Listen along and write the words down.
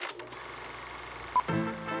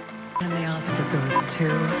And the Oscar goes to...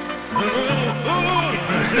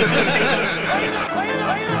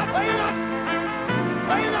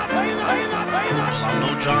 I'm no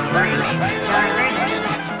John Burgundy.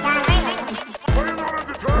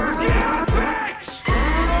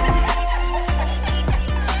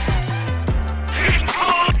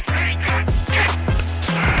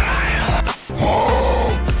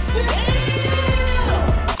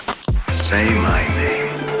 Say my name.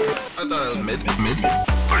 I thought it was mid.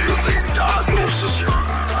 Do you think darkness is your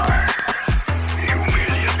ally? You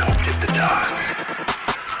merely adopted the dark.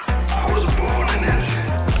 I was born in it.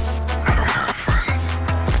 I don't have friends.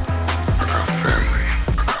 I got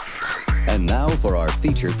family. And now for our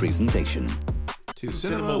feature presentation. To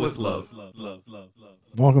Cinema with Love.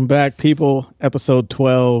 Welcome back, people. Episode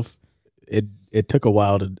 12. It took a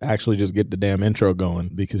while to actually just get the damn intro going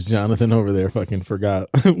because Jonathan over there fucking forgot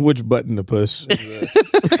which button to push.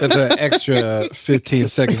 That's an extra 15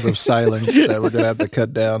 seconds of silence that we're going to have to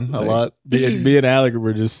cut down a lot. Me and Alec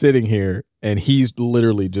were just sitting here, and he's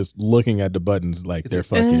literally just looking at the buttons like they're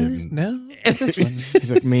fucking. No, this one.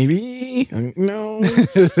 He's like, maybe? No.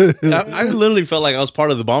 I literally felt like I was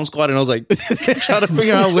part of the bomb squad, and I was like trying to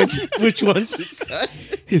figure out which ones.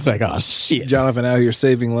 He's like, oh, shit. Jonathan out here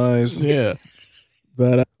saving lives. Yeah.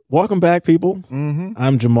 But welcome back, people. Mm-hmm.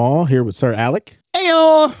 I'm Jamal here with Sir Alec.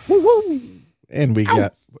 Heyo! Woo-woo. And we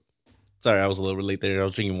got... Sorry, I was a little bit late there. I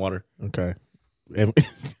was drinking water. Okay. And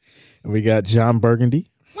we got John Burgundy.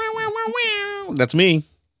 That's me.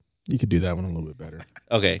 You could do that one a little bit better.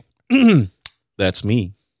 Okay. That's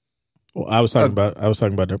me. Well, I was talking about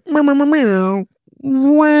the...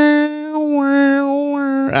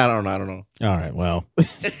 I don't know. All right, well.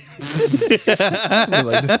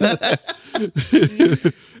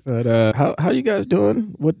 But how you guys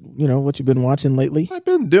doing? What you been watching lately? I've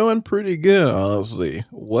been doing pretty good, honestly.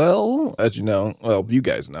 Well, as you know, you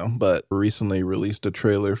guys know, but recently released a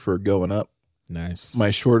trailer for Going Up. Nice.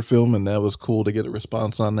 My short film, and that was cool to get a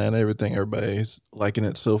response on that and everything. Everybody's liking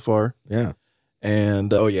it so far. Yeah.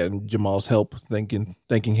 And and Jamal's help, thanking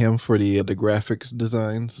him for the graphics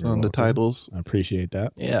designs You're on welcome. the titles. I appreciate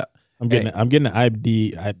that. Yeah. I'm getting an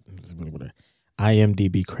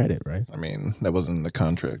IMDb credit, right? I mean, that wasn't in the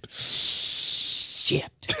contract. Shit.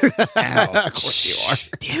 Of course you are.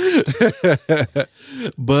 Damn it.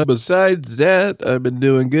 But besides that, I've been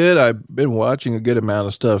doing good. I've been watching a good amount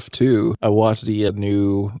of stuff too. I watched the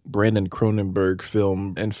new Brandon Cronenberg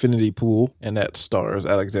film Infinity Pool, and that stars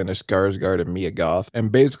Alexander Skarsgård and Mia Goth.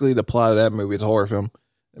 And basically the plot of that movie is a horror film.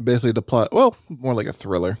 Basically the plot, well, more like a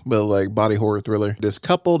thriller, but like body horror thriller. This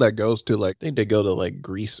couple that goes to I think they go to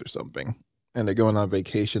Greece or something, and they're going on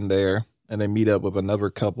vacation there, and they meet up with another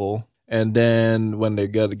couple. And then when they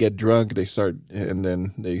go to get drunk, they start, and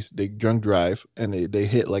then they drunk drive, and they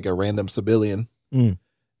hit a random civilian. Mm.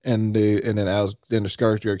 And then Alexander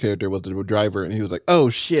Skarsgård character was the driver, and he was like, "Oh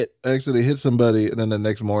shit, I actually hit somebody." And then the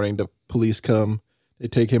next morning, the police come, they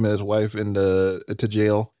take him and his wife to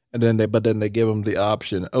jail, and then they give him the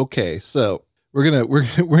option. Okay, so we're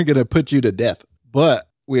gonna put you to death, but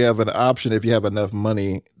we have an option if you have enough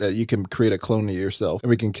money that you can create a clone of yourself, and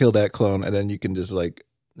we can kill that clone, and then you can just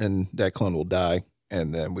and that clone will die,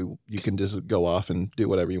 and then you can just go off and do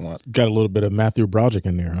whatever you want. Got a little bit of Matthew Broderick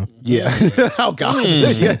in there, huh? Yeah. Oh God.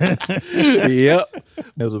 Yeah. Yep.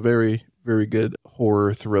 It was a very, very good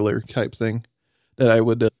horror thriller type thing that I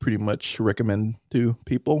would pretty much recommend to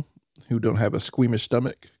people who don't have a squeamish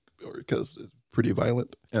stomach, or because it's pretty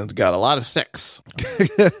violent and it's got a lot of sex.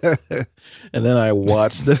 And then I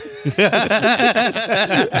watched I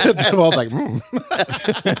was like,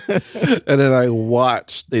 And then I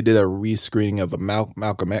watched, they did a rescreening of a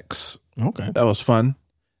Malcolm X. Okay. That was fun.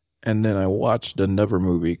 And then I watched another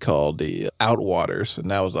movie called The Outwaters,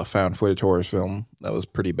 and that was a found footage horror film. That was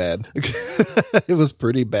pretty bad. It was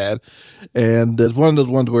pretty bad. And it's one of those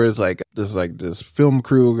ones where it's this film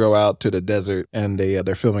crew go out to the desert, and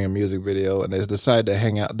they're filming a music video, and they decide to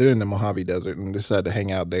hang out. They're in the Mojave Desert, and decide to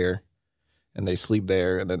hang out there, and they sleep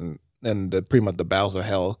there, and then pretty much the bowels of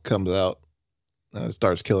hell comes out, and it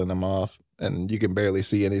starts killing them off, and you can barely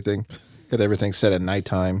see anything because everything's set at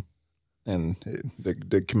nighttime. And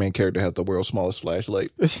the main character has the world's smallest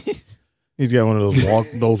flashlight. He's got one of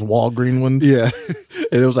those Walgreen ones. Yeah.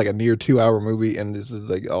 And it was a near 2-hour movie, and this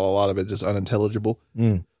is a lot of it just unintelligible.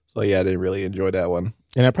 Mm. So yeah, I didn't really enjoy that one.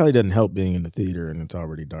 And that probably doesn't help being in the theater and it's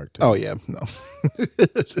already dark too. Oh yeah, no.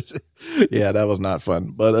 Yeah, that was not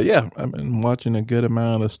fun. But yeah, I've been watching a good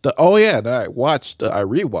amount of stuff. Oh yeah, I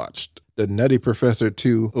rewatched The Nutty Professor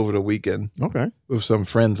 2 over the weekend. Okay. With some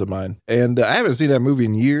friends of mine. And I haven't seen that movie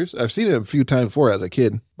in years. I've seen it a few times before as a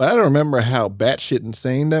kid, but I don't remember how batshit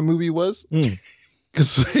insane that movie was. Mm.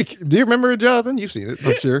 Because, like, do you remember it, Jonathan? You've seen it,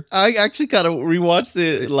 I'm sure. I actually kind of rewatched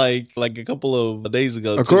it like a couple of days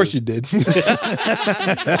ago. Of course you did.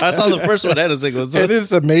 I saw the first one. And it's like, what's up? And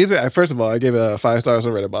it's amazing. First of all, I gave it a 5 stars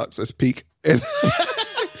on Reddit box. It's peak. And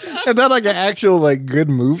it's not like an actual like good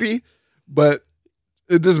movie, but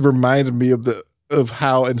it just reminds me of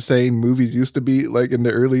how insane movies used to be, like in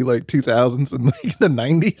the early like 2000s and like the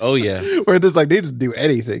 90s. Oh yeah, where it's just like they just do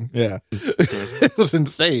anything. Yeah. It was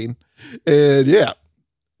insane. And yeah,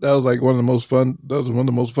 that was like one of the most fun. That was one of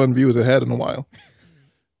the most fun views I had in a while.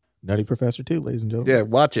 Nutty Professor 2, ladies and gentlemen. Yeah,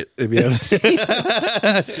 watch it if you haven't seen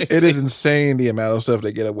it. It is insane the amount of stuff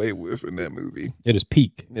they get away with in that movie. It is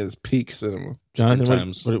peak. It is peak cinema. Jonathan,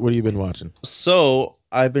 Times. what have you been watching? So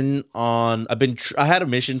I had a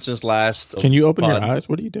mission since last. Can you open your eyes?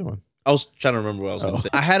 What are you doing? I was trying to remember what I was going to say.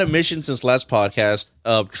 I had a mission since last podcast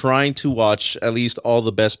of trying to watch at least all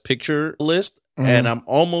the best picture list. And I'm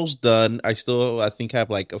almost done. I think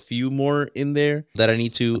have like a few more in there that I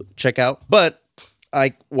need to check out. But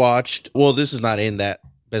I watched, well, this is not in that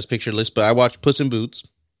best picture list, but I watched Puss in Boots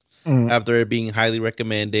after it being highly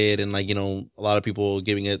recommended and like, a lot of people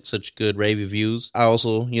giving it such good rave reviews. I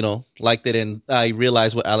also, liked it. And I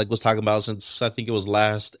realized what Alec was talking about since I think it was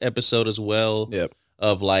last episode as well. Yep.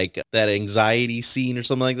 Of like that anxiety scene or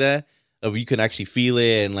something like that. Of you can actually feel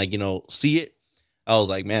it and like, see it. I was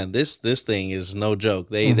like, man, this thing is no joke.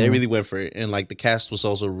 They really went for it. And like the cast was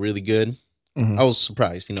also really good. I was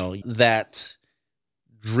surprised, that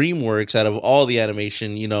DreamWorks out of all the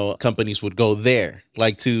animation, companies would go there,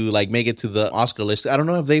 like to like make it to the Oscar list. I don't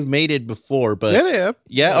know if they've made it before, but Yeah, they have.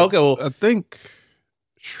 Yeah, okay. Well, I think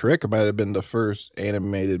Shrek might have been the first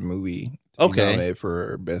animated movie to be nominated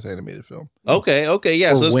for best animated film. Okay,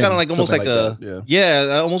 yeah. Or So it's win, kind of like almost like something a like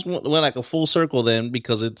that, I almost went like a full circle then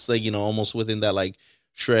because it's like almost within that like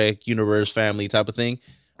Shrek universe family type of thing.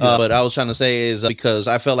 But I was trying to say is because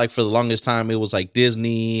I felt like for the longest time it was like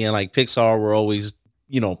Disney and like Pixar were always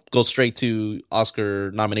go straight to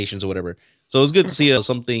Oscar nominations or whatever. So it was good to see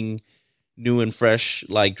something new and fresh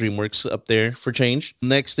like DreamWorks up there for change.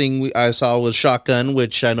 Next thing I saw was Shotgun,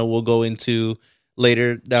 which I know we'll go into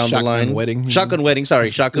later down the line. Shotgun Wedding.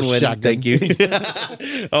 Shotgun Wedding. Thank you.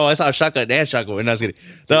 Oh, I saw Shotgun and Shotgun Wedding. No, I was kidding.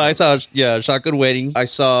 No, I saw Shotgun Wedding. I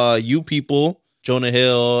saw You People, Jonah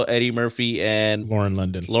Hill, Eddie Murphy, and Lauren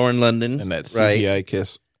London. And that CGI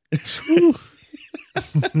kiss.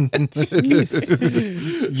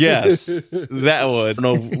 Yes, that one. I don't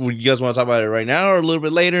know, would you guys want to talk about it right now or a little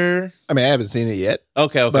bit later? I mean, I haven't seen it yet.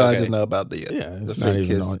 Okay. But I just know about the it's the not fake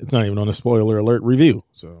even kiss. it's not even on a spoiler alert review.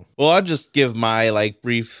 So Well, I'll just give my like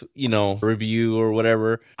brief, review or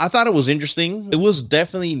whatever. I thought it was interesting. It was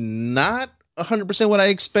definitely not 100% what I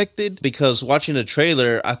expected because watching the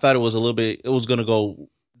trailer, I thought it was going to go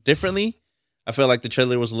differently. I felt like the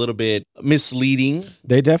trailer was a little bit misleading.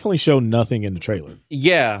 they definitely show nothing in the trailer.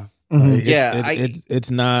 Yeah. Like, Yeah,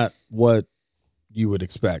 it's not what you would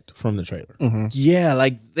expect from the trailer. Yeah,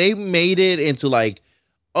 like they made it into like,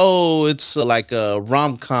 oh, it's like a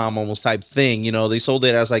rom-com almost type thing. They sold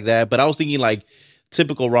it as like that. But I was thinking like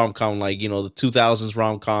typical rom-com, like, the 2000s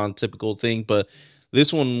rom-com typical thing. But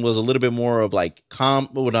this one was a little bit more of like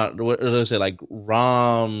like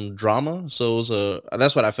rom drama. So it was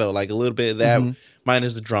that's what I felt like, a little bit of that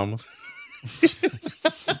minus the drama.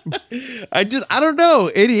 I don't know.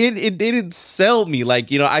 It didn't sell me. Like,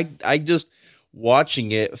 I just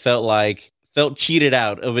watching it felt cheated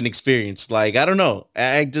out of an experience. Like, I don't know.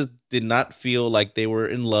 I just did not feel like they were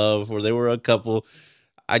in love or they were a couple.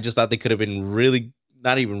 I just thought they could have been really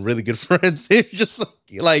not even really good friends. They're just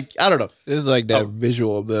like I don't know. It's like that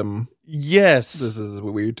visual of them. Yes. This is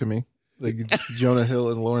weird to me. Like Jonah Hill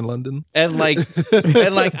and Lauren London. And like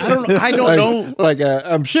I don't know. Like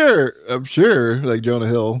I'm sure like Jonah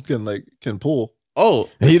Hill can pull. Oh,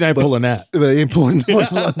 he ain't pulling that. But he ain't pulling Lauren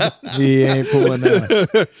London. He ain't pulling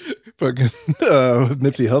that. Fucking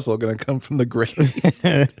Nipsey Hussle gonna come from the grave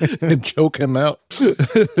and choke him out.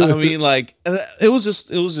 I mean, like it was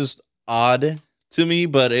just odd to me,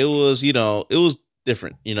 but it was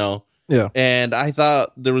different, Yeah. And I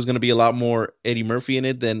thought there was going to be a lot more Eddie Murphy in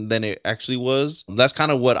it than it actually was. That's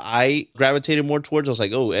kind of what I gravitated more towards. I was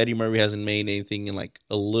like, oh, Eddie Murphy hasn't made anything in like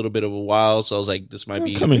a little bit of a while. So I was like, this might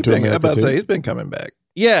be coming to America. I'm about to too. say he's been coming back.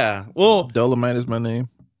 Yeah. Well, Dolomite is my name.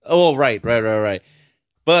 oh, right.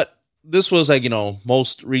 But this was like,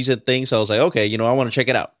 most recent thing. So I was like, okay, I want to check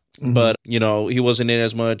it out. Mm-hmm. But, he wasn't in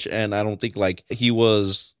as much. And I don't think like he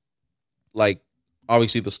was like,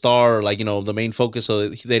 obviously the star, or like, the main focus, so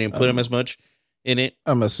they didn't put him as much in it.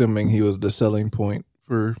 I'm assuming he was the selling point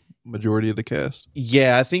for majority of the cast.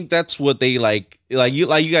 Yeah, I think that's what they like you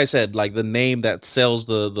guys said, like the name that sells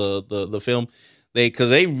the film. because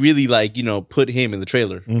they really like, put him in the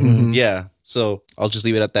trailer. Mhm. Yeah. So I'll just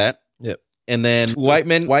leave it at that. Yep. And then White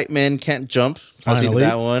Men Can't Jump. I'll see Finally.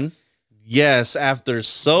 that one. Yes, after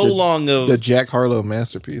so long of The Jack Harlow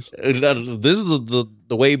masterpiece. this is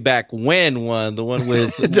the way back when one, the one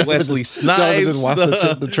with Wesley Snipes, Jonathan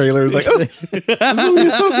watched the trailer. Was like, oh, the movie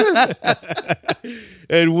is so good.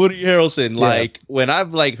 and Woody Harrelson. Like when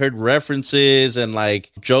I've like heard references and like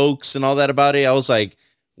jokes and all that about it, I was like,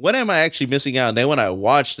 what am I actually missing out? And then when I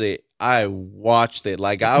watched it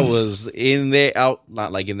like I was in there,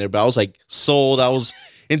 not like in there, but I was like sold. I was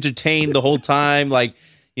entertained the whole time. Like,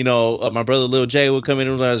 my brother Lil J would come in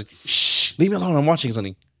and I was like, shh, leave me alone, I'm watching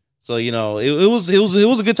something. So, it was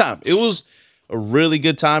a good time. It was a really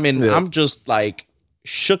good time. And I'm just like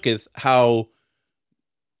shooketh how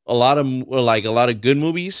a lot of good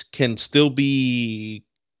movies can still be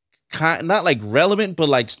not like relevant, but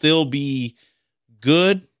like still be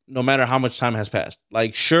good no matter how much time has passed.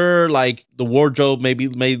 Like, sure, like the wardrobe may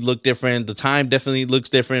look different. The time definitely looks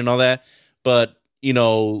different and all that. But,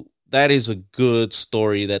 that is a good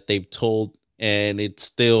story that they've told, and it's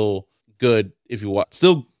still good if you watch.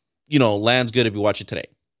 Still, lands good if you watch it today.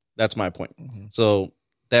 That's my point. Mm-hmm. So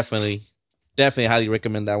definitely highly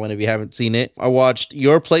recommend that one if you haven't seen it. I watched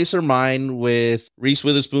Your Place or Mine with Reese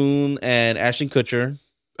Witherspoon and Ashton Kutcher.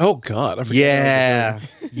 Oh God! I forgot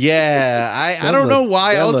Yeah. I don't know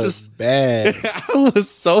why I was just bad. I was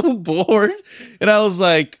so bored, and I was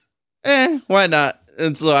like, why not?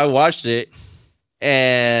 And so I watched it.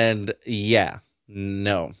 And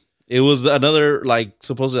no, it was another like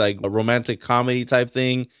supposedly like a romantic comedy type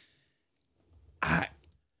thing.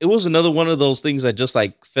 It was another one of those things that just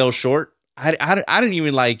like fell short. I didn't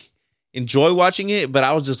even like enjoy watching it, but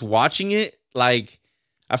I was just watching it. Like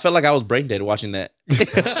I felt like I was brain dead watching that.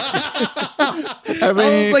 I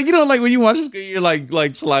mean, like like when you watch this, you're like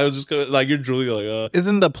saliva just like you're drooling like.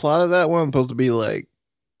 Isn't the plot of that one supposed to be like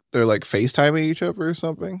they're like FaceTiming each other or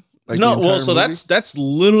something? Like no, well, so that's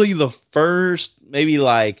literally the first maybe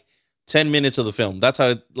like 10 minutes of the film. That's how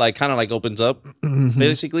it like kind of like opens up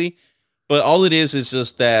basically. But all it is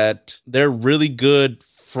just that they're really good.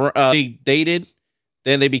 They dated,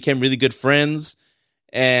 then they became really good friends,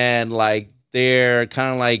 and like they're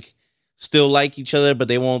kind of like still like each other, but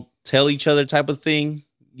they won't tell each other type of thing.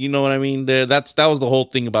 You know what I mean? That was the whole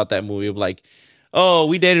thing about that movie of like, oh,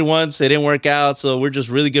 we dated once, it didn't work out, so we're just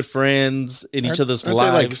really good friends in each other's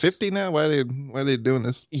lives. They like 50 now? Why are they doing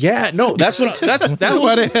this? Yeah, no, that's what that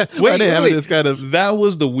was. Why they having this kind of? That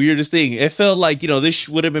was the weirdest thing. It felt like this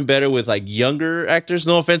would have been better with like younger actors.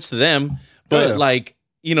 No offense to them, but like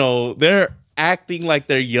they're acting like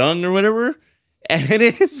they're young or whatever, and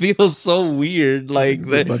it feels so weird. Like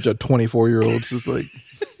a bunch of 24-year-olds just like.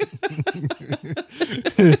 I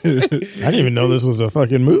didn't even know this was a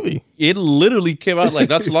fucking movie. It literally came out like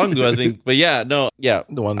not so long ago, I think. But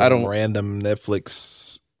The one random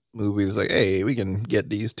Netflix movies like, hey, we can get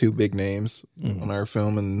these two big names on our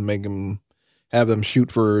film and have them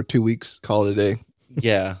shoot for 2 weeks, call it a day.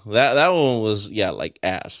 Yeah, that one was like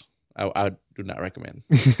ass. I do not recommend.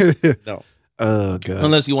 No. Oh god!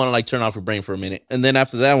 Unless you want to like turn off your brain for a minute. And then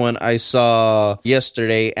after that one, I saw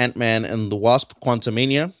yesterday Ant-Man and the Wasp: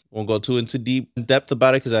 Quantumania. Won't go too into deep depth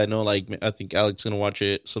about it because I know I think Alex is gonna watch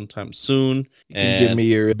it sometime soon. You can give me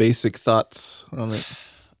your basic thoughts on it.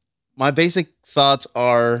 My basic thoughts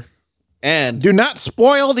are, and do not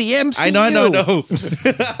spoil the MCU. I know.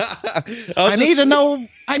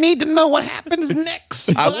 I need to know what happens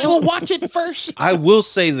next. I will watch it first. I will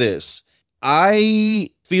say this. I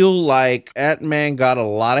feel like Ant-Man got a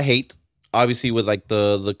lot of hate, obviously with like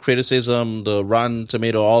the criticism, the Rotten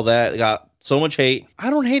Tomato, all that got so much hate. I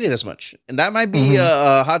don't hate it as much, and that might be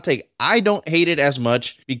a hot take. I don't hate it as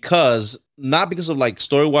much not because of like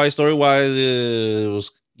story wise it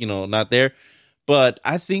was not there, but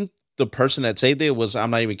I think the person that saved it was, I'm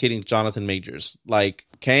not even kidding, Jonathan Majors. Like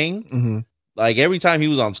Kang, like every time he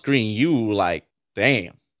was on screen, you like,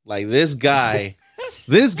 damn, like this guy.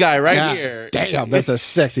 This guy right here. Damn, that's a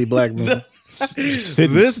sexy black man.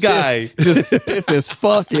 This guy just stiff as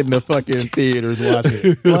fuck in the fucking theaters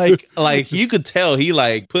watching. Like you could tell he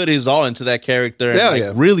like put his all into that character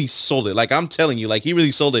and really sold it. Like I'm telling you, like he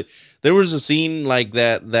really sold it. There was a scene like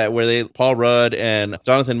that where Paul Rudd and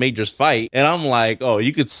Jonathan Majors fight, and I'm like, oh,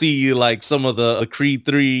 you could see like some of the Creed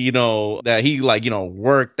 3, that he like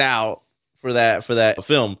worked out for that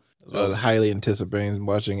film. I was highly anticipating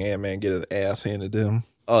watching Ant-Man get his ass handed to him.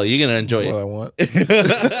 Oh, you're gonna enjoy That's it. what I want.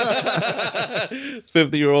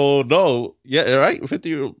 50-year-old, no, yeah, right.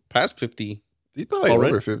 50-year-old, past 50. He's probably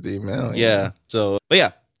already over 50 now. Yeah. So, but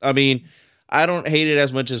yeah, I mean, I don't hate it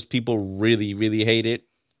as much as people really, really hate it.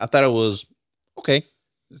 I thought it was Okay.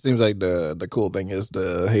 It seems like the cool thing is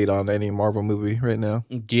to hate on any Marvel movie right now.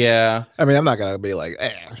 Yeah. I mean, I'm not gonna be like,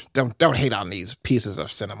 don't hate on these pieces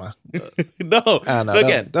of cinema. No. I don't know.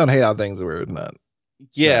 Again. Don't hate on things where it's not.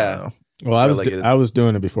 Yeah. Well, I was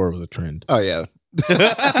doing it before it was a trend. Oh yeah.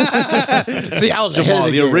 See, I was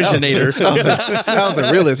Jamal, the originator. I was the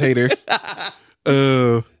realest hater.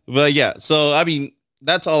 But yeah, so I mean,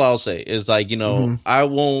 that's all I'll say is like, you know, I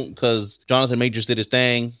won't, because Jonathan Majors did his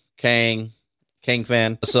thing. Kang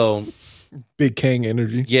fan. So big Kang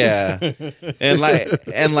energy. yeah, and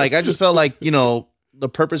like I just felt like, you know, the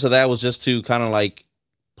purpose of that was just to kind of like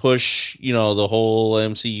push, you know, the whole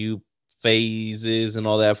MCU phases and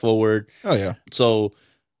all that forward. Oh yeah. So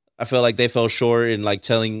I felt like they fell short in like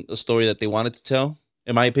telling a story that they wanted to tell,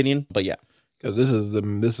 in my opinion. But yeah, because this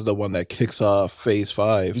is the one that kicks off Phase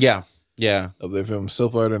 5. Yeah. Of their film. So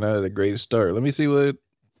far, they're not at a great start. Let me see what.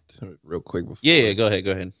 Real quick. Before. Yeah. Go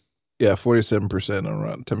ahead. Yeah, 47% on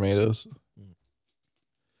Rotten Tomatoes,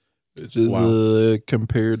 which is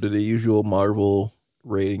compared to the usual Marvel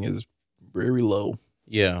rating is very low.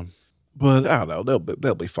 Yeah. But I don't know.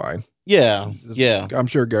 They'll be fine. Yeah. I'm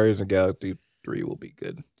sure Guardians of the Galaxy 3 will be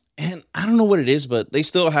good. And I don't know what it is, but they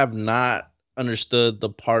still have not understood the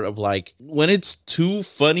part of like when it's too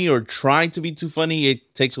funny or trying to be too funny,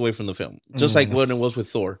 it takes away from the film. Just like when it was with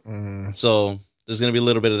Thor. So there's gonna be a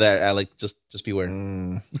little bit of that, Alec. Just beware.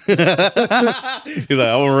 He's like,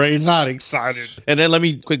 I'm already not excited. And then let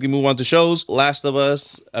me quickly move on to shows. Last of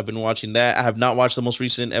Us. I've been watching that. I have not watched the most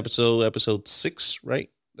recent episode 6,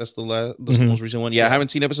 right? That's the most recent one. Yeah, I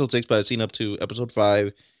haven't seen episode 6, but I've seen up to episode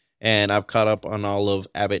 5. And I've caught up on all of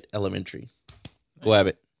Abbott Elementary. Go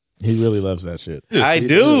Abbott. He really loves that shit. I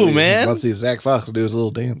do, man. Let's see Zach Fox do his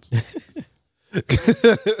little dance.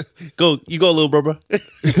 Go, little bro.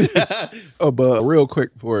 Oh, but real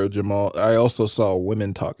quick for Jamal, I also saw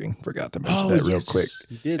Women Talking. Forgot to mention that real quick.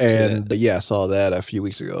 You did and yeah, I saw that a few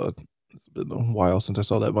weeks ago. It's been a while since I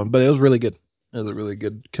saw that one, but it was really good. It was a really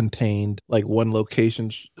good, contained, like one location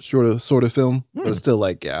sort of film. But it's still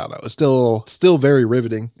like, yeah, I don't know. It's still very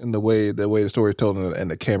riveting in the way the story is told and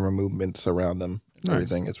the camera movements around them. Nice.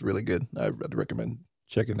 Everything. It's really good. I'd recommend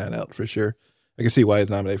checking that out for sure. I can see why it's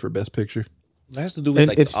nominated for Best Picture. It has to do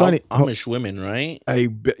with it's funny. Amish women, right?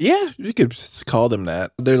 Yeah, you could call them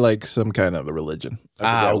that. They're like some kind of a religion.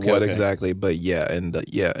 I forgot what exactly, but yeah, and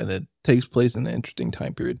it takes place in an interesting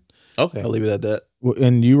time period. Okay, I'll leave it at that. Well,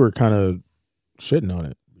 and you were kind of shitting on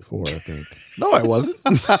it before, I think. No, I wasn't.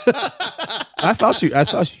 I thought you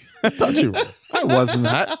were. I wasn't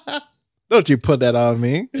not. Don't you put that on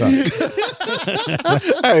me? Sorry.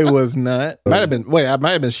 I was not. I might have been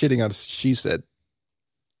shitting on She Said.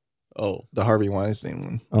 Oh, the Harvey Weinstein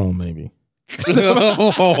one. Oh, maybe. It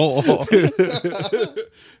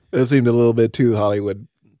seemed a little bit too Hollywood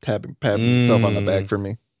patting himself on the back for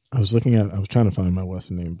me. I was trying to find my what's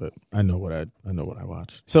the name, but I know what I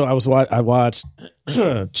watched. So I watched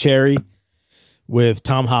Cherry with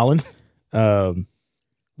Tom Holland. What?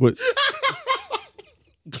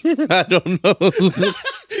 I don't know.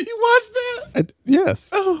 You watched that? Yes.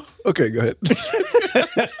 Oh, okay. Go ahead.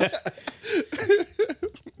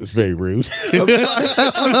 It's very rude. I'm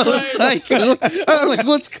like,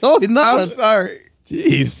 what's going on? I'm sorry.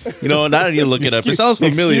 Jeez. You know, now I need to look it up. It sounds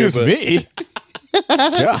familiar. Excuse me.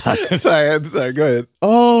 God. Sorry. Go ahead.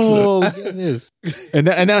 Oh, goodness. And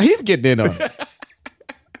now he's getting in on it.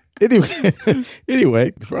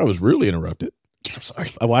 Anyway, before I was really interrupted, I'm sorry.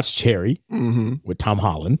 I watched Cherry with Tom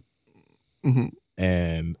Holland.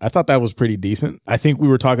 And I thought that was pretty decent. I think we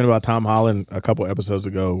were talking about Tom Holland a couple episodes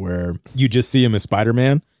ago where you just see him as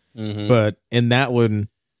Spider-Man. But in that one,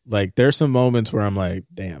 like, there's some moments where I'm like,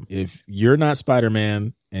 damn, if you're not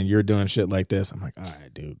Spider-Man and you're doing shit like this, I'm like, all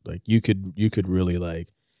right, dude, like you could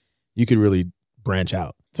really branch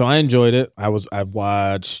out. So I enjoyed it. I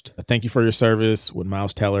watched Thank You for Your Service with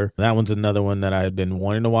Miles Teller. That one's another one that I had been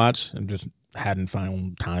wanting to watch and just hadn't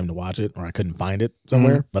found time to watch it, or I couldn't find it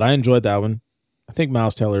somewhere. But I enjoyed that one. I think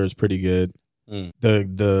Miles Teller is pretty good.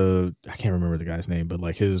 The I can't remember the guy's name, but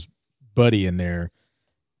like his buddy in there,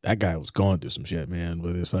 that guy was going through some shit, man,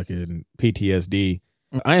 with his fucking PTSD.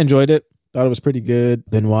 I enjoyed it. Thought it was pretty good.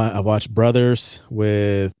 Then I watched Brothers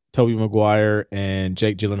with Tobey Maguire and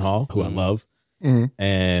Jake Gyllenhaal, who I love.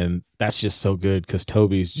 And that's just so good because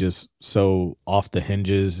Toby's just so off the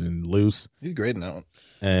hinges and loose. He's great in that one.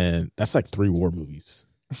 And that's like 3 war movies.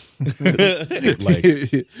 Like,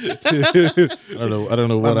 I don't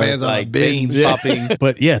know what I like veins popping.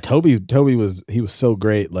 But yeah, Toby was so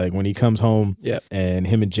great. Like when he comes home, and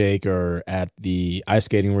him and Jake are at the ice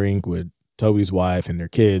skating rink with Toby's wife and their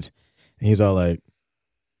kids, and he's all like,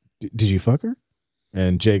 "Did you fuck her?"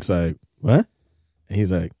 And Jake's like, "What?" And he's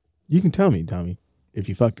like, you can tell me, Tommy, if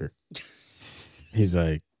you fucked her. He's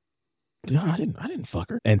like, no, I didn't fuck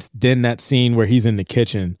her. And then that scene where he's in the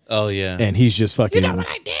kitchen. Oh yeah. And he's just fucking. You know what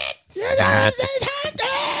I did?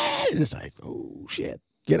 It's like, oh shit.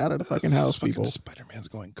 Get out of the fucking house, people. Spider-Man's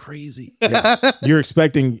going crazy. Yeah. You're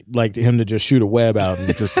expecting like him to just shoot a web out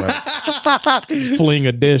and just like fling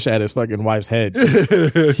a dish at his fucking wife's head.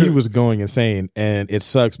 He was going insane. And it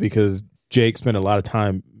sucks because Jake spent a lot of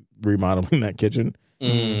time remodeling that kitchen.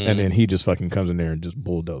 And then he just fucking comes in there and just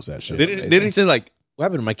bulldoze that shit. Didn't he say like, what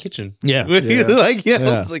happened to my kitchen? Yeah. Like, I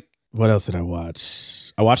was like, what else did I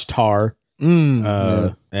watch? I watched Tar.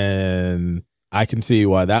 And I can see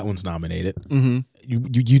why that one's nominated.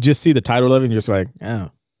 You just see the title of it and you're just like, oh,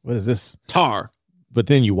 what is this? Tar. But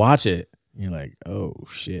then you watch it and you're like, oh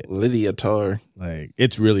shit. Lydia Tar. Like,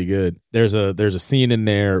 it's really good. There's a scene in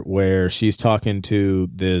there where she's talking to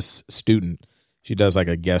this student. She does like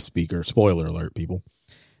a guest speaker, spoiler alert, people.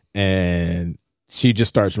 And she just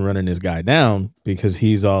starts running this guy down because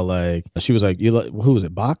he's all like, she was like, you like, who was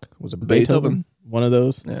it? Bach? Was it Beethoven? One of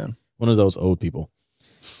those? Yeah. One of those old people.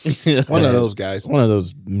 One of those guys. One of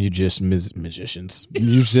those musicians.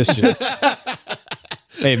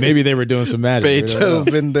 Hey, maybe they were doing some magic.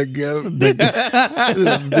 Beethoven, the goat of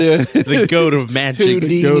magic. The goat of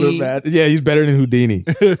magic. Yeah, he's better than Houdini.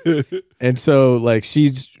 And so, like,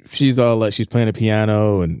 she's all like, she's playing a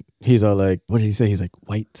piano, and he's all like, what did he say? He's like,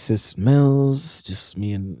 white cis males, just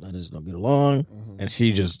me and I just don't get along. And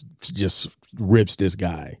she just rips this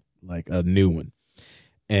guy like a new one.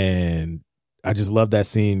 And I just love that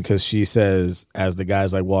scene because she says, as the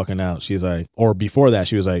guy's like walking out, she's like, or before that,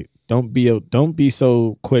 she was like, don't be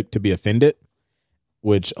so quick to be offended,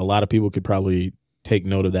 which a lot of people could probably take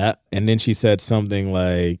note of that. And then she said something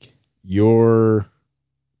like, your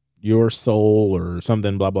soul or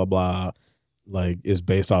something, blah, blah, blah, like is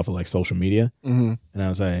based off of like social media. And I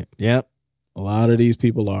was like, yep, a lot of these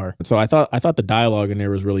people are. So I thought the dialogue in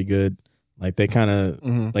there was really good. Like they kind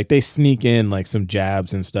of like they sneak in like some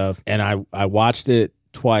jabs and stuff. And I watched it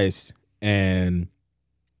twice and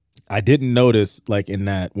I didn't notice like in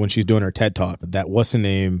that when she's doing her TED talk that what's her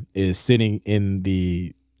name is sitting in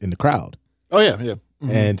the crowd. Oh yeah.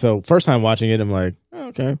 And so first time watching it, I'm like, oh,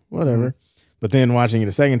 okay, whatever. But then watching it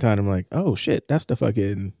a second time, I'm like, oh shit, that's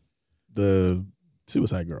the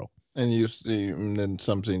Suicide Girl. And you see, and then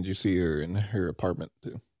some scenes you see her in her apartment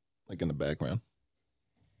too, like in the background.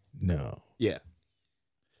 No. Yeah.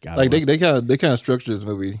 Gotta like they kind of structure this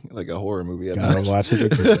movie like a horror movie. Gotta watch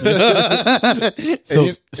it again. So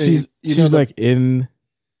she's like in.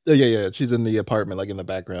 Yeah. She's in the apartment, like in the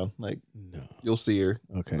background. Like no, you'll see her.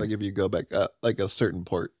 Okay. Like if you go back up, like a certain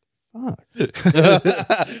part. Fuck. And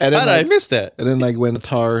then, How did I miss that? And then like when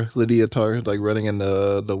Lydia Tar, is like running in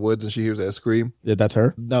the woods and she hears that scream. Yeah, that's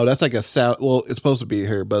her. No, that's like a sound. Well, it's supposed to be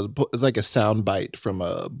her, but it's like a sound bite from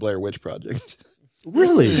a Blair Witch Project.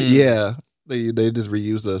 Really? Yeah. They just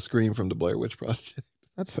reused the scream from the Blair Witch Project.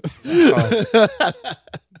 That's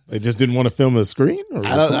they just didn't want to film a screen. Or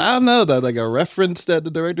I don't know that like a reference that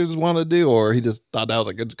the director just wanted to do, or he just thought that was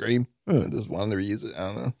a good scream and just wanted to reuse it. I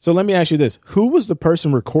don't know. So let me ask you this: who was the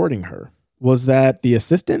person recording her? Was that the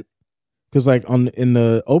assistant? Because like in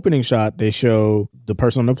the opening shot, they show the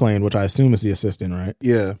person on the plane, which I assume is the assistant, right?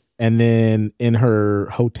 Yeah. And then in her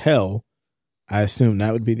hotel, I assume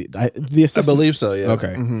that would be the assistant. I believe so. Yeah.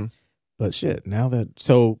 Okay. But shit,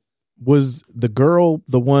 so was the girl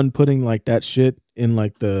the one putting like that shit in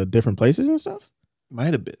like the different places and stuff?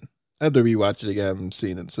 Might have been. I have to rewatch it again. I haven't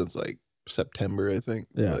seen it since like September, I think.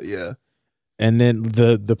 Yeah. But yeah. And then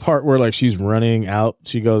the part where like she's running out,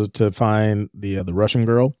 she goes to find the Russian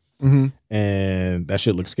girl, and that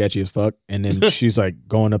shit looks sketchy as fuck. And then she's like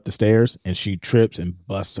going up the stairs, and she trips and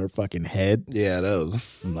busts her fucking head. Yeah, that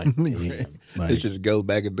was. I'm like, damn. Like, it just goes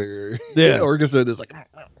back into her orchestra. It's like.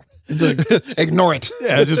 Ignore it.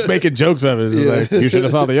 Yeah, just making jokes of it. It's like, you should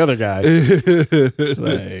have saw the other guy. It's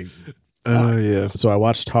like, oh yeah. So I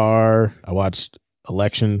watched Tar. I watched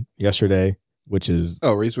Election yesterday, which is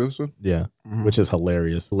Reese Witherspoon. Yeah, which is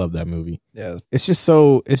hilarious. Love that movie. Yeah, it's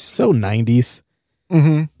so 90s.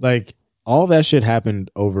 Like all that shit happened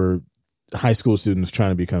over high school students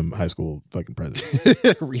trying to become high school fucking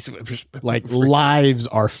president. Reese Witherspoon. Like lives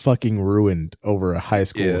are fucking ruined over a high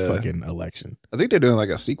school fucking election. I think they're doing like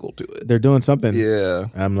a sequel to it. They're doing something. Yeah.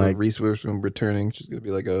 I'm like, Reese Witherspoon returning. She's gonna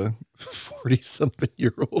be like a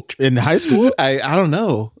 40-something-year-old in high school. I don't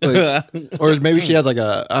know. Like, or maybe she has like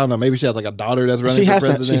maybe she has like a daughter that's running for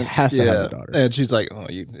president. She has to have a daughter. And she's like, oh,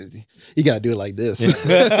 you gotta do it like this.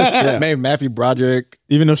 Maybe Matthew Broderick,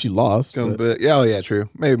 even though she lost. Comes back. Yeah, oh yeah, true.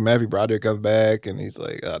 Maybe Matthew Broderick comes back and he's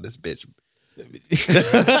like, oh, this bitch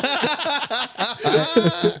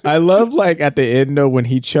I love like at the end though when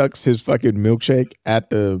he chucks his fucking milkshake at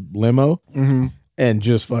the limo and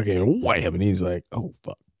just fucking wham, and he's like, "Oh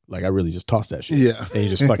fuck!" Like I really just tossed that shit. Yeah, and he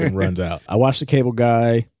just fucking runs out. I watched The Cable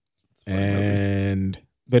Guy and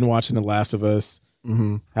been watching The Last of Us.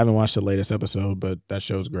 Haven't watched the latest episode, but that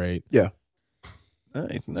show's great. Yeah.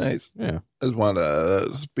 Nice. Yeah. I just want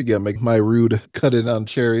to speak of make my rude cut in on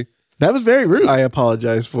Cherry. That was very rude. I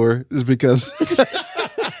apologize for is because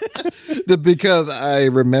because I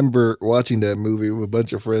remember watching that movie with a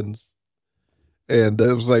bunch of friends, and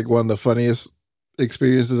that was like one of the funniest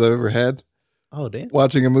experiences I've ever had. Oh damn!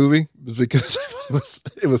 Watching a movie was because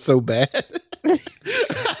it was so bad.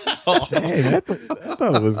 Dang, I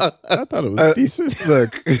thought it was decent.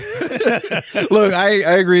 Look, I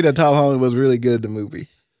agree that Tom Holland was really good in the movie,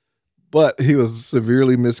 but he was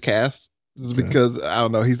severely miscast. This is because I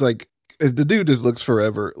don't know. He's like the dude just looks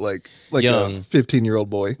forever like young. A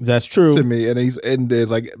 15-year-old boy. That's true to me, and then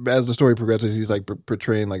like as the story progresses, he's like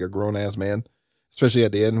portraying like a grown ass man, especially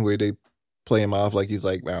at the end where they play him off like he's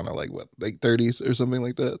like I don't know, like what, like 30s or something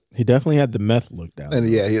like that. He definitely had the meth look down. And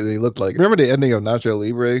yeah, he looked like. Remember the ending of Nacho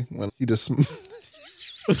Libre when he just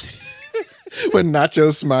when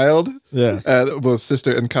Nacho smiled? Yeah, was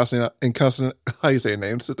Sister Encarnacion. How you say her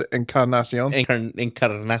name? Sister Encarnacion.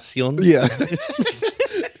 Encarnacion. Yeah.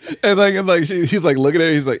 and like he's like looking at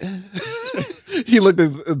it. He's like.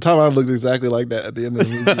 Tom Holland looked exactly like that at the end of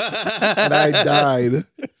the movie. And I died.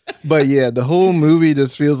 But yeah, the whole movie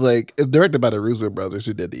just feels like it's directed by the Russo brothers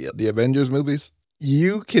who did the Avengers movies.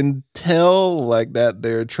 You can tell like that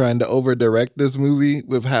they're trying to over direct this movie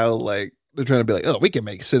with how like they're trying to be like, oh, we can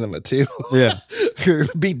make cinema too. Yeah.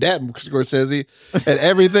 Beat that, Scorsese. And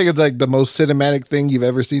everything is like the most cinematic thing you've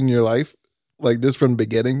ever seen in your life. Like this from the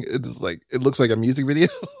beginning, it's like it looks like a music video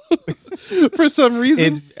for some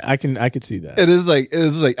reason. I could see that. It is like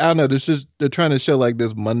I don't know. This just they're trying to show like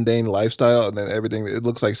this mundane lifestyle, and then everything. It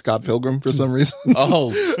looks like Scott Pilgrim for some reason.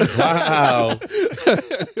 Oh wow!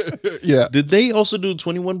 Yeah. Did they also do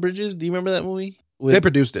 21 Bridges? Do you remember that movie? They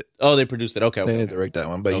produced it. Oh, they produced it. Okay, They didn't direct that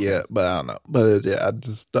one, but yeah, but I don't know. But yeah, I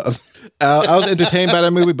just I was entertained by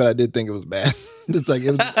that movie, but I did think it was bad. It's like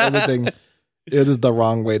it was everything. It is the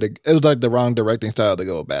wrong way to. It was like the wrong directing style to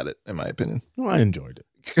go about it, in my opinion. Well, I enjoyed it.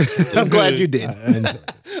 I'm glad you did. I enjoyed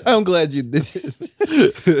it. I'm glad you did.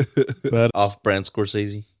 But off-brand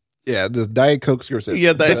Scorsese. Yeah, just Diet Coke Scorsese.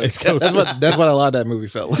 Yeah, Diet Coke. That's what a lot of that movie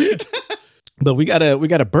felt like. But we got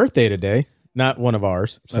a birthday today, not one of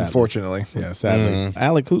ours. Sadly. Unfortunately. Yeah, sadly.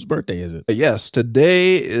 Alec, whose birthday is it? Yes,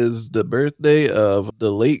 today is the birthday of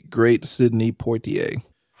the late great Sidney Poitier.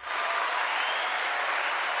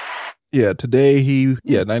 Yeah, today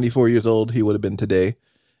 94 years old he would have been today.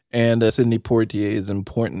 And Sidney Poitier is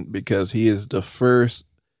important because he is the first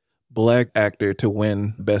black actor to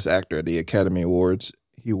win Best Actor at the Academy Awards.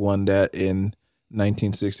 He won that in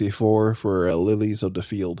 1964 for Lilies of the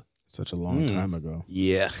Field. Such a long time ago.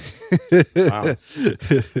 Yeah. Wow.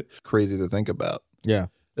 Crazy to think about. Yeah.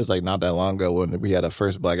 It's like not that long ago when we had a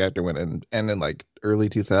first black actor win, and in like early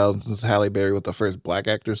 2000s, Halle Berry was the first black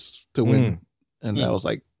actress to win. And that was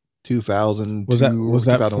like 2000. Was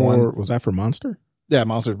that for Monster? Yeah,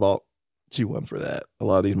 Monsters Ball. She won for that. A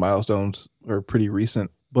lot of these milestones are pretty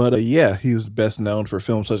recent. But yeah, he was best known for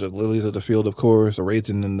films such as Lilies of the Field, of course, A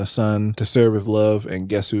Raisin in the Sun, To Serve with Love, and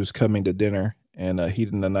Guess Who's Coming to Dinner, and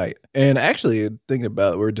Heat in the Night. And actually, thinking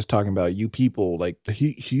about, we're just talking about You People. Like,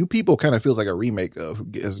 You People kind of feels like a remake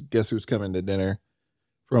of Guess Who's Coming to Dinner.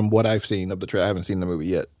 From what I've seen of the trailer, I haven't seen the movie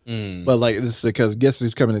yet. But like, it's because Guess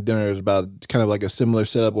Who's Coming to Dinner is about kind of like a similar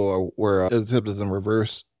setup where except it's in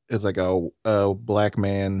reverse. It's like a black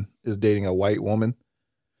man is dating a white woman,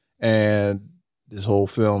 and this whole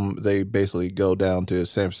film they basically go down to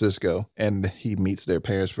San Francisco, and he meets their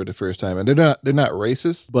parents for the first time, and they're not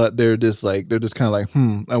racist, but they're just kind of like,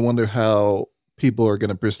 I wonder how people are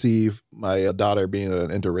going to perceive my daughter being in an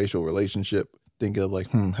interracial relationship. Think of like,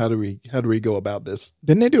 how do we go about this?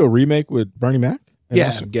 Didn't they do a remake with Bernie Mac?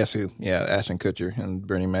 Yeah, Guess Who? Yeah, Ashton Kutcher and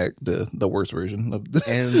Bernie Mac, the worst version of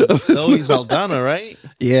and Zoe Saldana, right?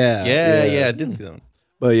 Yeah, I did see them.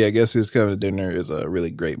 But yeah, Guess Who's Coming to Dinner is a really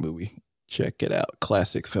great movie. Check it out,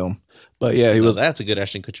 classic film. But yeah, he was. That's a good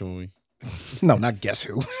Ashton Kutcher movie. No, not Guess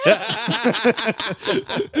Who.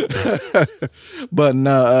 But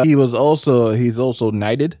no, he's also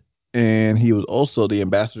knighted, and he was also the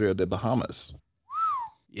ambassador of the Bahamas.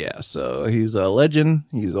 Yeah, so he's a legend.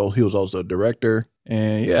 He was also a director,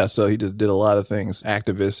 and yeah, so he just did a lot of things.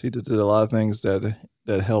 Activist. He just did a lot of things that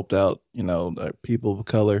helped out, people of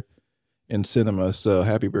color in cinema. So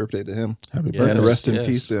happy birthday to him. Happy Yes, And birthday. rest in yes.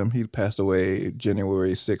 peace to him. He passed away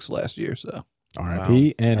January 6th last year. So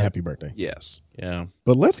R.I.P. and happy birthday. yes. Yeah.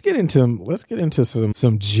 But let's get into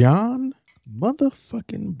some John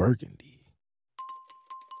motherfucking Burgundy.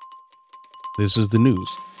 This is the news.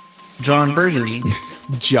 John Burgundy.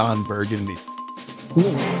 John Burgundy.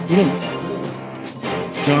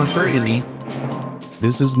 John Burgundy.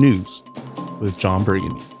 This is news with John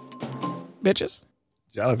Burgundy. Bitches.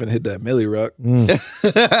 Jonathan hit that Millie Rock.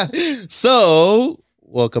 So,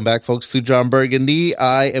 welcome back, folks, to John Burgundy.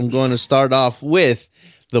 I am going to start off with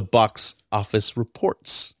the box office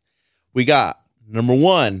reports. We got number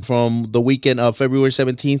one from the weekend of February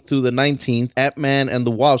 17th through the 19th, Ant-Man and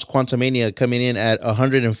the Wasp: Quantumania coming in at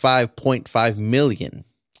 105.5 million.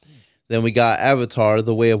 Then we got Avatar: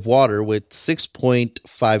 The Way of Water with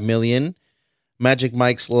 6.5 million. Magic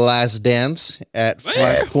Mike's Last Dance at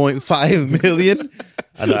 5.5 million.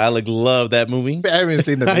 I know Alec loved that movie. I haven't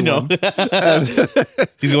seen the I know. one.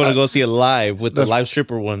 He's going to go see it live with the live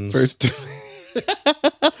stripper ones. First,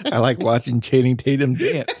 I like watching Channing Tatum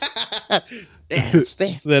dance. Dance.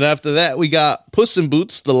 Then after that, we got Puss in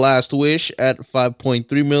Boots: The Last Wish at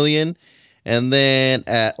 5.3 million. And then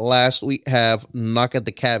at last, we have Knock at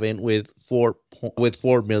the Cabin with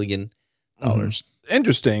 $4 million.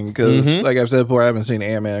 Interesting, because like I've said before, I haven't seen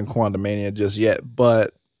Ant-Man and Quantumania just yet,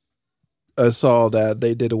 but I saw that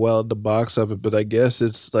they did well at the box office, but I guess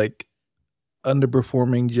it's like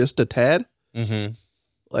underperforming just a tad. Mm-hmm.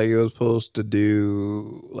 Like it was supposed to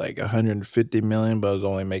do like 150 million, but it was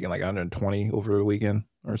only making like 120 over the weekend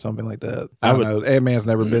or something like that. I don't know. Ant-Man's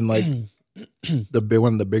never been like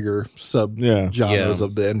one of the bigger sub genres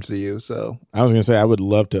of the MCU. So I was gonna say I would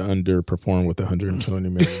love to underperform with $120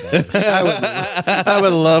 million. I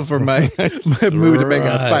would love for my movie to make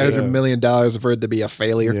 $500 million for it to be a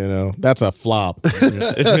failure. You know, that's a flop.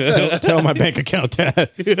 tell my bank account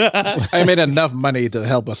that. I made enough money to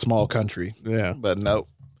help a small country. Yeah. But no.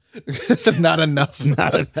 Not enough.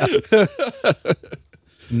 Not enough.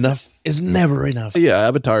 Enough is never enough. Yeah,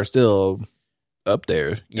 Avatar's still up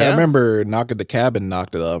there. Yeah. I remember Knock at the Cabin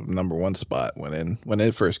knocked it up number one spot when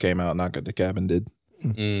it first came out. Knock at the Cabin did.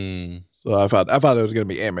 Mm. So I thought it was gonna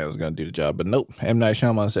be Ant-Man was gonna do the job, but nope. M. Night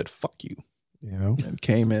Shyamalan said "fuck you" You know, and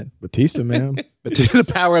came in. Batista, man. But to the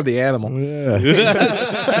power of the animal. Yeah.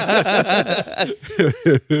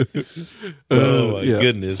 Oh my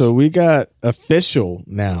goodness. So we got official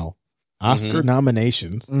now Oscar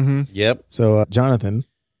nominations. Yep. So Jonathan,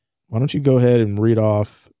 why don't you go ahead and read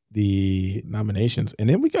off the nominations, and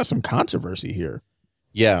then we got some controversy here.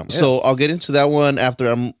 Yeah. So I'll get into that one after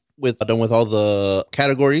I'm done with all the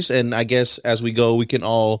categories, and I guess as we go, we can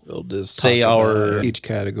all We'll just say talk our about each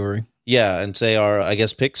category. and say our I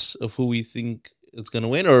guess picks of who we think it's gonna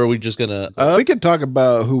win, or are we just gonna? We can talk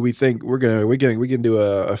about who we think we can do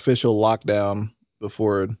a official lockdown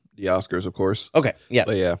before the Oscars, of course. Okay. Yeah.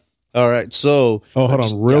 But yeah. All right. So. Oh, hold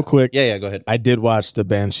on, real quick. Yeah. Go ahead. I did watch the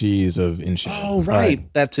Banshees of Inisherin. Oh,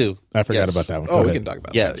 right. That too. I forgot Yes. about that one. Oh, Go we ahead. can talk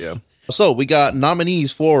about Yes. that. Yeah. So we got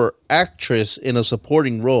nominees for actress in a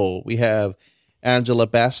supporting role. We have Angela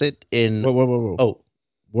Bassett in. Whoa. Oh,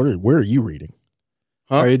 Where are you reading?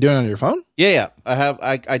 huh? Are you doing it on your phone? Yeah. I have.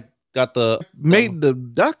 I got the. Made the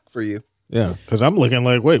doc for you. Yeah, because I'm looking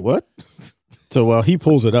like, wait, what? So while he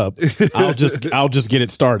pulls it up, I'll just get it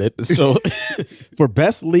started. So for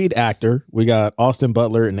best lead actor, we got Austin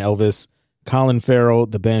Butler in Elvis, Colin Farrell,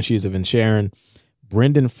 The Banshees of Inisherin,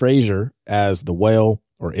 Brendan Fraser as the whale,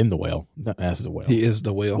 or in the whale, not as the whale. He is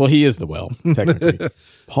the whale. Well, he is the whale, technically.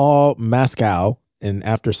 Paul Mescal in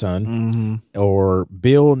After Sun, or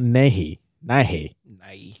Bill Nighy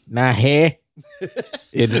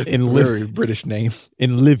in Very British name.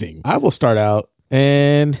 in Living. I will start out,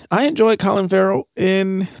 and I enjoyed Colin Farrell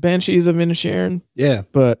in Banshees of Inisherin, Yeah.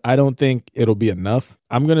 but I don't think it'll be enough.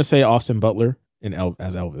 I'm gonna say Austin Butler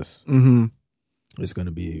as Elvis is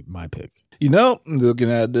gonna be my pick. You know,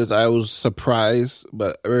 looking at this, I was surprised,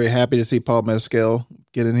 but very happy to see Paul Mescal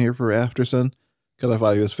get in here for After Sun because I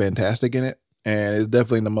thought he was fantastic in it. And it's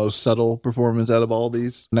definitely the most subtle performance out of all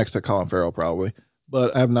these, next to Colin Farrell, probably.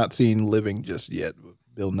 But I have not seen Living just yet with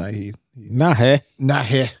Bill Nighy. Nah, hey. Not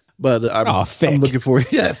here. But I'm Fick. looking forward.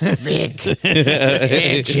 Yeah, Fick.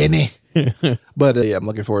 Jenny. But yeah, I'm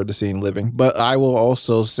looking forward to seeing Living. But I will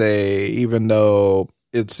also say, even though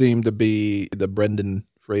it seemed to be the Brendan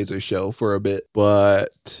Fraser show for a bit, but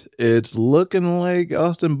it's looking like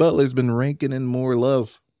Austin Butler's been ranking in more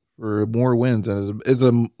love for more wins, and it's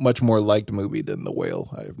a much more liked movie than The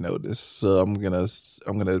Whale, I've noticed. So I'm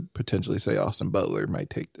gonna potentially say Austin Butler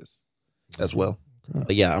might take this as well.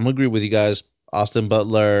 Yeah, I'm gonna agree with you guys. Austin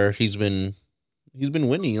Butler, he's been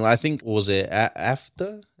winning. I think was it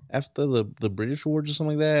after the British Awards or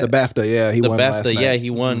something like that. The BAFTA, yeah, he won last night. Yeah, he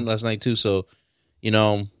won last night too. So,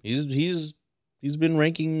 he's been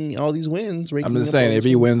ranking all these wins. I'm just saying, if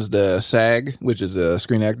he wins the SAG, which is a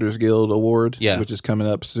Screen Actors Guild Award, which is coming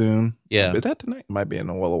up soon. Yeah. Is that tonight? Might be in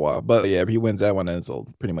a while. But yeah, if he wins that one, then it's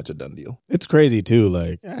pretty much a done deal. It's crazy too.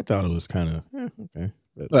 Like I thought it was kind of okay.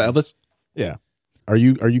 But, Elvis? Yeah. Are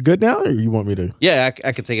you good now, or you want me to? Yeah,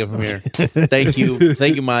 I can take it from here. Thank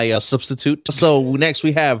you, my substitute. So next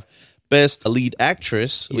we have Best Lead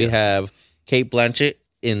Actress. We have Kate Blanchett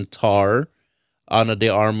in Tar, Ana de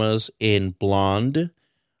Armas in Blonde,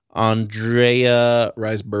 Andrea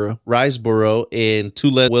Riseborough in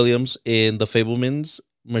Tula Williams in The Fablemans,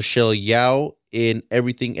 Michelle Yeoh in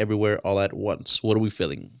Everything Everywhere All at Once. What are we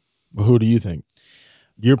feeling? Who do you think?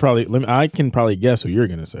 I can probably guess who you're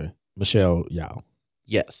gonna say. Michelle Yeoh.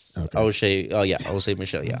 Yes, okay. I would say. Oh yeah, I would say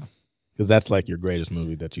Michelle Yeoh because that's like your greatest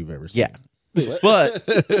movie that you've ever seen. Yeah, but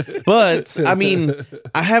I mean,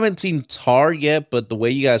 I haven't seen Tar yet. But the way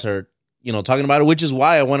you guys are, talking about it, which is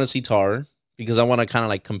why I want to see Tar, because I want to kind of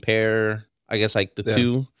like compare, I guess, like the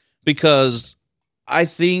two, because I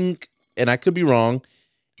think, and I could be wrong,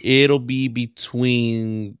 it'll be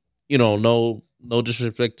between, no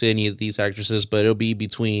disrespect to any of these actresses, but it'll be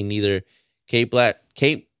between either Kate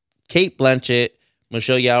Blanchett,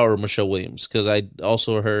 Michelle Yeoh, or Michelle Williams, because I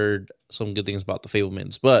also heard some good things about The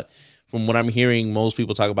Fablemans. But from what I'm hearing, most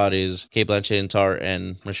people talk about is Kate Blanchett in Tar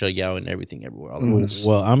and Michelle Yeoh in Everything Everywhere All at Once.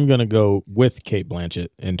 Well, I'm gonna go with Kate Blanchett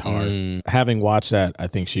in Tar. Having watched that, I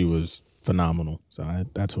think she was phenomenal. So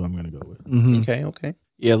that's what I'm gonna go with. Mm-hmm. Okay.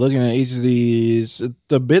 Yeah, looking at each of these, it's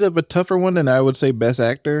a bit of a tougher one than I would say Best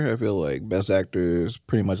Actor. I feel like Best Actor is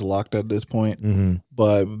pretty much locked at this point. Mm-hmm.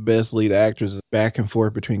 But Best Lead Actress is back and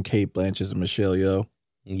forth between Kate Blanchett and Michelle Yeoh.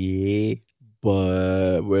 Yeah.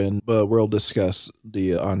 But we'll discuss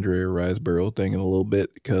the Andrea Riseborough thing in a little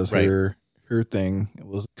bit, because her thing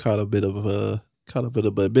was caught a bit of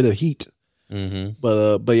heat. Mm-hmm.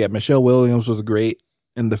 But yeah, Michelle Williams was great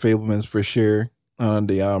in The Fablemans for sure. Ana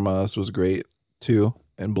de Armas was great too.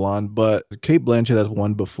 And Blonde, but Kate Blanchett has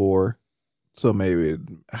won before, so maybe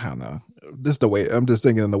I don't know. This the way I'm just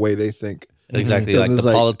thinking in the way they think. Exactly, like the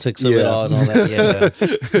politics of it all and all that. Yeah,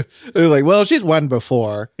 they're like, well, she's won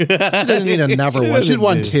before. She doesn't need another one. She's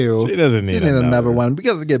won two. She doesn't need another one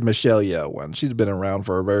because to get Michelle Yeoh one. She's been around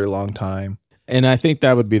for a very long time, and I think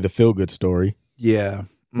that would be the feel good story. Yeah,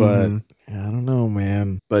 but I don't know,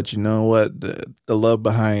 man. But you know what? The love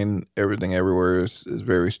behind Everything Everywhere is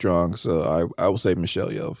very strong. So I will say Michelle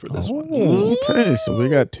Yeoh for this one. Okay, so we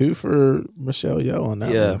got 2 for Michelle Yeoh on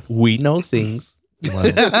that one. We know things. Wow.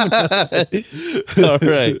 All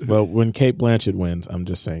right. Well, when Kate Blanchett wins, I'm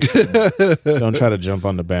just saying, don't try to jump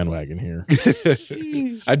on the bandwagon here.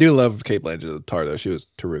 I do love Kate Blanchett Tar, though. She was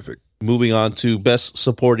terrific. Moving on to Best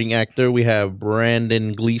Supporting Actor, we have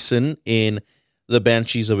Brandon Gleeson in The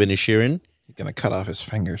Banshees of Inisherin. He's gonna cut off his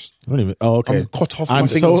fingers. I don't even. Oh, okay. Cut off I'm my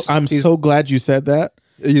fingers. I'm so glad you said that.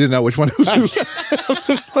 You didn't know which one it was.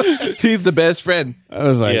 He's the best friend. I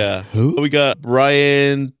was like, who? We got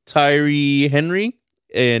Brian Tyree Henry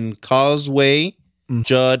in Causeway,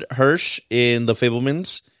 Judd Hirsch in The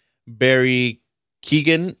Fablemans, Barry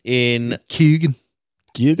Keoghan in Keoghan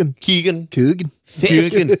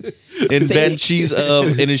in Banshees of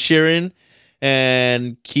Inisherin,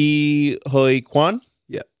 and Ki Hoi Kwan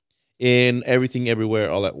in Everything Everywhere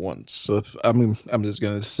All at Once. So I'm just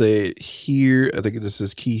gonna say it here. I think this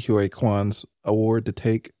is Ki Hoi Kwan's award to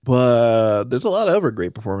take, but there's a lot of other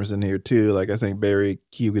great performances in here too. Like I think Barry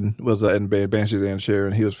Keoghan was in Banshees and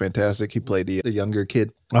Sharon. He was fantastic. He played the younger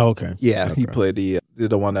kid. Oh, okay. Yeah, okay. He played the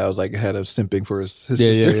one that was like had of simping for his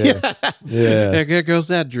sister. Yeah. There goes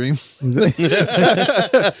that dream.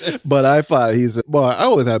 But I thought I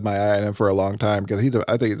always had my eye on him for a long time because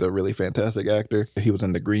I think he's a really fantastic actor. He was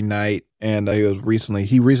in The Green Knight, and he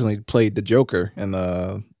recently played the Joker in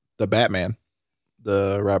the Batman,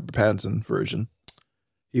 the Robert Pattinson version.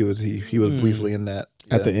 He was briefly in that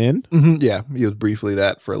at the end. Mm-hmm. Yeah, he was briefly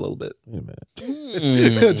that for a little bit. Wait a minute.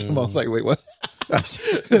 Jamal's like, wait, what?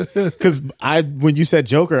 Because when you said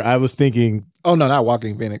Joker, I was thinking, oh no, not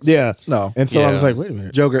Walking Phoenix. Yeah, no. And so I was like, wait a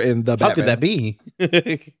minute, Joker in the Batman. How could that be?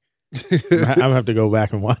 I'm gonna have to go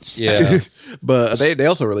back and watch. Yeah, but they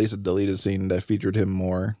also released a deleted scene that featured him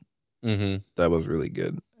more. Mm-hmm. That was really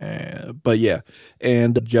good. But yeah,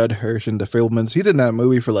 and Judd Hirsch in The Fablemans, he's in that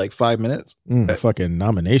movie for like 5 minutes. Fucking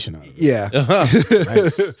nomination out of it. Yeah.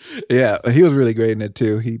 Nice. Yeah, he was really great in it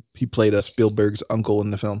too. He played Spielberg's uncle in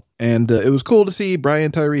the film. And it was cool to see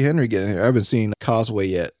Brian Tyree Henry get in here. I haven't seen Causeway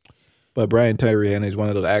yet, but Brian Tyree Henry is one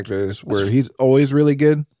of those actors where he's always really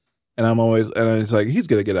good. And it's like, he's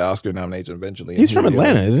going to get an Oscar nomination eventually. He's from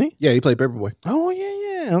Atlanta, isn't he? Yeah, he played Paperboy. Oh,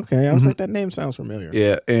 yeah. Okay. I was like, that name sounds familiar.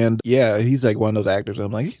 Yeah, and he's like one of those actors.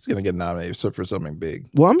 I'm like, he's going to get nominated for something big.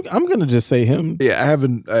 Well, I'm going to just say him. Yeah, I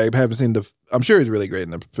haven't seen I'm sure he's really great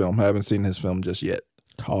in the film. I haven't seen his film just yet,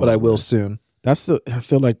 but I will soon. I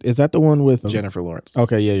feel like, is that the one with Jennifer Lawrence?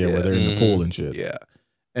 Okay, yeah, where they're in the pool and shit. Yeah,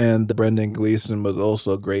 and Brendan Gleeson was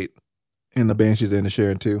also great in The Banshees and the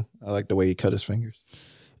Sharon too. I like the way he cut his fingers.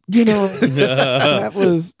 You know, that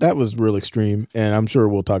was real extreme, and I'm sure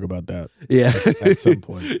we'll talk about that. Yeah, at some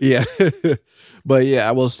point. Yeah, but yeah,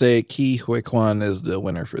 I will say Ke Huy Quan is the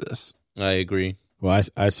winner for this. I agree. Well,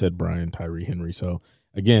 I said Brian Tyree Henry. So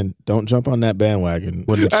again, don't jump on that bandwagon.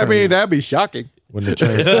 That'd be shocking. When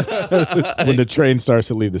the train starts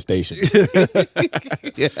to leave the station.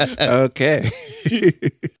 Okay.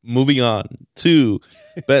 Moving on to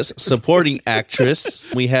Best Supporting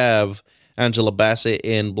Actress, we have Angela Bassett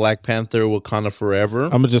in Black Panther: Wakanda Forever.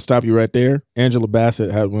 I'm gonna just stop you right there. Angela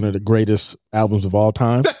Bassett had one of the greatest albums of all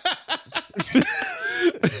time.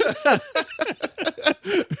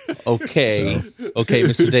 Okay,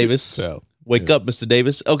 Mr. Davis. Wake up, Mr.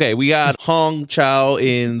 Davis. Okay, we got Hong Chow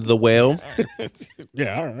in The Whale.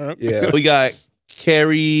 Yeah. We got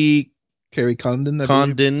Carrie Condon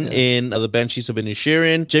in The Banshees of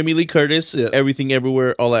Inisherin. Jamie Lee Curtis, Everything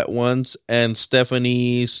Everywhere All at Once, and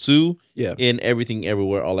Stephanie Su in Everything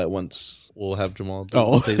Everywhere All at Once. We'll have Jamal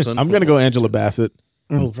say this one. I'm gonna go Angela Bassett.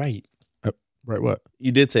 Oh, right. Right, what?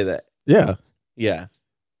 You did say that. Yeah. Yeah.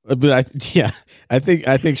 But I think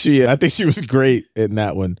she was great in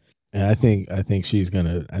that one. And I think she's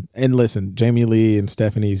gonna. And listen, Jamie Lee and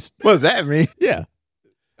Stephanie's. What does that mean? Yeah,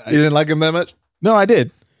 you didn't like him that much? No, I did.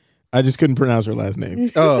 I just couldn't pronounce her last name.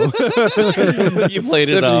 Oh, you played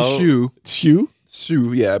it out. Shu.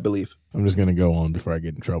 Yeah, I believe. I'm just gonna go on before I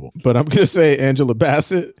get in trouble. But I'm gonna say Angela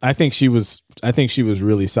Bassett. I think she was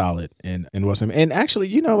really solid in What's Her Name. And actually,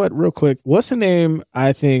 you know what? Real quick, What's Her Name?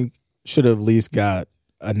 I think should have at least got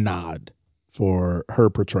a nod for her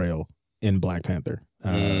portrayal in Black Panther.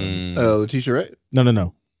 Letitia Wright?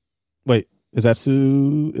 No. Wait, is that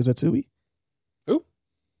Sui? Who?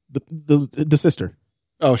 The sister.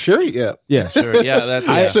 Oh, Sherry? Yeah. Yeah. Sure. Yeah,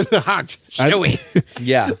 that's Sherry.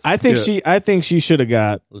 Yeah. I think she should have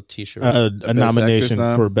got Letitia a nomination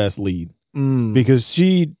for best lead. Because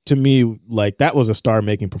she, to me, like, that was a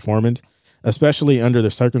star-making performance, especially under the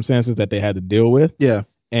circumstances that they had to deal with. Yeah.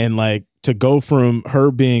 And like to go from her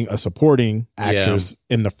being a supporting actress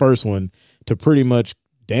in the first one to pretty much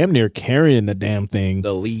damn near carrying the damn thing,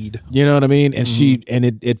 the lead. You know what I mean? And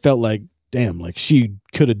it felt like, damn, like she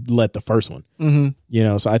could have let the first one. You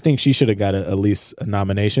know, so I think she should have got at least a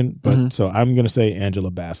nomination. But so I'm gonna say Angela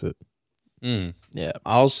Bassett. Yeah,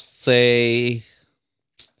 I'll say.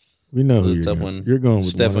 We know who you're going with.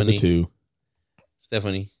 Stephanie. One of the two.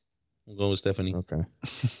 Stephanie. I'm going with Stephanie. Okay.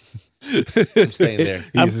 I'm staying there.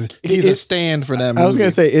 He's a stand for that movie. I was going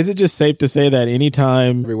to say, is it just safe to say that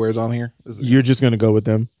anytime everywhere's on here, you're just going to go with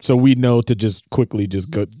them? So we know to just quickly just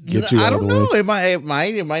go get you out of the way? I don't know.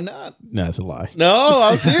 It might not. No, it's a lie. No,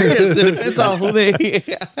 I'm serious. It depends on who they...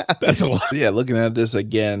 That's a lie. Yeah, looking at this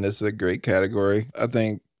again, this is a great category. I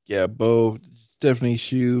think, both Stephanie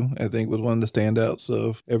Shu, I think, was one of the standouts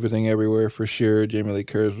of Everything Everywhere for sure. Jamie Lee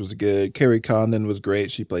Curtis was good. Carrie Condon was great.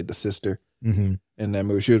 She played the sister in that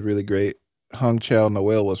movie. She was really great. Hong Chow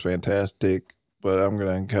Noel was fantastic, but I'm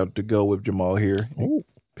going to have to go with Jamal here.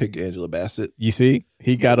 Pick Angela Bassett. You see?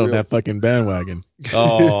 He got on that fucking bandwagon.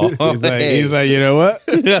 Oh. he's like, you know what?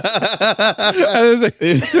 I didn't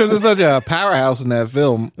think she was such a powerhouse in that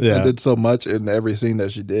film. Yeah. I did so much in every scene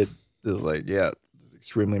that she did. It was like,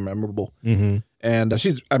 extremely memorable. And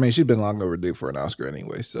she's been long overdue for an Oscar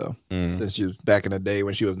anyway. So since she was back in the day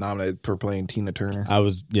when she was nominated for playing Tina Turner. I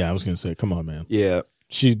was gonna say, come on, man. Yeah,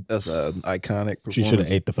 that's an iconic performance. She should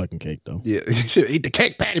have ate the fucking cake though. Yeah, she should have ate the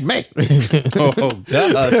cake, Patty May. Oh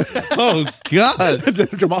god.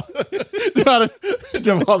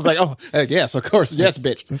 Jamal's like, oh yes, of course, yes,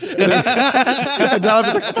 bitch. And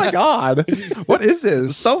Jonathan's like, oh my god, what is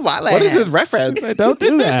this? So violent. What is this reference? Don't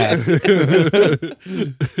do that.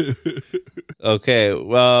 Okay,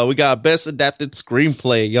 well, we got Best Adapted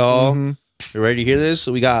Screenplay, y'all. You ready to hear this?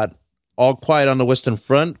 We got All Quiet on the Western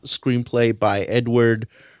Front, screenplay by Edward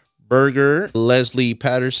Berger, Leslie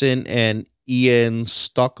Patterson, and Ian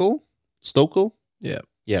Stockel. Yeah,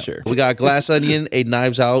 sure. We got Glass Onion, a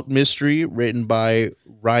Knives Out mystery, written by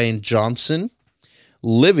Ryan Johnson.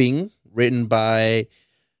 Living, written by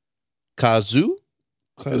Kazuo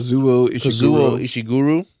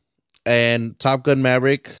Ishiguro. And Top Gun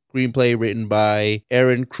Maverick, screenplay written by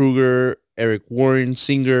Aaron Kruger, Eric Warren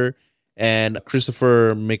Singer, and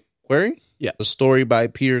Christopher Query. Yeah. The story by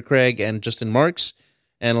Peter Craig and Justin Marks.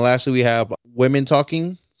 And lastly, we have Women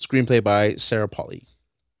Talking, screenplay by Sarah Polley.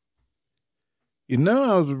 I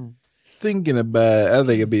was thinking about. I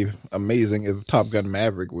think it'd be amazing if Top Gun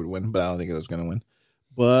Maverick would win, but I don't think it was going to win.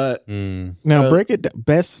 But Now, break it.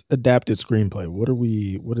 Best adapted screenplay.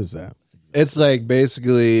 What is that? it's like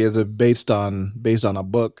basically it's based on a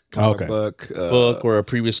book, comic book, Book or a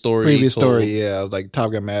previous story. Yeah, like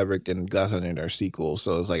Top Gun Maverick and Glass Onion are sequels,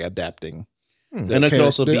 so it's like adapting. And it could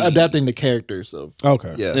also be adapting the characters. So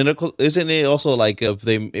Okay. yeah, and isn't it also like if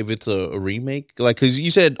it's a remake? Like because you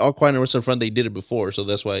said All Quiet on the Western Front, they did it before, so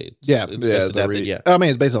that's why it's best adapted. Yeah. I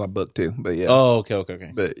mean, it's based on a book too, but yeah. Oh,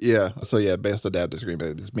 okay. But yeah, so yeah, best adapted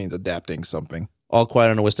screenplay. This means adapting something. All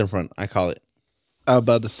Quiet on the Western Front, I call it. I was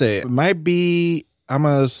about to say it might be. I'm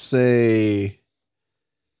gonna say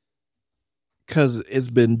because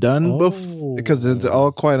it's been done before. Because it's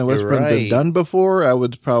All Quiet on the Western Front been done before. I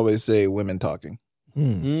would probably say Women Talking.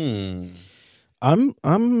 I'm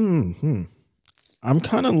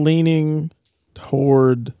kind of leaning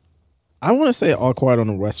toward. I want to say All Quiet on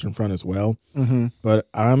the Western Front as well, but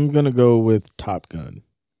I'm gonna go with Top Gun.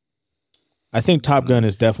 I think Top Gun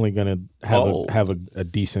is definitely gonna have a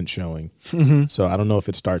decent showing. So I don't know if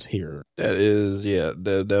it starts here. That is,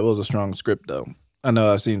 that was a strong script though. I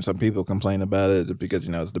know I've seen some people complain about it because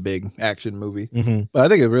it's the big action movie, but I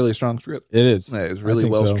think it's a really strong script. It is. Yeah, it's really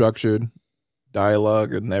well structured,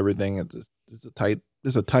 dialogue and everything. It's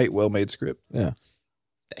a tight, well made script. Yeah,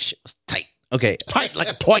 that shit was tight. Okay, tight like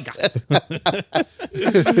a toy gun.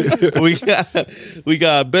 we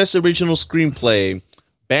got best original screenplay,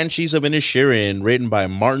 Banshees of Inisherin, written by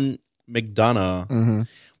Martin McDonough.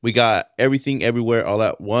 We got Everything Everywhere All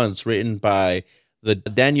at Once, written by the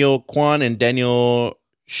Daniel Kwan and Daniel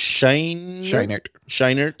Scheinert.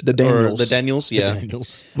 The Daniels. The Daniels, yeah. The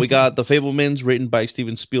Daniels. We got The Fablemans, written by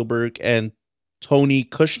Steven Spielberg and Tony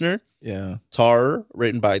Kushner. Yeah. Tar,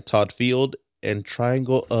 written by Todd Field. And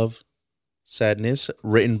Triangle of Sadness,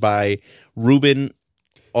 written by Ruben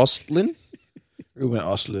Ostlund. Yeah.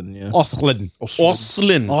 Ostlund.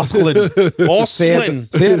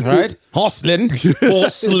 Say it right. Ostlund.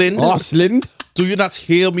 Do you not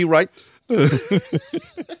hear me right? I'm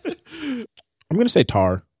gonna say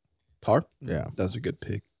Tar. Tar? Yeah. That's a good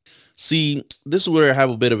pick. See, this is where I have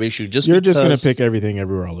a bit of issue. You're just gonna pick Everything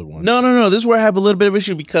Everywhere All at Once. No. This is where I have a little bit of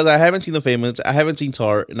issue because I haven't seen The Famous, I haven't seen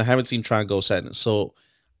Tar, and I haven't seen Triangle of Sadness. So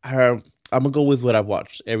I'm gonna go with what I've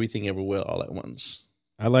watched. Everything Everywhere All at Once.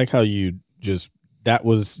 I like how you that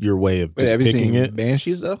was your way of just picking it.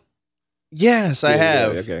 Banshees though? Yes, I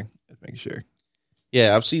have. Okay. Let's make sure.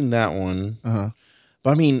 Yeah, I've seen that one. Uh-huh.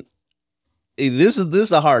 But I mean, this is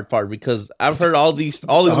the hard part because I've heard all these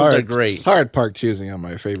ones are great. Hard part choosing on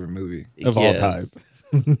my favorite movie of all time.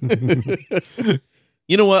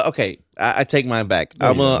 You know what? Okay, I take mine back.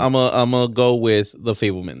 I'm gonna go with The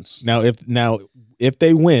Fablemans. If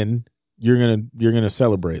they win, you're gonna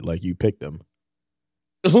celebrate like you picked them.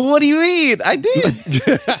 What do you mean? I did.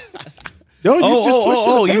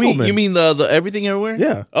 You mean the Everything Everywhere?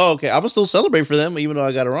 Yeah. Oh, okay. I'm gonna still celebrate for them, even though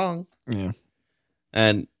I got it wrong. Yeah.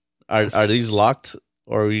 And are these locked,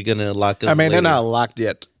 or are we gonna lock them? I mean, later? they're not locked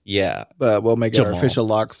yet. Yeah, but we'll make our Jamal. official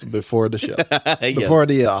locks before the show, Yes. before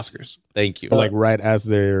the Oscars. Thank you. Like right as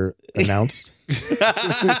they're announced.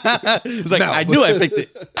 It's like I knew I picked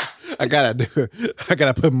it. I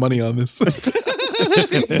gotta put money on this.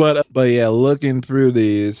 but yeah, looking through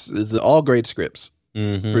these, it's all great scripts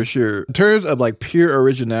for sure. In terms of like pure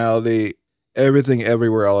originality, Everything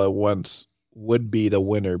Everywhere All at Once would be the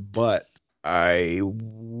winner, but I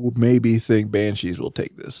maybe think Banshees will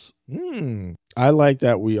take this. I like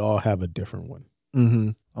that we all have a different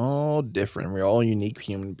one. All different. We're all unique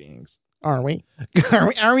human beings. Are we?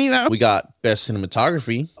 Are we now? We got Best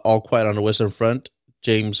Cinematography, All Quiet on the Western Front,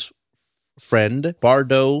 James Friend,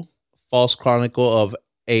 Bardo, False Chronicle of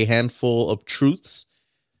a Handful of Truths,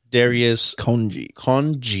 Darius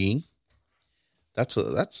Konji. That's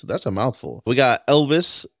a mouthful. We got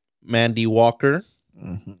Elvis, Mandy Walker,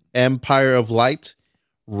 Empire of Light,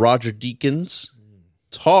 Roger Deakins,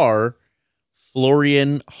 Tar,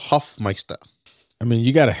 Florian Hofmeister. I mean,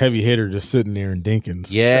 you got a heavy hitter just sitting there in Dinkins.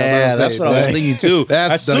 Yeah, that's what I was thinking too.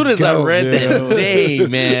 As soon as I read that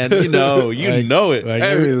name, man, you know it. Like, I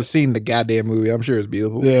haven't even seen the goddamn movie. I'm sure it's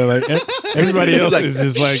beautiful. Yeah, like everybody else is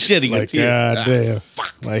just like shitting. Like, God damn.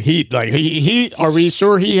 Like he. Are we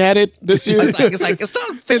sure he had it this year? It's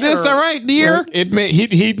not fair. It is the right year. Like,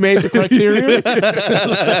 he made the criteria.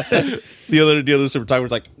 the other cinematographer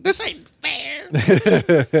was like, this ain't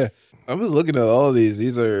fair. I was looking at all of these.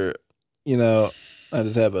 These are, I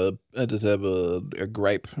just have a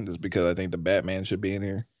gripe just because I think the Batman should be in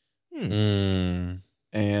here. Mm.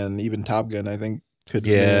 And even Top Gun, I think, could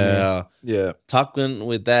be in there. Yeah. Top Gun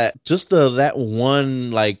with that, just that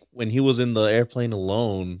one, like when he was in the airplane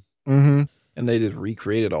alone. Mm-hmm. And they just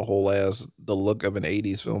recreated a whole the look of an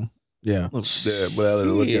 80s film. Yeah. Without it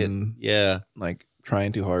looking like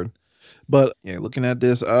trying too hard. But yeah, looking at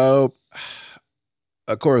this, of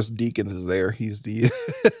course Deakins is there. He's the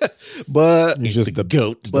but he's just the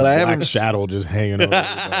goat. But I haven't shadow just hanging over.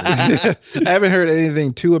 I haven't heard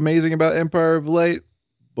anything too amazing about Empire of Light,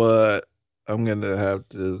 but I'm gonna have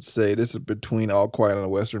to say this is between All Quiet on the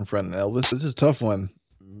Western Front and Elvis. This is a tough one.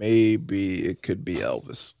 Maybe it could be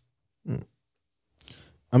Elvis.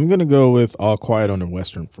 I'm gonna go with All Quiet on the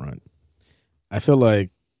Western Front. I feel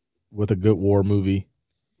like with a good war movie,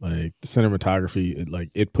 like the cinematography,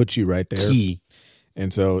 it puts you right there. Key.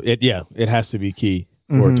 And so it has to be key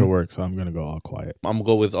for it to work. So I'm gonna go All Quiet. I'm gonna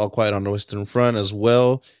go with All Quiet on the Western Front as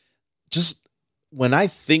well. Just when I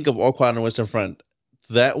think of All Quiet on the Western Front,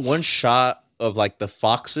 that one shot of like the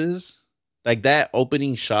foxes, like that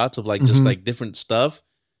opening shots of like just like different stuff,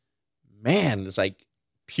 man, it's like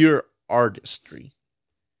pure artistry.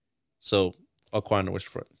 So All Quiet on the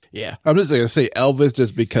Western Front. Yeah, I'm just gonna say Elvis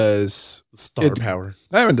just because Star power.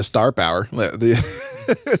 Not even the star power.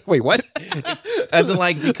 Wait, what? As in,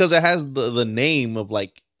 like, because it has the name of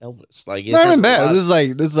like Elvis. Like, not even that.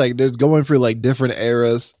 It's like there's going through like different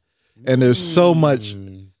eras, and there's so much,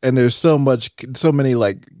 and there's so many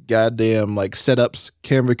like goddamn like setups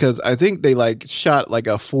camera. Because I think they like shot like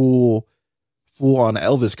a full on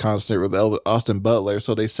Elvis concert with Austin Butler,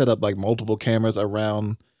 so they set up like multiple cameras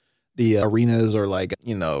around the arenas or like,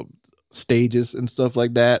 stages and stuff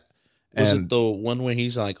like that. Was it the one where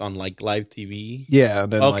he's like on like live TV? Yeah,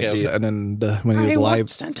 and then when he was live,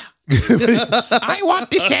 Santa. I want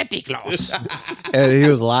the Santa Claus. and he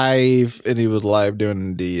was live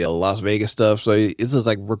doing the Las Vegas stuff. So it's just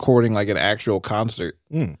like recording like an actual concert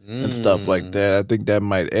and stuff like that. I think that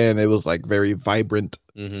might, and it was like very vibrant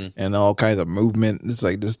and all kinds of movement. It's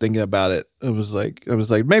like just thinking about it. I was like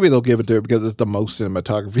maybe they'll give it to it because it's the most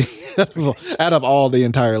cinematography out of all the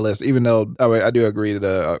entire list. Even though I do agree that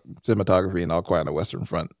the cinematography in All Quiet on the Western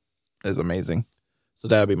Front is amazing. So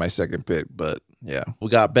that would be my second pick, but yeah. We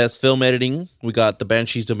got Best Film Editing. We got The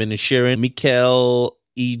Banshees of Inisherin, Mikael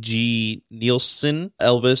E.G. Nielsen,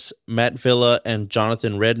 Elvis, Matt Villa, and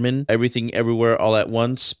Jonathan Redman. Everything Everywhere All at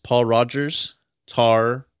Once, Paul Rogers,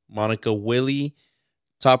 Tar, Monica Willie,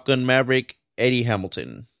 Top Gun Maverick, Eddie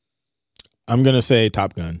Hamilton. I'm going to say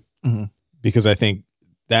Top Gun because I think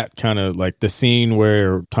that kind of like the scene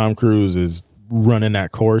where Tom Cruise is running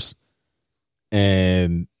that course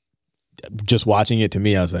and just watching it, to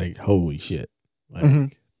me, I was like, holy shit.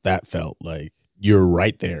 Like that felt like you're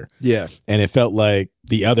right there. Yeah. And it felt like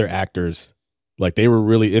the other actors, like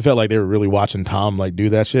it felt like they were really watching Tom like do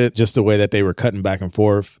that shit, just the way that they were cutting back and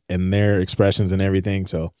forth and their expressions and everything.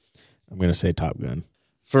 So I'm going to say Top Gun.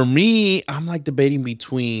 For me, I'm like debating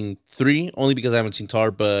between three, only because I haven't seen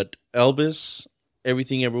Tar, but Elvis,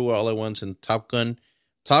 Everything Everywhere All at Once, and Top Gun.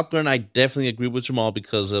 Top Gun, I definitely agree with Jamal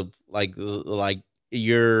because of like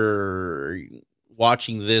you're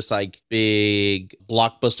watching this like big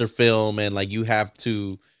blockbuster film and like you have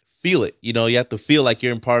to feel it. You have to feel like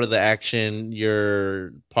you're in part of the action.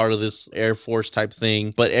 You're part of this Air Force type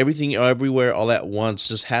thing. But Everything Everywhere All at Once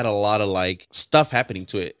just had a lot of like stuff happening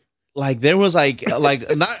to it. Like there was like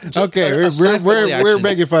not just okay. We're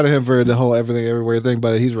making fun of him for the whole Everything Everywhere thing,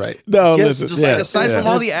 but he's right. No, yes, listen, just like aside from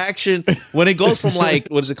all the action, when it goes from like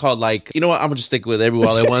what is it called? Like, you know what? I'm gonna just stick with Everywhere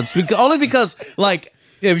All at Once only because like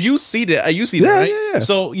if you see that, right? Yeah.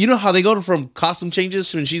 So you know how they go from costume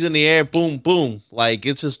changes when she's in the air, boom, boom. Like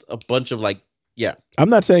it's just a bunch of like, yeah. I'm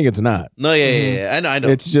not saying it's not. No, yeah. I know.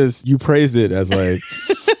 It's just you praised it as like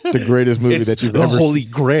the greatest movie that you've ever seen. Holy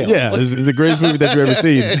Grail. Yeah, it's the greatest movie that you've ever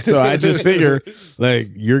seen. So I just figure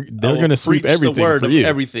like they're gonna sweep everything the word for of you.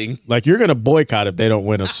 Everything. Like you're gonna boycott if they don't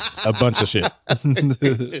win a bunch of shit.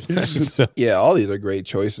 So, yeah, all these are great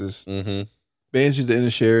choices. Banshees of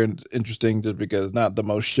Inisherin is interesting just because it's not the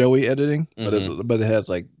most showy editing, but it has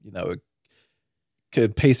like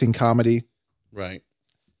pacing comedy. Right.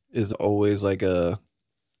 Is always like a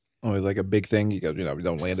big thing. You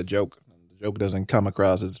don't land a joke. The joke doesn't come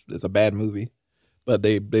across as it's a bad movie, but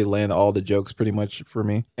they land all the jokes pretty much for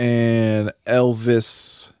me. And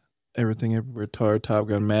Elvis, Everything Everywhere, Tar, Top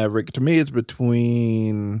Gun, Maverick. To me, it's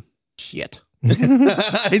between shit.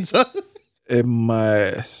 And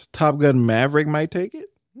my Top Gun Maverick might take it.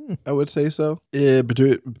 I would say so. Yeah,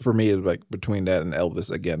 for me, it's like between that and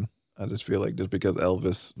Elvis again. I just feel like just because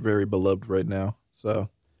Elvis very beloved right now, so.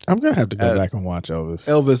 I'm gonna have to go back and watch Elvis.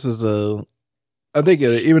 Elvis is I think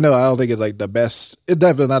even though I don't think it's like the best, it's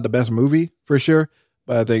definitely not the best movie for sure.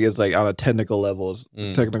 But I think it's like on a technical level,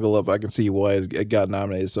 I can see why it got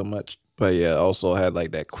nominated so much. But yeah, also had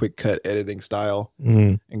like that quick cut editing style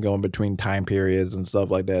and going between time periods and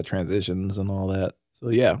stuff like that, transitions and all that. So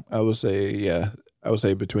yeah, I would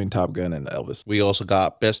say between Top Gun and Elvis. We also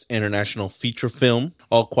got Best International Feature Film,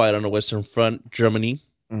 All Quiet on the Western Front, Germany,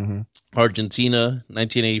 Argentina,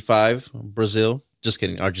 1985, Brazil. Just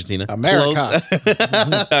kidding, Argentina. America.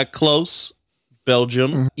 Close, Close,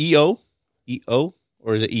 Belgium, EO,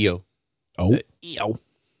 or is it EO? Oh, EO.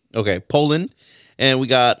 Okay, Poland, and we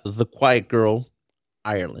got The Quiet Girl,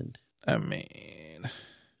 Ireland. I mean,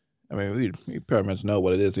 we pretty much know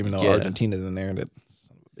what it is, even though Argentina's in there. That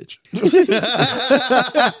son of a bitch.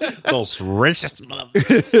 Those racist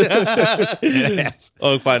motherfuckers.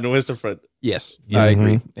 Oh, Quiet on the Western Front. Yes, I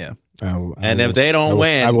agree. Yeah. If they don't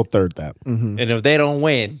win, I will third that. And if they don't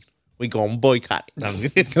win, we gonna boycott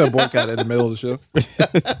it. Gonna boycott in the middle of the show.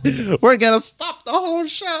 We're gonna stop the whole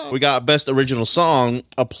show. We got Best Original Song,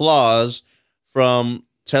 Applause from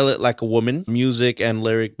Tell It Like a Woman, music and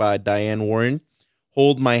lyric by Diane Warren.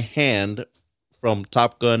 Hold My Hand from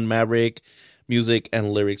Top Gun Maverick, music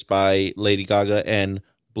and lyrics by Lady Gaga and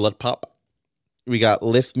Blood Pop. We got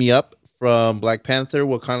Lift Me Up from Black Panther,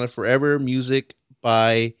 Wakanda Forever, music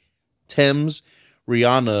by Thames,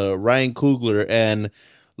 Rihanna, Ryan Coogler, and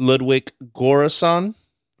Ludwig Göransson,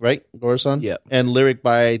 right? Göransson? Yeah. And lyric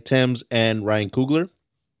by Thames and Ryan Coogler.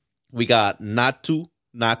 We got Not To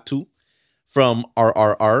from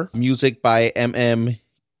RRR, music by MM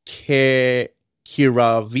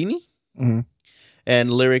Kiravini,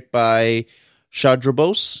 and lyric by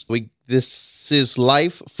Shadrabos. This is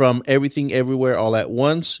Life from Everything Everywhere All at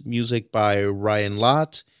Once, music by Ryan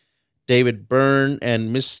Lott, David Byrne,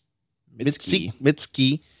 and Mitski,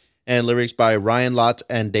 and lyrics by Ryan Lott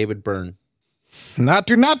and David Byrne. Not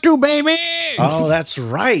to, baby. Oh, that's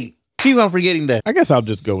right. Keep on forgetting that. I guess I'll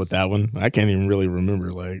just go with that one. I can't even really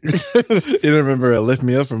remember. Like, You don't remember Lift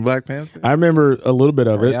Me Up from Black Panther? I remember a little bit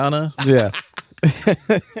of Rihanna? it. Yeah.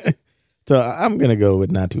 So I'm gonna go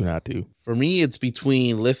with Not To. For me, it's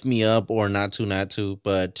between Lift Me Up or Not To,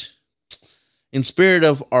 but in spirit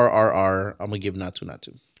of RRR, I'm gonna give Not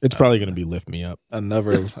To. It's probably gonna be Lift Me Up. I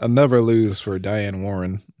never lose for Diane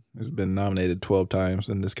Warren, who's been nominated 12 times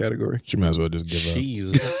in this category. She might as well just give up.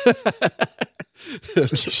 Jesus.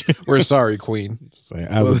 We're sorry, Queen. Like,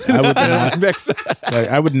 I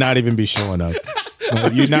would not even be showing up.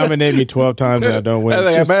 Like, you nominate me 12 times and I don't win.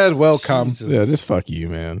 I might as well come. Yeah, just fuck you,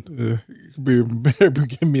 man. Give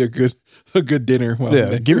me a good dinner.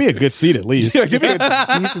 Yeah, give me a good seat at least. Yeah, give me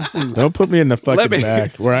a decent seat. Don't put me in the fucking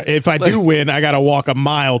back. Where if I do win, I gotta walk a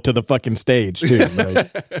mile to the fucking stage too.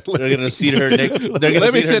 Like, They're gonna seat her next. They're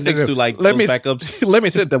gonna seat her next to like those backups. Let me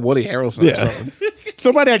sit to Woody Harrelson. Yeah. Or something.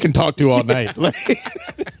 Somebody I can talk to all night.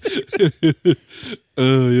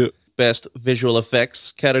 Yeah. Best visual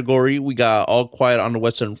effects category, we got All Quiet on the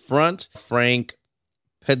Western Front, Frank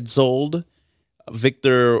Petzold,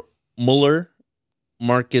 Victor Muller,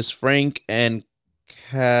 Marcus Frank, and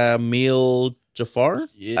Camille Jafar.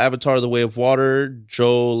 Yeah. Avatar: The Way of Water,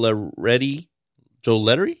 Joe Lettery,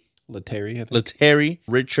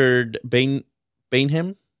 Richard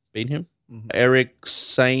Bainham, Eric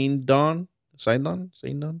Saindon,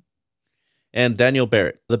 and Daniel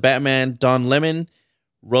Barrett. The Batman, Don Lemon,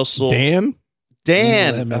 Russell Dan.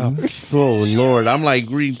 Lemon. Oh Lord, I'm like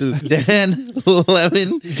reading through Dan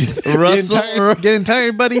Lemon, Russell. Getting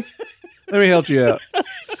tired, buddy? Let me help you out.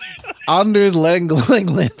 Anders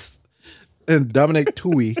Langlands and Dominic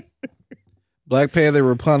Tui. Black Panther,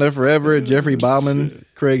 Wakanda Forever, Jeffrey Bauman,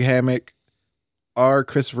 Craig Hammock, R.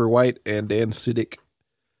 Christopher White, and Dan Siddick.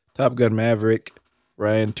 Top Gun Maverick,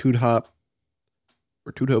 Ryan Tudhope,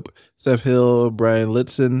 Seth Hill, Brian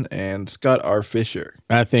Litzen, and Scott R. Fisher.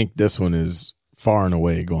 I think this one is far and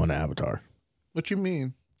away going to Avatar. What you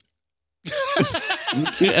mean?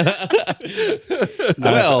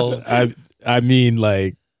 Well, I mean,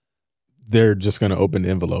 like, they're just going to open the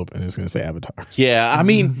envelope and it's going to say Avatar. yeah. I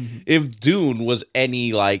mean, if Dune was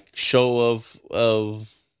any like show of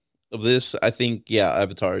this, I think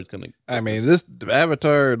Avatar is gonna. I mean, this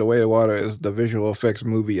Avatar: The Way of Water is the visual effects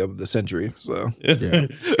movie of the century. So Yeah.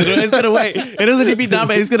 It's gonna wait. It doesn't even be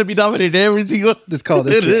nominated. It's gonna be nominated every single. it's called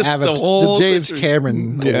this It is the James century.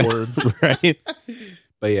 Cameron Yeah. Award. Right.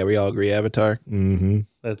 But yeah, we all agree Avatar. Mm-hmm.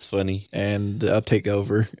 That's funny. And I'll take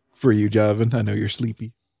over for you, Javin. I know you're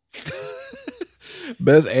sleepy.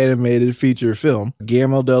 Best animated feature film: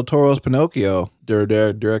 Guillermo del Toro's Pinocchio.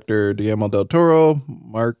 Director Guillermo del Toro,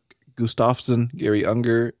 Mark Gustafson, Gary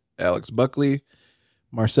Unger, Alex Buckley.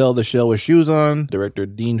 Marcel the Shell with Shoes On, director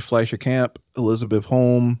Dean Fleischer Camp, Elizabeth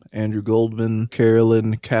Holm, Andrew Goldman,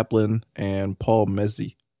 Carolyn Kaplan, and Paul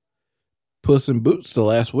Mezzi. Puss in Boots, The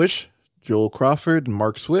Last Wish, Joel Crawford and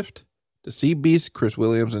Mark Swift. The Sea Beast, Chris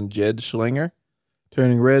Williams and Jed Schlanger.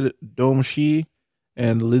 Turning Red, Dom Shi,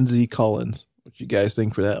 and Lindsay Collins. What you guys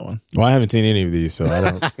think for that one? Well, I haven't seen any of these, so I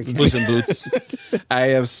don't. Puss in Boots. I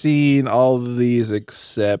have seen all of these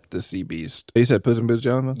except The Sea Beast. You said Puss in Boots,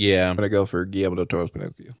 Jonathan? Yeah. I'm going to go for Guillermo del Toro's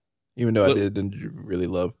Pinocchio. Even though I didn't really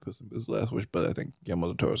love Puss in Boots' Last Wish, but I think Guillermo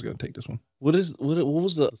del Toro's going to take this one. What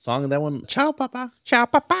was the song in that one? Ciao, Papa. Ciao,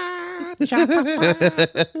 papa. Ciao,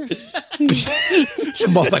 papa.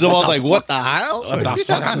 Jamal's like, what the hell? What the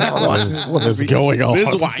fuck? I never watched this. What is going on? This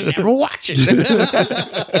is why I never watch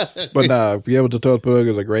it. But no, Guillermo del Toro's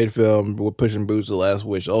Pinocchio is a great film. Puss in Boots, The Last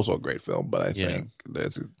Wish, also a great film. But I think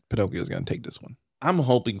Pinocchio is going to take this one. I'm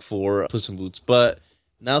hoping for Puss in Boots, but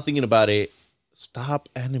now thinking about it, stop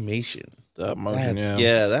animation. Stop motion,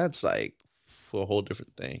 That's like a whole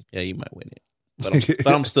different thing. Yeah, you might win it.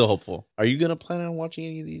 But I'm still hopeful. Are you going to plan on watching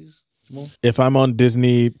any of these, Jamal? If I'm on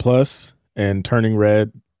Disney Plus and Turning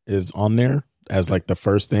Red is on there as like the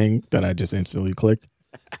first thing that I just instantly click,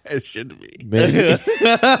 It should be.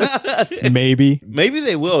 Maybe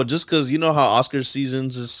they will, just because you know how Oscar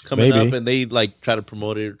seasons is coming up and they like try to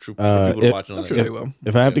promote it for people to watch on Sure they will.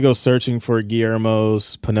 If I have to go searching for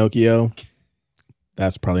Guillermo's Pinocchio,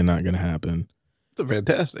 that's probably not going to happen. It's a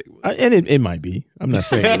fantastic one. And it might be. I'm not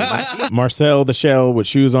saying Marcel the Shell with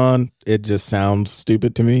Shoes On. It just sounds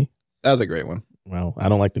stupid to me. That was a great one. Well, I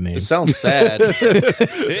don't like the name. It sounds sad.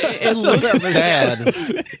 it looks sad.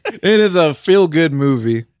 It is a feel-good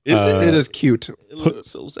movie. It is cute. It looks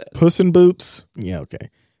so sad. Puss in Boots. Yeah, okay.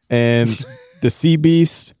 And the Sea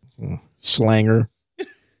Beast. Schlanger.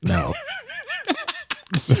 No.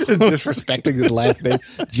 Disrespecting his last name.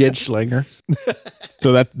 Jed Schlanger.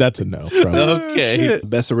 So that's a no. Probably. Okay.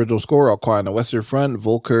 Best original score, All Quiet on the Western Front,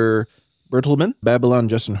 Volker Bertelmann. Babylon,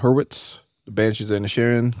 Justin Hurwitz. The Banshees and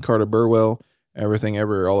Sharon, Carter Burwell. Everything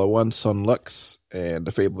Ever All at Once, Son Lux, and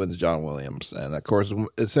The Fablemans, John Williams. And of course,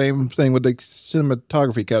 the same thing with the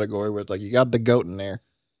cinematography category, where it's like you got the GOAT in there.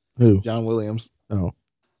 Who? John Williams. Oh.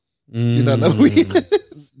 You don't know who he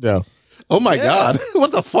is? No. Oh my God.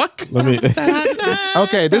 What the fuck? Let me.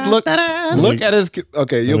 Okay, just look at his.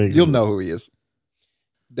 Okay, you'll know who he is.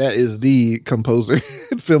 That is the composer,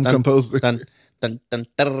 film composer. Dun, dun, dun,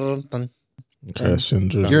 dun, dun.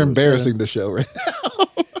 You're embarrassing the show right now.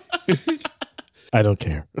 I don't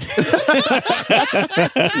care.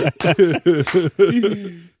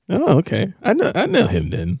 Oh, okay. I know him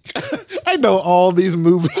then. I know all these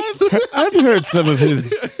movies. I've heard some of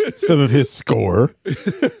his score.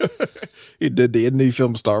 He did the indie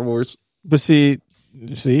film Star Wars. But see,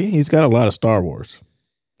 he's got a lot of Star Wars.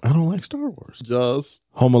 I don't like Star Wars. Jaws.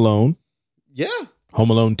 Home Alone. Yeah. Home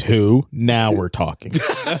Alone 2. Now we're talking.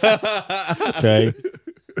 Okay.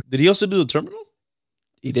 Did he also do The Terminal?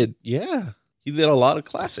 He did. Yeah. He did a lot of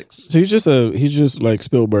classics. So he's just like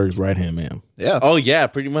Spielberg's right hand man. Yeah. Oh, yeah,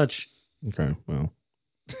 pretty much. Okay. Well.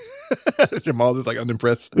 Jamal is like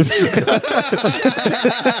unimpressed. the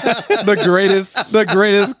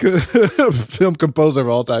greatest film composer of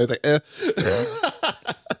all time. He's like,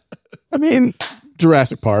 I mean,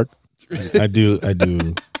 Jurassic Park. I do.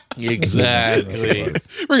 Exactly.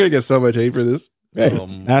 We're gonna get so much hate for this. Hey,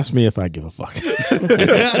 ask me if I give a fuck.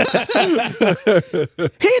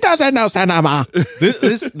 He doesn't know cinema.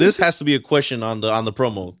 This has to be a question on the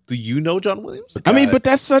promo. Do you know John Williams? I mean, but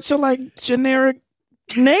that's such a like generic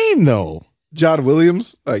name, though. John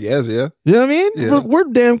Williams, I guess, yeah. You know what I mean? Yeah. We're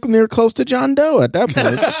damn near close to John Doe at that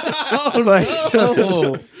point.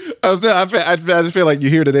 I just feel like you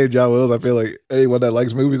hear the name John Williams. I feel like anyone that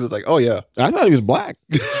likes movies is like, oh yeah. I thought he was black.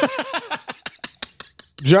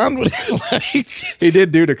 John would like. He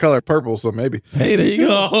did do The Color Purple, so maybe. Hey, there you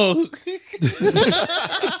go.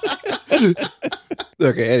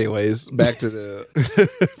 Okay, anyways, back to the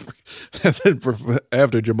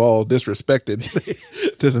after Jamal disrespected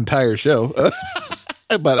this entire show.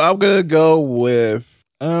 But I'm gonna go with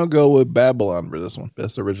Babylon for this one.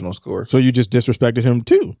 Best original score. So you just disrespected him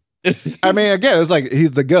too. I mean, again, it's like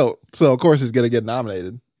he's the GOAT, so of course he's gonna get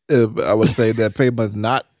nominated. I would say that Fableman's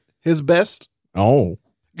not his best. Oh.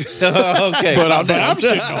 Okay. But I'm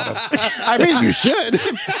shitting on him. I mean, you should.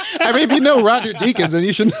 I mean, if you know Roger Deakins, then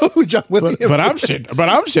you should know who John Williams is. But I'm shitting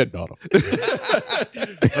on him.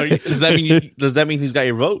 Does that mean he's got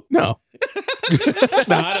your vote? No.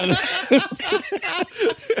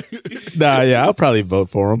 Nah, yeah, I'll probably vote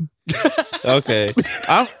for him. Okay.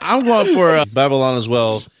 I'm going for Babylon as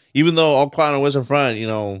well. Even though All Quiet on the Western Front,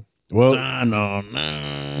 Well,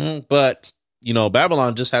 no. But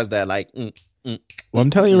Babylon just has that like. Well,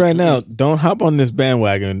 I'm telling you right now, don't hop on this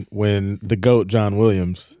bandwagon when the GOAT John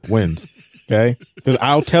Williams wins. Okay, because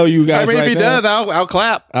I'll tell you guys. If he does, I'll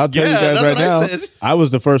clap. I'll tell you guys right now. I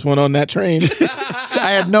was the first one on that train.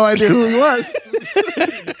 I had no idea who he was.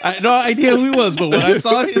 I had no idea who he was, but when I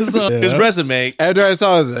saw his resume, after I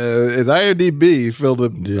saw his IMDb filled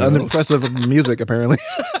with unimpressive music, apparently.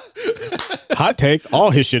 Hot take: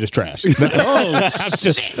 all his shit is trash.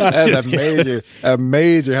 That's a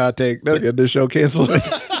major hot take. That'll get this show canceled.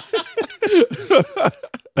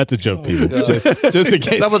 That's a joke, people. Just in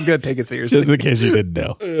case. Someone's gonna take it seriously. Just in case you didn't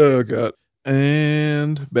know. Oh god.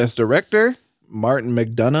 And best director: Martin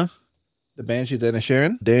McDonough, The Banshees of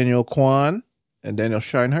Inisherin, Daniel Kwan, and Daniel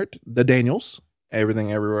Scheinert, The Daniels,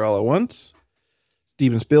 Everything Everywhere All at Once,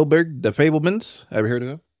 Steven Spielberg, The Fablemans. Have you heard of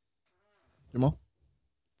him? Jamal?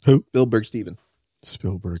 Who? Spielberg Steven.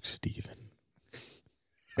 Spielberg Steven.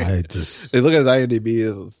 I just Hey, look at his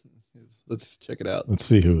IMDb. Let's check it out. let's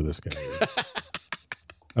see who this guy is.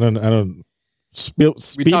 I don't. We talked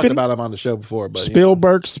Steven? about him on the show before, but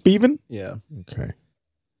Spielberg Steven? yeah. Okay.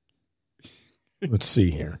 Let's see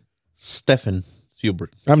here. Stephen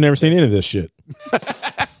Spielberg. I've never seen any of this shit.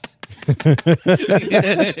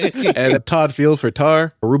 And Todd Field for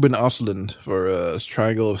Tar, Ruben Östlund for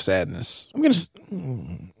Triangle of Sadness. I'm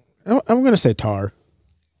gonna say Tar.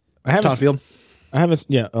 Todd Field. I haven't.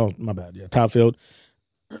 Yeah. Oh, my bad. Yeah, Todd Field.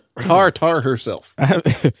 Tar herself. I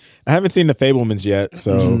haven't seen the Fablemans yet,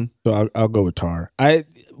 so I'll go with Tar.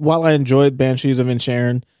 While I enjoyed Banshees of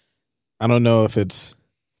Inisherin, I don't know if it's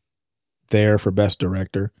there for best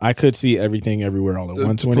director. I could see Everything Everywhere All at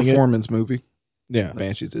Once winning it. Performance movie. Yeah,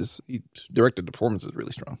 Banshees he directed the performance is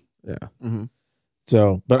really strong. yeah. Mm-hmm.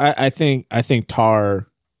 So, but I think Tar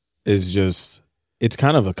is just it's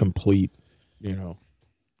kind of a complete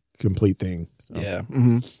thing. So. Yeah.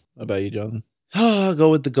 Mm-hmm. How about you, Jonathan? I'll go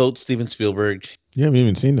with the GOAT, Steven Spielberg. You haven't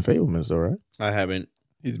even seen the Fablemans, though, right? I haven't.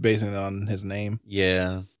 He's basing it on his name.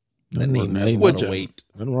 Yeah. That Nothing name wrong- has a lot of weight.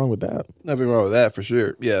 Nothing wrong with that. Nothing wrong with that for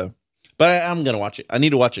sure. Yeah. But I'm going to watch it. I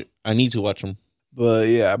need to watch it. I need to watch them. But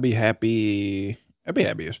yeah, I'd be happy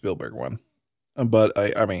if Spielberg won. But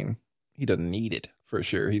I mean, he doesn't need it for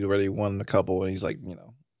sure. He's already won a couple, and he's like,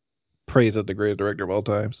 praised as the greatest director of all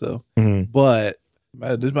time. So, but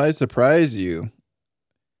this might surprise you,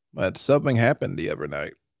 but something happened the other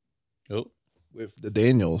night. Oh, with the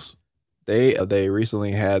Daniels. They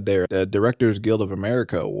recently had their Directors Guild of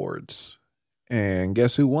America Awards, and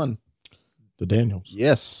guess who won? The Daniels.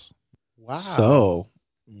 Yes. wow. So,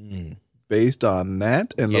 based on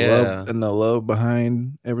that and the love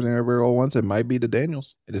behind Everything Everywhere All at Once, it might be the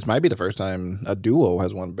Daniels. This might be the first time a duo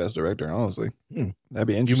has won Best Director. Honestly, that'd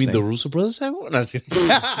be You interesting. mean the Russo brothers have one? No, I'm just kidding.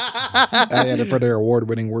 I had it for their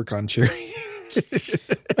award-winning work on Cherry.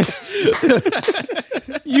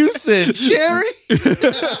 You said Cherry?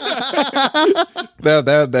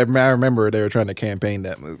 I remember they were trying to campaign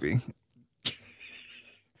that movie.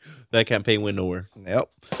 That campaign went nowhere. Yep.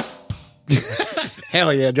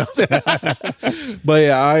 Hell yeah, Jonathan. But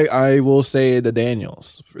yeah, I will say the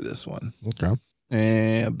Daniels for this one. Okay.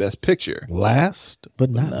 And Best Picture. Last but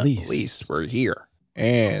not least, We're here.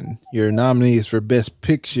 And your nominees for Best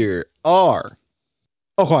Picture are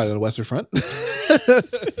Quiet on the Western Front.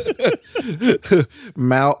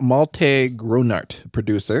 Malte Grunert,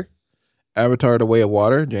 producer. Avatar: The Way of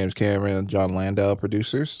Water, James Cameron and John Landau,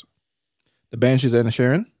 producers. The Banshees of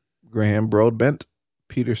Inisherin, Graham Broadbent,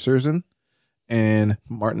 Peter Surzin, and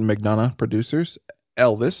Martin McDonough, producers.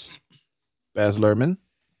 Elvis, Baz Luhrmann,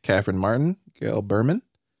 Catherine Martin, Gail Berman,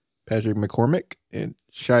 Patrick McCormick, and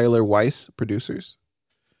Shyler Weiss, producers.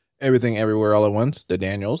 Everything Everywhere All at Once, The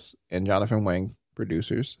Daniels, and Jonathan Wang,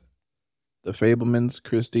 producers. The Fablemans,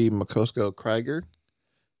 Christy McCosco Krieger,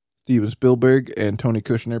 Steven Spielberg, and Tony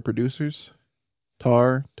Kushner, producers.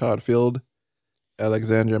 Tar, Todd Field,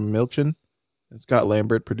 Alexandra Milchin, and Scott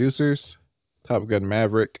Lambert, producers. Top Gun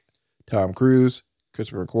Maverick, Tom Cruise,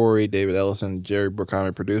 Christopher McQuarrie, David Ellison, Jerry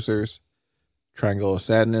Bruckheimer, producers. Triangle of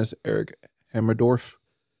Sadness, Eric Hemmerdorf,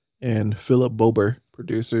 and Philip Bober,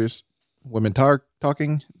 producers. Women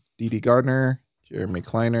Talking, Dee Dee Gardner, Jeremy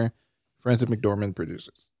Kleiner, Francis McDormand,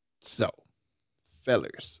 producers. So,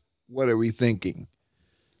 fellers, what are we thinking?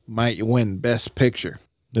 Might win Best Picture.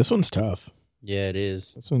 This one's tough. Yeah, it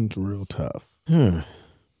is. This one's real tough.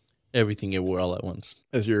 Everything Everywhere All at Once.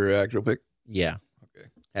 That's your actual pick? Yeah. Okay.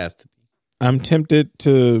 Has to be. I'm tempted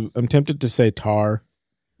to say Tar.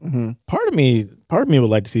 Mm-hmm. Part of me would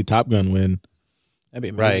like to see Top Gun win, That'd be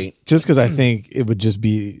amazing. Right. just because I think it would just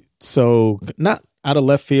be so not out of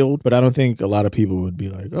left field, but I don't think a lot of people would be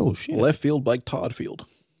like, "Oh shit, Left field like Todd Field.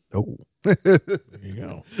 oh, there you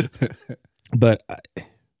go." But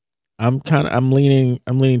I'm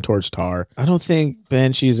leaning towards Tar. I don't think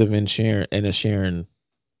Banshees of Inisherin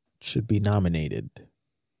should be nominated.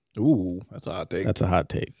 Ooh, that's a hot take. That's a hot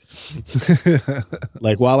take.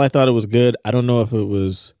 Like, while I thought it was good, I don't know if it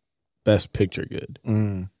was Best Picture good.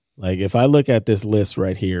 Like, if I look at this list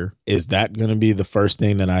right here, is that going to be the first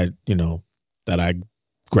thing that I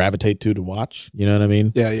gravitate to watch? You know what I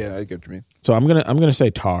mean? Yeah, I get what you mean. So I'm gonna say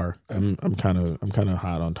Tar. I'm kind of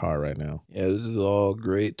hot on Tar right now. Yeah, this is all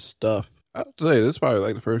great stuff. I'd say this is probably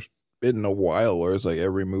like the first bit in a while where it's like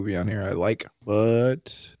every movie on here I like.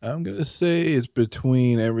 But I'm gonna say it's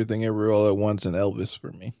between Everything Everywhere All at Once and Elvis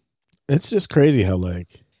for me. It's just crazy how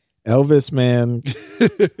like Elvis, man,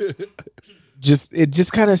 it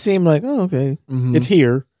just kind of seemed like, oh, okay, it's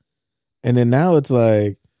here, and then now it's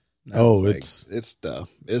like, it's the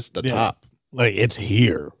top, like it's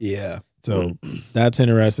here. Yeah. So that's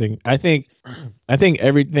interesting. I think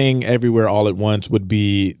Everything Everywhere All at Once would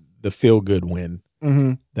be the feel good win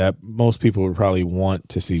that most people would probably want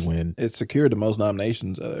to see win. It secured the most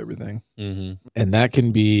nominations out of everything, and that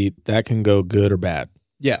can go good or bad.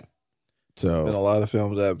 Yeah. So been a lot of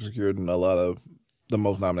films that have secured a lot of the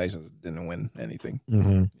most nominations didn't win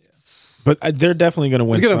anything. But they're definitely going to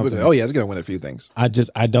win something. Oh yeah, it's going to win a few things. I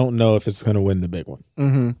don't know if it's going to win the big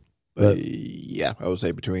one. But yeah, I would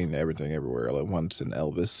say between Everything Everywhere All at Once and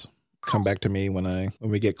Elvis. Come back to me when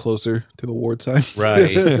we get closer to award time.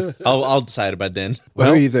 Right. I'll decide about then.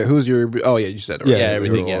 Well, who's your? Oh yeah, you said it. Right? Yeah,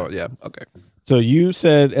 Everything. Yeah. Okay. So you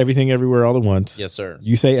said Everything Everywhere All at Once. Yes, sir.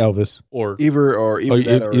 You say Elvis, Or either or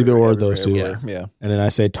those two. Yeah. And then I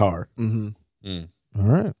say Tar. All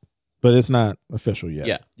right, but it's not official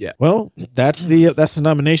yet. Yeah. Well, that's the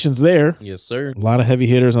naminations there. Yes, sir. A lot of heavy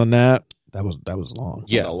hitters on that. That was long.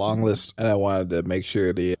 Yeah, a long list, and I wanted to make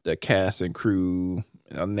sure the cast and crew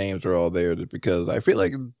names are all there because I feel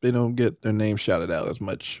like they don't get their names shouted out as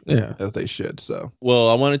much as they should. So, well,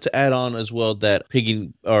 I wanted to add on as well that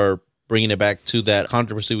bringing it back to that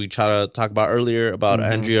controversy we tried to talk about earlier about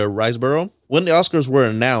Andrea Riseborough. When the Oscars were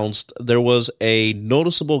announced, there was a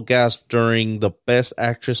noticeable gasp during the Best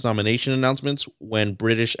Actress nomination announcements when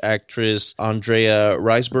British actress Andrea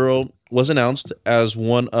Riseborough was announced as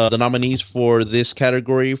one of the nominees for this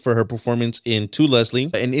category for her performance in To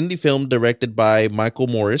Leslie, an indie film directed by Michael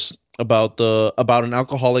Morris about an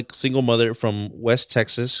alcoholic single mother from West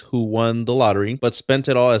Texas who won the lottery but spent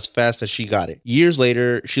it all as fast as she got it. Years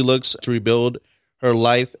later, she looks to rebuild her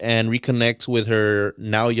life and reconnect with her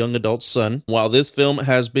now young adult son. While this film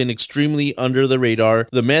has been extremely under the radar,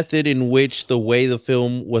 the method in which the way the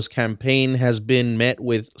film was campaigned has been met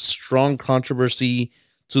with strong controversy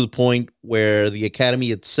to the point where the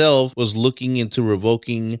Academy itself was looking into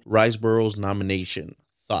revoking Riseborough's nomination.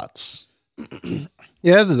 Thoughts?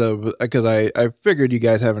 Yeah, because I figured you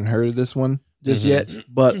guys haven't heard of this one just yet.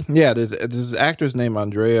 But yeah, there's actress named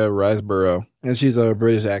Andrea Riseborough, and she's a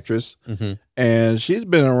British actress, and she's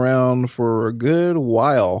been around for a good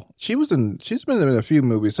while. She's been in a few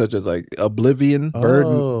movies such as like Oblivion,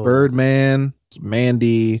 Birdman,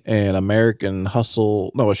 Mandy, and American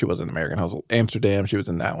Hustle. No, she wasn't American Hustle. Amsterdam, she was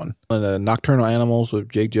in that one. And the Nocturnal Animals with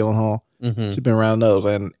Jake Gyllenhaal. She's been around those,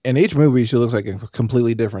 and in each movie she looks like a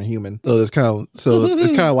completely different human. So it's kind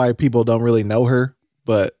of why people don't really know her,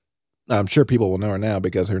 but I'm sure people will know her now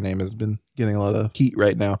because her name has been getting a lot of heat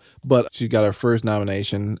right now. But she's got her first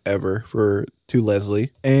nomination ever for To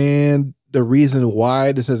Leslie, and the reason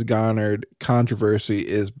why this has garnered controversy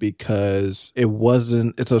is because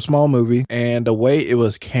it's a small movie, and the way it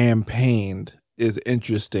was campaigned is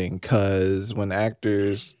interesting because when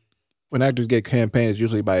actors get campaigned, it's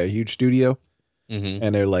usually by a huge studio,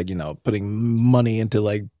 and they're like, putting money into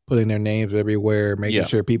like putting their names everywhere, making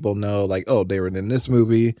sure people know like, oh, they were in this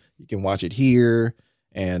movie, you can watch it here,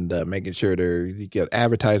 and making sure you get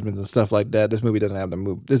advertisements and stuff like that. This movie doesn't have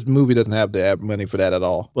the money for that at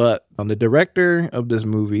all. But the director of this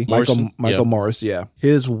movie, Michael Morris,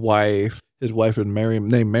 his wife is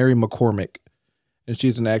named Mary McCormick, and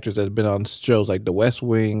she's an actress that's been on shows like The West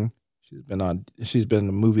Wing. She's been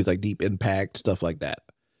in movies like Deep Impact, stuff like that.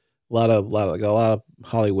 A lot of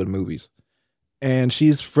Hollywood movies. And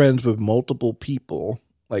she's friends with multiple people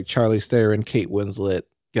like Charlize Theron, Kate Winslet,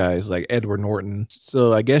 guys like Edward Norton.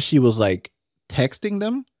 So I guess she was like texting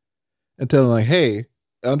them and telling them like, hey,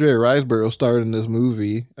 Andrea Riseborough starred in this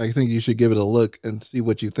movie. I think you should give it a look and see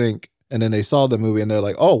what you think. And then they saw the movie and they're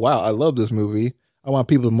like, oh wow, I love this movie. I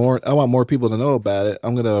want more people to know about it.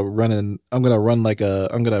 I'm gonna rent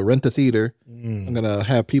a theater I'm going to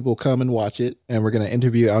have people come and watch it, and we're going to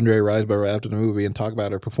interview Andre Riseborough after the movie and talk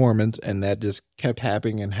about her performance. And that just kept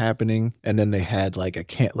happening and happening. And then they had like a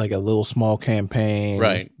little small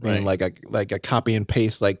campaign, being like a copy and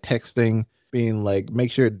paste like texting, being like,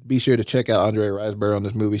 be sure to check out Andre Riseborough in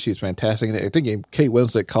this movie. She's fantastic. And I think Kate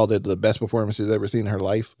Winslet called it the best performance she's ever seen in her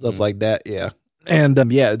life. Stuff like that. Yeah. And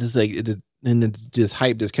it just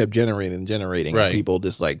hype just kept generating. And people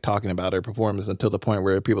just like talking about her performance until the point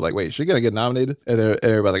where people like, wait, is she gonna get nominated? And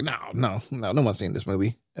everybody like, no one's seen this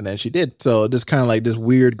movie. And then she did. So this kind of like this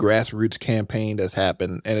weird grassroots campaign that's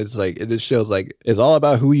happened, and it's like it just shows like it's all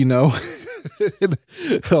about who you know.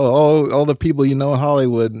 all the people you know in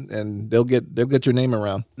Hollywood, and they'll get your name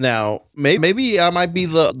around. Now, maybe I might be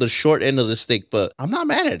the short end of the stick, but I'm not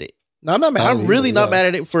mad at it. No, I'm not mad. I'm really not mad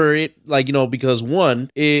at it for it, like, because one,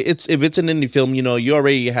 if it's an indie film, you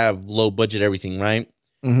already have low budget everything, right?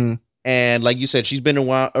 Mm-hmm. And like you said, she's been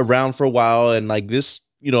around for a while, and like this,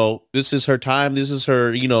 this is her time. This is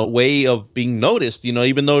her, way of being noticed.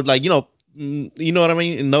 Even though, like, you know what I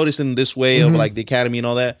mean, noticed in this way of like the Academy and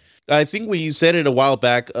all that. I think when you said it a while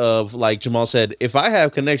back, of like Jamal said, if I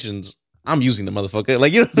have connections, I'm using the motherfucker.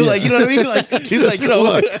 Like, like, you know what I mean? Like, he's like,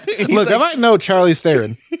 look, if I know Charlize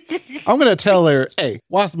Theron, I'm going to tell her, hey,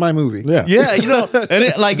 watch my movie. Yeah. Yeah. And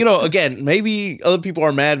it, like, again, maybe other people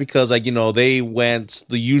are mad because like, they went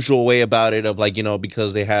the usual way about it of like,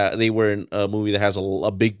 because they were in a movie that has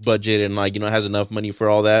a big budget and like, has enough money for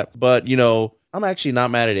all that. But, I'm actually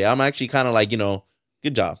not mad at it. I'm actually kind of like,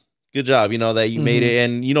 good job. Good job, that you made it,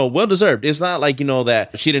 and well deserved. It's not like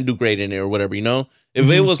that she didn't do great in it or whatever. If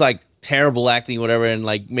it was like terrible acting, or whatever, and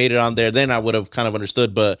like made it on there, then I would have kind of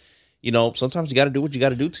understood. But sometimes you got to do what you got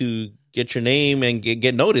to do to get your name and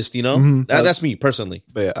get noticed. That's me personally.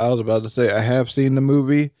 But yeah, I was about to say I have seen the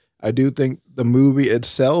movie. I do think the movie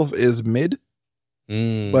itself is mid,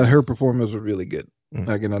 but her performance was really good.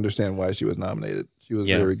 I can understand why she was nominated. She was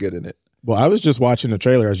very good in it. Well, I was just watching the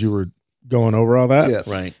trailer as you were going over all that. Yes.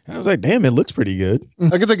 Right. And I was like, damn, it looks pretty good.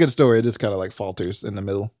 Like, it's a good story. It just kind of like falters in the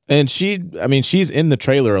middle. And she's in the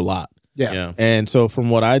trailer a lot. Yeah. And so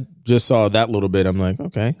from what I just saw that little bit, I'm like,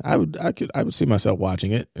 okay, I would see myself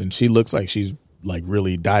watching it. And she looks like she's like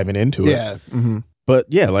really diving into it. Yeah. Mm-hmm. But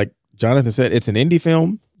yeah, like Jonathan said, it's an indie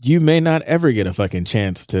film. You may not ever get a fucking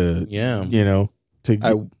chance to,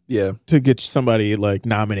 to get somebody like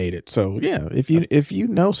nominated. So yeah, if you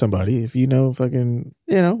know somebody, fucking,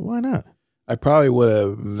 why not? I probably would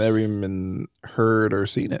have never even heard or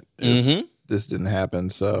seen it if this didn't happen.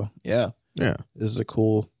 So yeah, this is a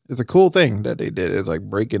cool thing that they did. It's like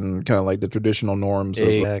breaking kind of like the traditional norms of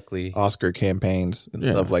Oscar campaigns and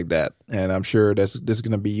stuff like that. And I'm sure this is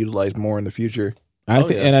going to be utilized more in the future.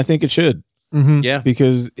 And I think it should. Mm-hmm. Yeah,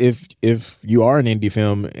 because if you are an indie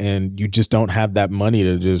film and you just don't have that money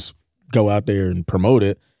to just go out there and promote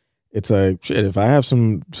it, it's like, shit, if I have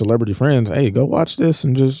some celebrity friends, hey, go watch this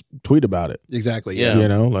and just tweet about it. Exactly. Yeah.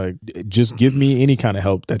 Like, just give me any kind of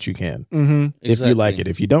help that you can. Mm-hmm. If you like it.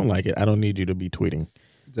 If you don't like it, I don't need you to be tweeting.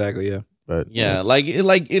 Exactly. Yeah. But like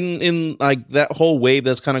in like that whole wave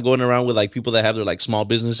that's kind of going around with like people that have their like small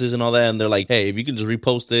businesses and all that, and they're like, hey, if you can just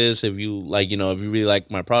repost this, if you like, if you really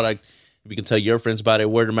like my product, if you can tell your friends about it,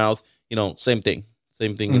 word of mouth, same thing,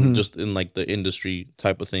 in just in like the industry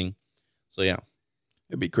type of thing. So yeah,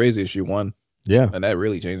 it'd be crazy if she won. Yeah, and that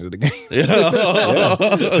really changes the game.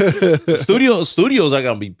 Studios are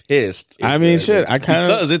gonna be pissed. I mean, shit, I kind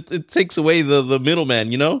of because it takes away the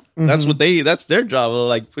middleman. That's their job of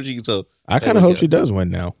like pushing you to. I kind of hope she does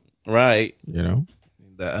win now. Right. The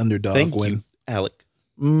underdog Thank win. you, Alec.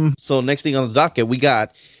 So next thing on the docket, we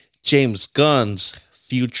got James Gunn's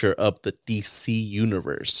future of the DC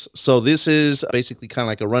universe. So this is basically kind of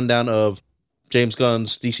like a rundown of James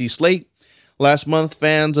Gunn's DC slate. Last month,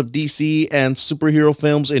 fans of DC and superhero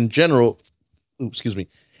films in general,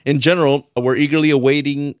 were eagerly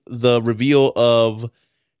awaiting the reveal of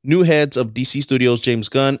new heads of DC Studios, James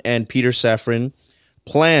Gunn and Peter Safran,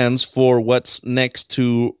 plans for what's next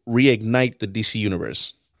to reignite the DC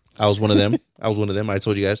universe. I was one of them. I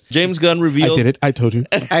told you guys. James Gunn revealed... I did it. I told you.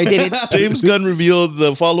 I did it. James Gunn revealed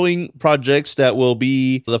the following projects that will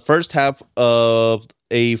be the first half of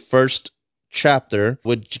a first chapter,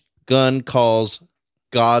 which Gunn calls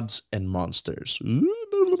Gods and Monsters.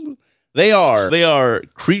 They are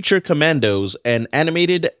Creature Commandos, an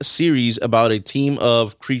animated series about a team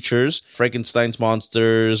of creatures, Frankenstein's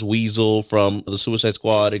monsters, Weasel from the Suicide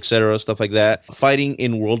Squad, etc., stuff like that, fighting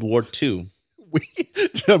in World War II.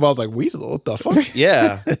 I was like, Weasel? What the fuck?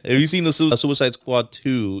 Yeah. Have you seen the Suicide Squad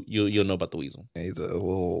 2, you'll know about the Weasel. Yeah, he's a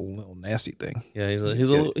little nasty thing. Yeah, he's a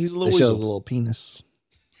little It shows Weasel. a little penis.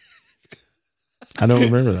 I don't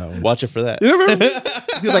remember that one. Watch it for that. You remember?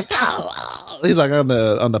 He's like, ow, ow. He's like on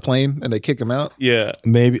the plane, and they kick him out. Yeah.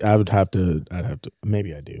 Maybe I'd have to.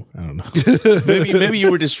 Maybe I do. I don't know. Maybe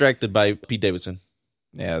you were distracted by Pete Davidson.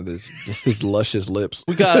 Yeah, his luscious lips.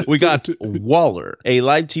 We got Waller, a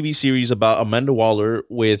live TV series about Amanda Waller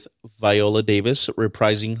with Viola Davis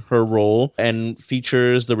reprising her role, and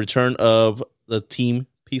features the return of the team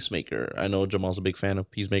Peacemaker. I know Jamal's a big fan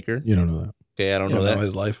of Peacemaker. You don't know that. Okay, I don't You know don't that. know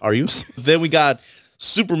his life. Are you? Then we got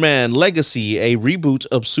Superman Legacy, a reboot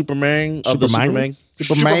of Superman. Superman?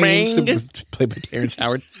 Played by Terrence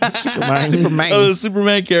Howard. Superman. Of the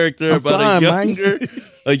Superman character I'm about flying,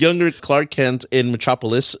 a younger Clark Kent in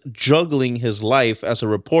Metropolis, juggling his life as a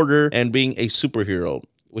reporter and being a superhero,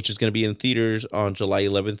 which is going to be in theaters on July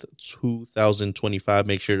 11th, 2025.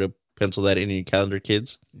 Make sure to pencil that in your calendar,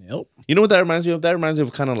 kids. Yep. You know what that reminds me of? That reminds me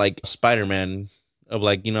of kind of like Spider-Man, of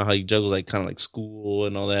like, you know how he juggles like kind of like school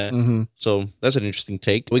and all that. Mm-hmm. So that's an interesting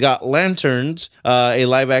take. We got Lanterns, a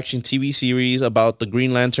live action TV series about the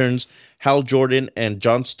Green Lanterns, Hal Jordan and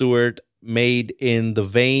Jon Stewart, made in the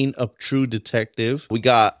vein of True Detective. We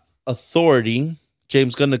got Authority.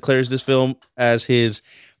 James Gunn declares this film as his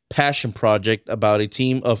passion project about a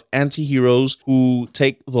team of anti-heroes who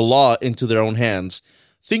take the law into their own hands.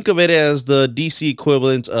 Think of it as the DC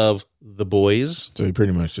equivalent of The Boys. So he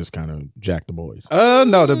pretty much just kind of jacked the boys.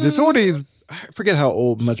 No, the Authority. I forget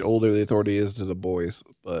how much older the Authority is to the boys,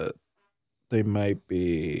 but they might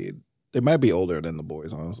be older than the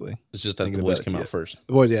boys. Honestly, It's just that Thinking The Boys about it, came yeah. out first.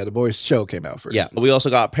 the boys show came out first. Yeah. We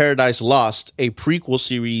also got Paradise Lost, a prequel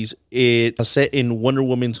series. It's set in Wonder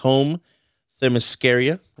Woman's home,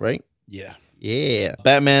 Themyscira, right? yeah. Yeah.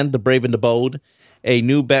 Batman, the Brave and the Bold, a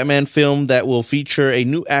new Batman film that will feature a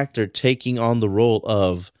new actor taking on the role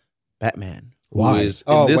of Batman. Why? Who is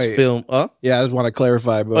in Oh, this wait. film? Yeah, I just want to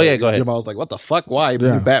clarify. But Oh, yeah, go ahead. Jamal's like, what the fuck? Why?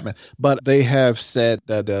 Yeah. Batman. But they have said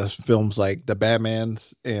that the films like the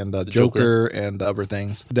Batmans and the Joker and other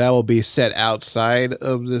things that will be set outside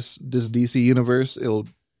of this DC universe.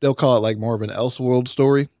 They'll call it like more of an Elseworld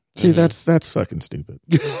story. See, that's fucking stupid.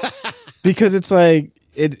 Because it's like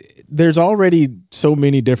there's already so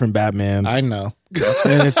many different Batmans. I know.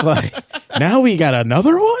 And it's like, now we got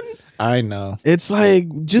another one? I know. It's like,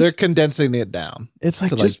 They're just, condensing it down. it's like,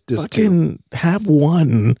 to, like, just this fucking have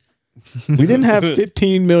one. We didn't have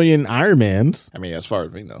 15 million Iron Mans. I mean, as far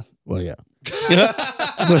as we know. Well, yeah.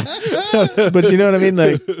 but you know what I mean?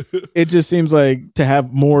 Like, it just seems like to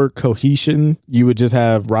have more cohesion, you would just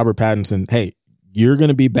have Robert Pattinson, hey, you're going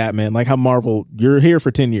to be Batman. Like how Marvel, you're here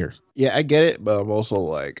for 10 years. Yeah, I get it, but I'm also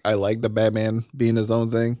like, I like the Batman being his own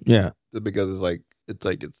thing Yeah. because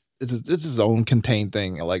it's his own contained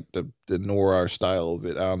thing. I like the noir style of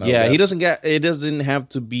it. I don't know. Yeah, That- it doesn't have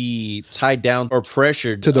to be tied down or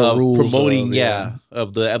pressured To the of rules promoting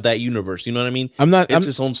of, of that universe. You know what I mean? I'm It's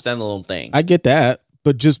its own standalone thing. I get that,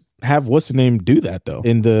 but just have what's the name do that though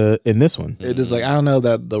in this one. It is like, I don't know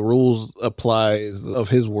that the rules applies of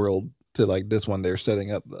his world to like this one they're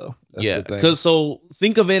setting up though. That's Yeah, the thing. because so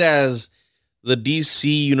think of it as the DC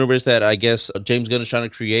universe that I guess James Gunn is trying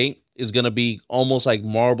to create is going to be almost like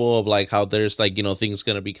Marvel, of like how there's like, you know, things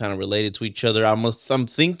going to be kind of related to each other. I'm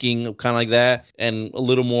thinking of kind of like that, and a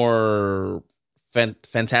little more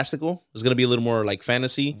fantastical. It's going to be a little more like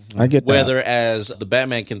fantasy. I get that. Whereas the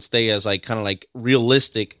Batman can stay as like kind of like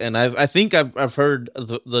realistic, and I think I've heard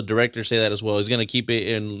the director say that as well. He's going to keep it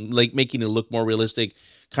in like making it look more realistic,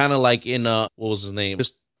 kind of like in what was his name,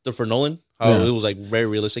 Christopher Nolan. How Yeah. it was like very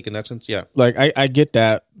realistic in that sense. Yeah, Like I get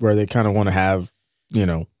that where they kind of want to have, you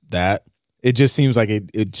know, that. It just seems like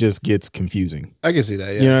it just gets confusing. I can see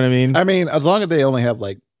that. Yeah. You know what I mean? I mean, as long as they only have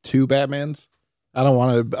like 2 Batmans, I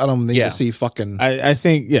don't need Yeah. to see fucking I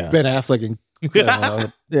think, yeah. Ben Affleck and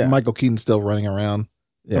Yeah. Michael Keaton still running around.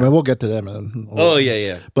 Yeah. I mean, we'll get to them. In a little Oh bit.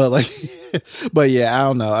 yeah. But like, but yeah, I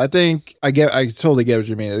don't know. I think I totally get what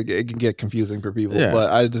you mean. It can get confusing for people, Yeah.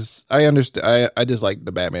 but I understand. I just like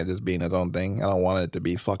the Batman just being his own thing. I don't want it to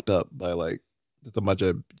be fucked up by like just a bunch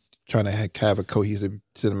of trying to have a cohesive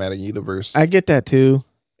cinematic universe. I get that too.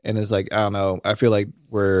 And it's like, I don't know. I feel like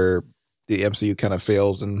where the MCU kind of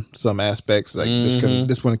fails in some aspects, like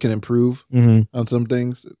this one can improve Mm-hmm. on some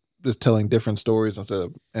things. Just telling different stories instead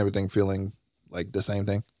of everything feeling like the same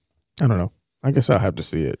thing. I don't know. I guess I'll have to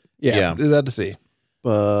see it. Yeah, it's hard to see.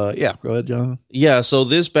 But yeah, go ahead, Jonathan. Yeah, so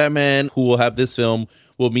this Batman who will have this film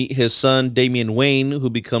will meet his son Damian Wayne, who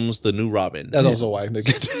becomes the new Robin. That's also why.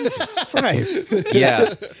 Christ.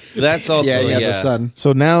 Yeah, that's also the son.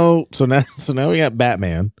 So now we got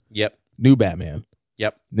Batman, Yep, new Batman.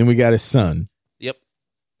 yep, Then we got his son, yep,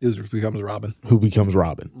 This becomes Robin. who becomes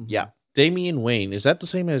Robin. yeah. Damian Wayne, is that the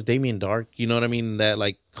same as Damian Dark? You know what I mean? That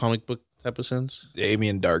like comic book type of sense?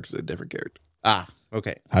 Damien Dark's a different character. Ah,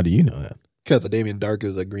 okay. How do you know that? Because Damien Dark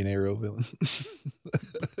is a Green Arrow villain.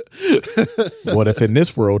 What if in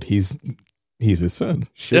this world he's his son?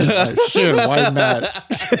 Sure, why not?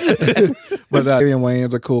 But Damian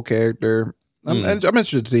Wayne's a cool character. I'm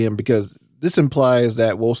interested to see him because this implies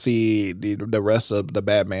that we'll see the rest of the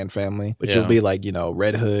Batman family, which will be like,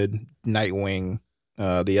 Red Hood, Nightwing,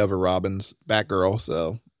 the other Robins, Batgirl.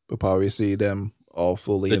 So we'll probably see them all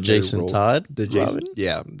fully in Jason their role. Todd? The Jason,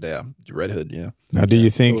 yeah, Red Hood, yeah. Now, do you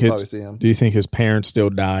think we'll see him. do you think his parents still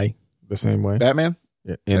die the same way? Batman?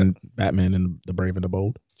 In Batman and the Brave and the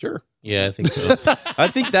Bold? Sure. Yeah, I think so. I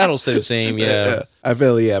think that'll stay the same. Yeah. I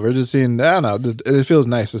feel, we're just seeing, I don't know, it feels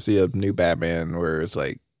nice to see a new Batman where it's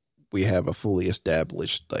like we have a fully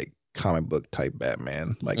established like comic book type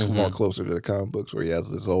Batman, like more closer to the comic books where he has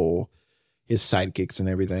his sidekicks and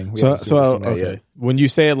everything. So okay, when you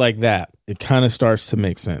say it like that, it kind of starts to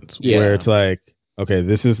make sense. Yeah. Where it's like, okay,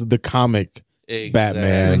 this is the comic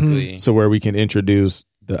Batman, so where we can introduce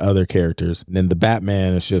the other characters. And then the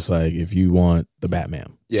Batman is just like if you want the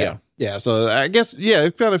Batman. Yeah. So I guess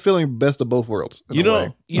it's kind of feeling best of both worlds. You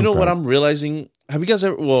know what I'm realizing? Have you guys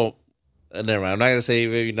ever? Well, never mind. I'm not gonna say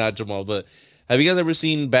maybe not Jamal, but have you guys ever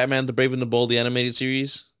seen Batman: The Brave and the Bold, the animated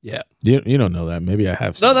series? Yeah. You don't know that. Maybe I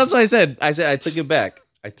have. No, that's what I said. I took it back.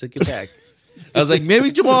 I was like,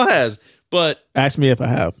 maybe Jamal has, but ask me if I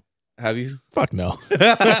have. Have you? Fuck no.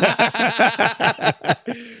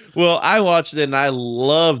 Well, I watched it and I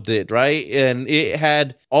loved it, right? And it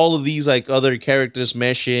had all of these like other characters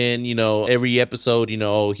meshing, every episode,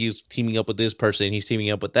 he's teaming up with this person, he's teaming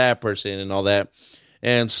up with that person and all that.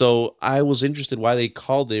 And so I was interested why they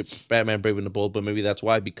called it Batman Brave and the Bold, but maybe that's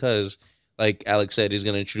why, because like Alex said, he's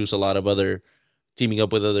going to introduce a lot of other teaming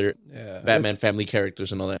up with other Batman family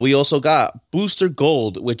characters and all that. We also got Booster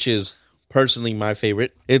Gold, which is personally my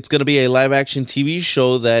favorite. It's going to be a live action TV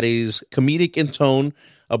show that is comedic in tone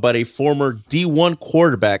about a former D1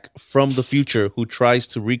 quarterback from the future who tries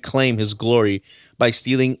to reclaim his glory by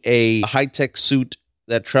stealing a high-tech suit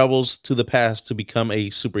that travels to the past to become a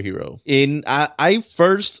superhero. I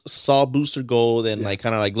first saw Booster Gold and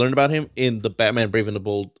kind of learned about him in the Batman Brave and the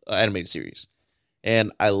Bold animated series.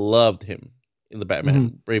 And I loved him in the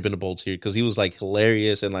Batman Brave and the Bold series because he was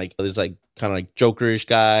hilarious and this kind of Jokerish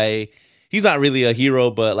guy. He's not really a hero,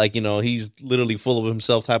 but he's literally full of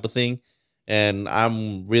himself type of thing. And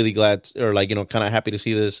I'm really glad kind of happy to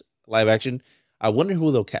see this live action. I wonder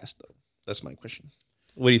who they'll cast though. That's my question.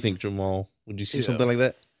 What do you think, Jamal? Would you see something like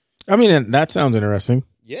that? I mean, that sounds interesting.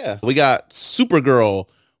 Yeah. We got Supergirl,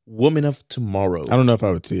 Woman of Tomorrow. I don't know if I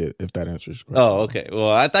would see it if that answers your question. Oh, okay. Well,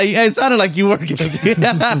 I thought it sounded like you were going to see it.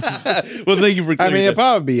 Well, thank you for I mean, it'll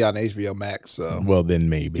probably be on HBO Max. So well, then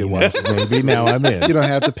maybe. Maybe now I'm in. You don't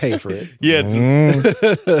have to pay for it. Yeah.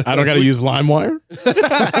 I don't got to use LimeWire.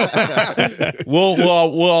 We'll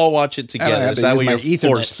all watch it together. So that way you're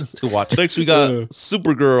forced to watch. Next, we got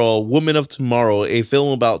Supergirl, Woman of Tomorrow, a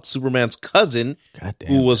film about Superman's cousin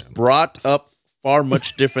who was brought up far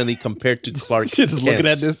much differently compared to Clark Kent. Just looking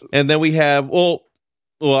at this. And then we have, well,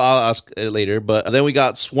 I'll ask it later, but then we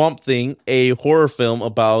got Swamp Thing, a horror film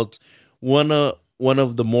about one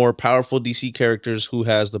of the more powerful DC characters who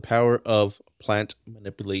has the power of plant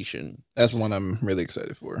manipulation. That's one I'm really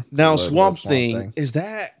excited for. Now, Swamp Thing, is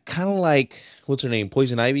that kind of like, what's her name,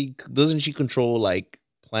 Poison Ivy? Doesn't she control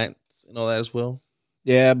plants and all that as well?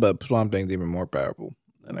 Yeah, but Swamp Thing's even more powerful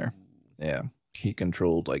than her. Yeah. He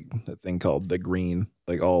controlled the thing called the green,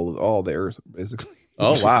 all the earth, basically.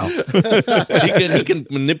 Oh wow! he can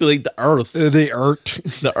manipulate the earth. The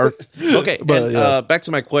earth. Okay, but back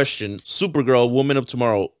to my question: Supergirl, Woman of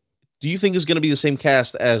Tomorrow. Do you think it's going to be the same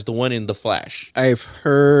cast as the one in The Flash? I've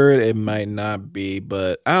heard it might not be,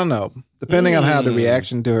 but I don't know. Depending on how the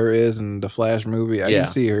reaction to her is in the Flash movie, I can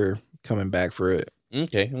see her coming back for it.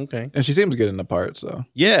 Okay. And she seems good in the part, so.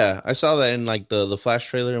 Yeah, I saw that in the Flash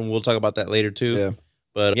trailer, and we'll talk about that later too. Yeah.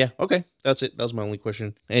 But yeah, okay. That's it. That was my only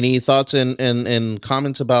question. Any thoughts and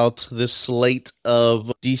comments about this slate of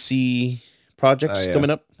DC projects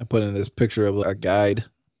coming up? I put in this picture of a guide.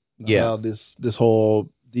 Yeah. How this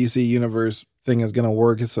whole DC universe thing is gonna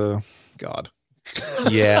work. It's a god.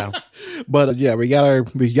 Yeah. But yeah, we got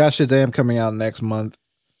Shazam coming out next month.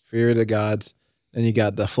 Fear of the Gods. Then you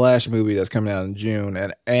got the Flash movie that's coming out in June,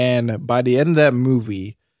 and by the end of that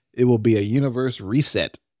movie, it will be a universe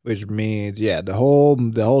reset, which means the whole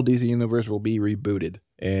DC universe will be rebooted.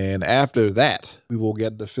 And after that, we will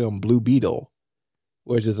get the film Blue Beetle,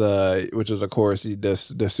 which is of course the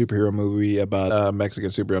superhero movie about a Mexican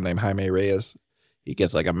superhero named Jaime Reyes. He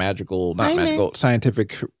gets a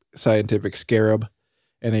scientific scarab,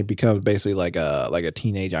 and he becomes basically like a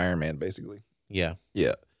teenage Iron Man, basically. Yeah.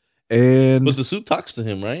 Yeah, and But the suit talks to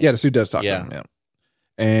him, right? yeah, the suit does talk Yeah. to him. Yeah,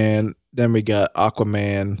 and then we got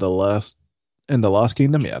Aquaman, the Lost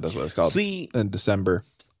Kingdom. Yeah, that's what it's called. See, In December.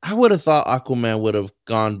 I would have thought Aquaman would have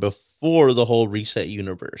gone before the whole reset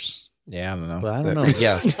universe. Yeah, I don't know, But I don't know.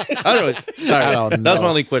 Yeah. I don't know. Sorry. I don't That's know. my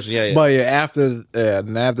only question. Yeah. But yeah, after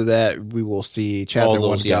that, we will see Chapter All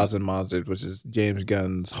those, 1, yeah. Gods and Monsters, which is James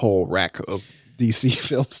Gunn's whole rack of DC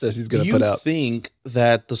films that he's going Do to put you out. think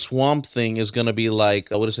that the Swamp Thing is going to be like,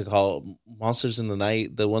 what is it called? Monsters in the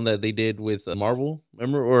Night? The one that they did with Marvel?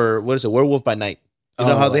 Remember? Or what is it? Werewolf by Night. You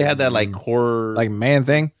know Oh, how they like, had that like horror. Like Man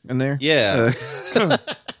Thing in there? Yeah.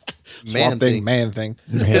 Swamp Thing, Man Thing.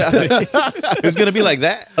 It's going to be like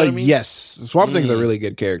that? You know what I mean? Yes. Swamp Thing's a really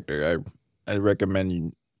good character. I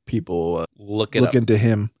recommend people Look it look up. into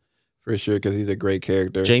him for sure because he's a great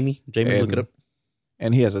character. Jamie, look it up.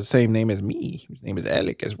 And he has the same name as me. His name is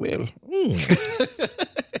Alec as well.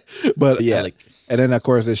 But yeah. Alec. And then, of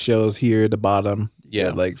course, it shows here at the bottom. Yeah.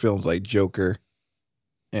 Like films like Joker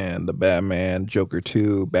and the Batman, Joker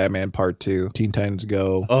 2, Batman Part 2, Teen Titans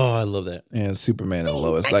Go, Oh, I love that. and Superman and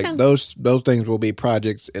Lois. Like those things will be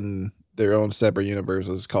projects in their own separate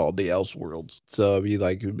universes called the Elseworlds. So if you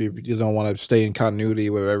don't want to stay in continuity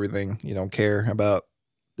with everything, you don't care about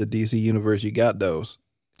the DC universe, you got those.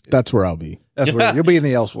 That's where I'll be. That's where you'll be in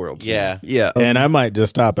the Elseworlds. Yeah. Yeah. And I might just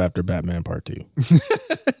stop after Batman Part 2.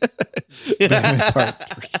 Batman Part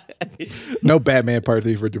 3. No Batman Part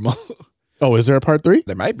 3 for Jamal. Oh, is there a Part 3?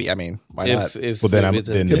 There might be. I mean, why not? If Well, then I'm- it's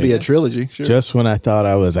a- then- Could be a trilogy. Sure. Just when I thought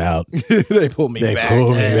I was out, They pull me they back.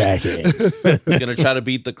 pulled me back in. We're gonna try to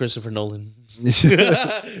beat the Christopher Nolan.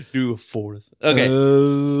 Do a fourth. Okay.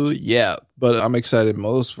 Yeah, but I'm excited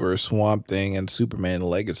most for Swamp Thing and Superman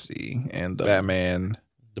Legacy and Batman,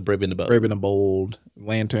 The Brave and the Bold. Brave and the Bold,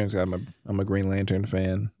 Lanterns. I'm a Green Lantern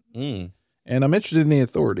fan, Mm. and I'm interested in the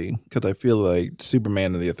Authority because I feel like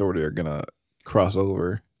Superman and the Authority are gonna cross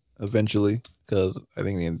over eventually. Because I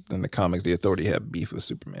think in the comics, the Authority have beef with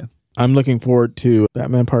Superman. I'm looking forward to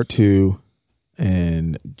Batman Part 2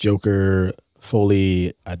 and Joker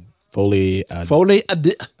Foley Adu. Foley,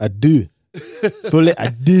 Adu. Foley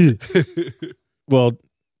Adu. Well,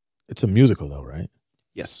 it's a musical though, right?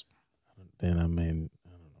 yes. Then I mean,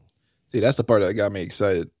 See, that's the part that got me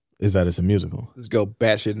excited. is that it's a musical? Let's go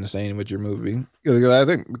batshit insane with your movie.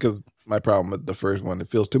 Because my problem with the first one, it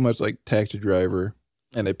feels too much like Taxi Driver,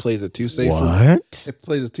 and it plays it too safe. For me. What? It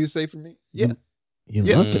plays it too safe for me. Yeah, You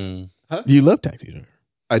Yeah. loved it. Mm. You love Taxi Driver.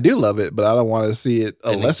 I do love it, but I don't want to see it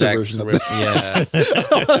a An lesser exact version of re- it. yeah.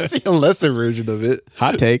 I want to see a lesser version of it.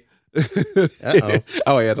 Hot take. Uh-oh.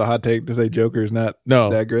 Oh yeah, it's a hot take to say Joker is not No.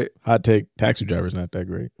 that great. Hot take. Taxi Driver's not that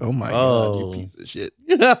great. Oh my Oh. god, you piece of shit!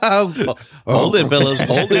 Hold it, fellas.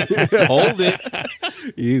 Hold it. Hold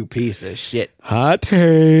it. You piece of shit! Hot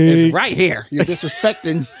take. Right here, you're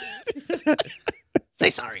disrespecting. Say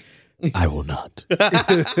sorry. I will not.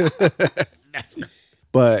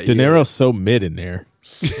 But De Niro's so mid in there.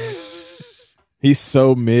 He's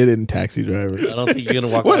so mid in Taxi Driver. I don't think you're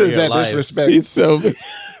gonna walk what out is here that alive. disrespect? He's so mid.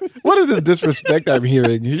 What is this disrespect I'm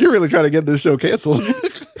hearing? You're really trying to get this show canceled.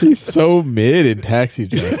 He's so mid in Taxi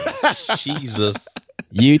Driver. Jesus.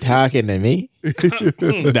 You talking to me?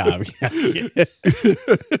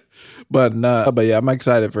 Nah, But yeah, I'm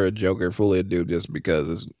excited for a Joker fully dude just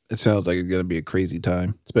because it sounds like it's gonna be a crazy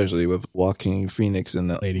time, especially with Joaquin Phoenix and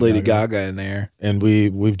the Lady Gaga in there. and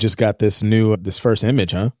we've just got this first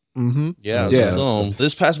image, huh? Mm-hmm. Yeah. Yeah. So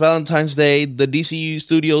this past Valentine's Day, the DCU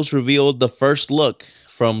Studios revealed the first look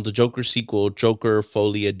from the Joker sequel, Joker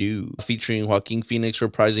Folie à Deux, featuring Joaquin Phoenix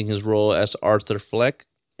reprising his role as Arthur Fleck,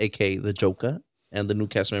 aka the Joker, and the new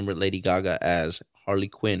cast member Lady Gaga as Harley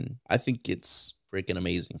Quinn. I think it's freaking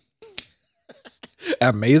amazing.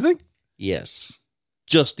 Amazing. Yes.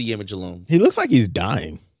 Just the image alone. He looks like he's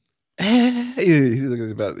dying. He's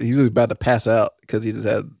about to pass out because he's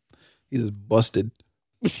just busted.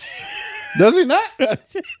 Does he not?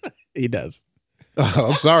 He does. Oh,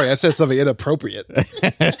 I'm sorry, I said something inappropriate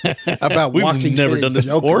about We've Joaquin never Phoenix done this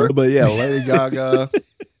Joker. before. But yeah, Lady Gaga.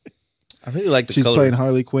 I really like the She's color. playing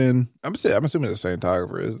Harley Quinn. I'm assuming the same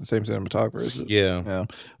cinematographer is it? Yeah. Yeah.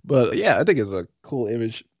 But yeah, I think it's a cool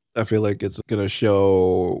image. I feel like it's going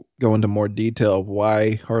to go into more detail of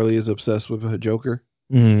why Harley is obsessed with her Joker.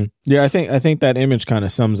 Mm-hmm. Yeah, I think that image kind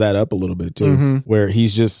of sums that up a little bit too, Mhm. where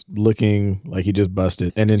he's just looking like he just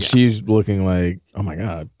busted, and then she's looking like, oh my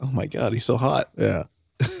god, Oh my God, he's so hot. yeah,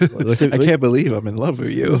 I can't believe I'm in love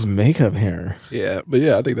with you. his makeup hair. Yeah, but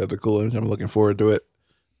yeah, I think that's a cool image. I'm looking forward to it.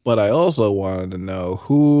 But I also wanted to know,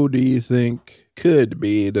 who do you think could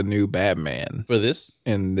be the new Batman For this?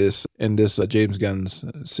 in this James Gunn's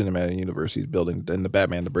cinematic universe he's building, in the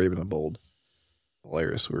Batman, the Brave and the Bold.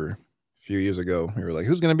 Hilarious. A few years ago, we were like,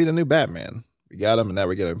 who's going to be the new Batman? We got him, and now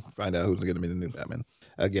we're going to find out who's going to be the new Batman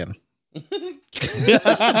again.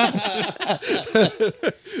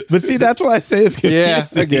 But see, that's why I say it's confusing. Yeah,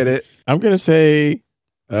 I get it. I'm gonna say,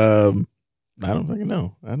 I don't fucking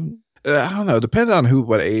know. I don't know. It depends on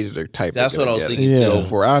what age or type. That's what I was thinking. Yeah. Too. Go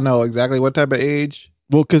for. I don't know exactly what type of age.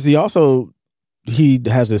 Well, because he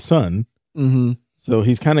has his son, Mm-hmm. so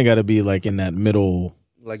he's kind of got to be like in that middle.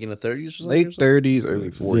 Like in the 30s or something? Late 30s, early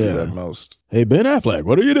 40s Yeah. at most. Hey, Ben Affleck,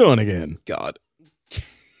 what are you doing again? God.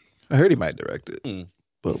 I heard he might direct it, Hmm.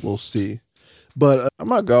 but we'll see. But I'm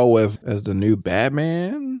going to go with, as the new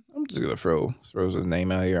Batman, I'm just going to throw his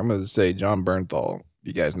name out here. I'm going to say John Bernthal.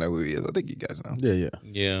 You guys know who he is. I think you guys know. Yeah.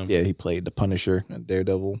 Yeah. Yeah, he played the Punisher and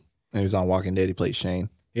Daredevil. And he was on Walking Dead. He played Shane.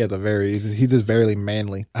 He's just very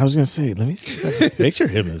manly. I was gonna say, let me picture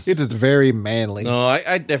him as. He's just very manly. No,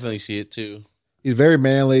 I definitely see it too. He's very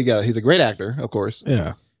manly. He's a great actor, of course.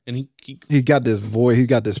 Yeah. And he He's got this voice. He's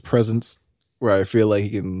got this presence where I feel like he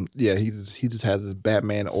can. Yeah, he just has this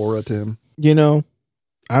Batman aura to him. You know,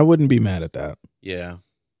 I wouldn't be mad at that. yeah.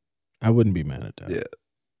 I wouldn't be mad at that. Yeah.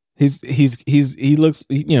 He looks,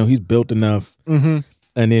 he's built enough, Mm-hmm.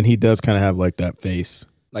 and then he does kind of have like that face.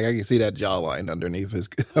 Like I can see that jawline underneath his.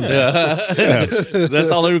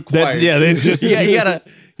 That's all it requires. Yeah, they just you gotta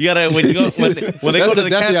when they go to the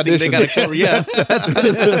casting, they gotta cover. Yeah,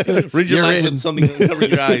 read your You're lines in. with something to cover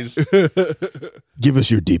your eyes. give us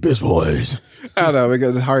your deepest voice. I don't know,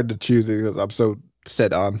 because it's hard to choose it because I'm so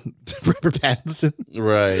set on Robert Pattinson.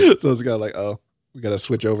 Right. So it's got like, oh, we got to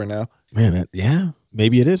switch over now. Man,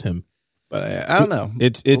 maybe it is him. But I don't know.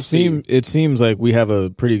 It seems like we have a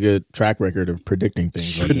pretty good track record of predicting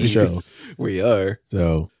things on the show. We are.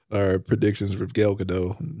 So Our predictions with Gal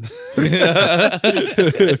Gadot.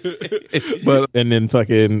 But and then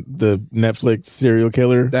fucking the Netflix serial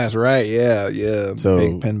killer. that's right. Yeah. Yeah. So-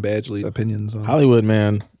 Big Penn Badgley opinions on Hollywood,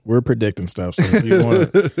 man. We're predicting stuff. So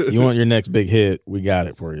if you want your next big hit, we got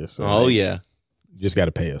it for you. So Oh yeah. you just got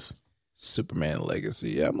to pay us. Superman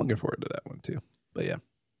Legacy. Yeah, I'm looking forward to that one too. But yeah.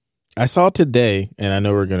 I saw today, and I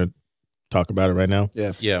know we're gonna talk about it right now.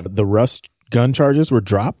 Yeah. Yeah. The Rust gun charges were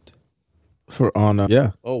dropped yeah.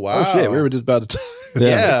 Oh wow. Oh shit, we were just about to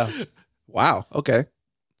Yeah. Wow. Okay.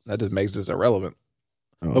 That just makes this irrelevant.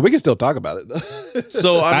 Oh. But we can still talk about it.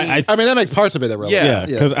 So I mean, I mean, that makes parts of it irrelevant. Yeah. Yeah,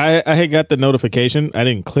 because I had got the notification. I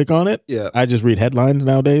didn't click on it. Yeah. I just read headlines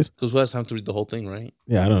nowadays. because who has time to read the whole thing, right?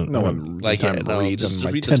 Yeah, I don't No I one don't- Like, time yeah, to no, read just in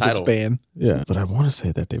my read the attention title. span. Yeah, but I want to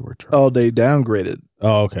say that they were dropped. Oh, they downgraded.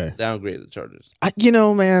 Oh, okay. Downgrade the charges.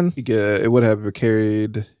 Man, It would have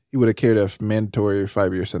carried. He would have carried a mandatory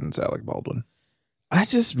 5-year sentence, Alec Baldwin. I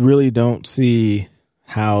just really don't see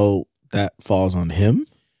how that falls on him.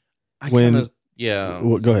 Yeah.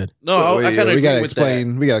 Well, go ahead. No, I kind of we agree gotta with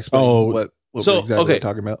explain. that. We gotta explain Oh. what So, exactly okay. we're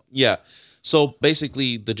talking about. Yeah. So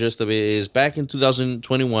basically, the gist of it is back in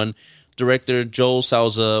 2021, director Joel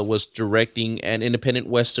Souza was directing an independent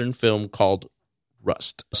Western film called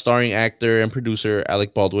Rust, starring actor and producer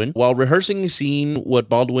Alec Baldwin. While rehearsing a scene, what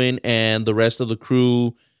Baldwin and the rest of the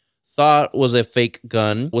crew thought was a fake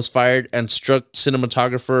gun was fired and struck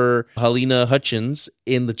cinematographer Helena Hutchins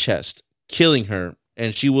in the chest, killing her.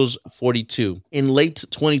 And she was 42. In late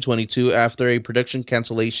 2022, after a production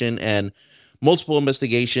cancellation and multiple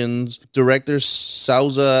investigations, directors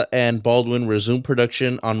Souza and Baldwin resumed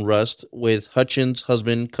production on Rust, with Hutchins'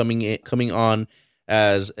 husband coming on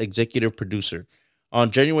as executive producer. On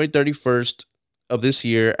January 31st of this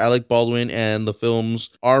year, Alec Baldwin and the film's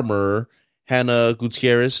armorer, Hannah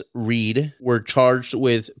Gutierrez Reed, were charged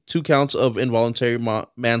with 2 counts of involuntary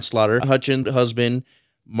manslaughter. Hutchins' husband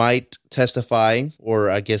might testify, or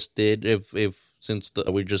I guess did, if since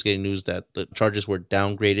we're just getting news that the charges were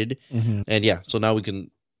downgraded. Mm-hmm. And yeah, so now we can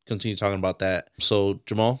continue talking about that. So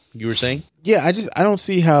Jamal, you were saying? Yeah, I don't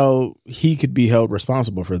see how he could be held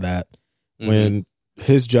responsible for that when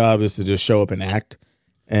his job is to just show up and act.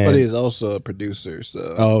 And, But he's also a producer,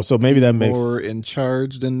 so so maybe that makes more in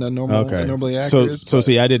charge than the normally actor So is. so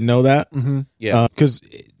see, I didn't know that. Yeah. Because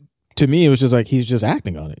to me, it was just like he's just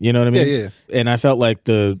acting on it. You know what I mean? Yeah. And I felt like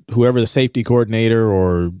whoever the safety coordinator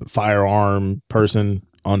or firearm person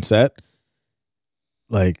on set,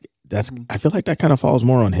 like I feel like that kind of falls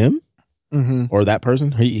more on him Mm-hmm. or that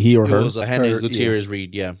person, he or It her. was Hannah Her, Gutierrez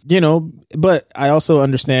Reed, yeah. But I also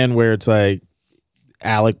understand where it's like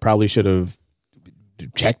Alec probably should have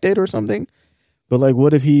checked it or something. But like,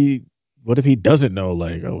 what if he doesn't know?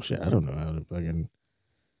 Like, oh shit, I don't know how to fucking.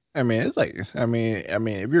 I mean, it's like, I mean,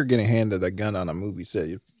 if you're getting handed a gun on a movie set,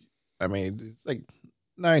 I mean, it's like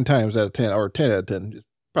 9 times out of 10 or 10 out of 10 is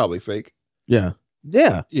probably fake. Yeah.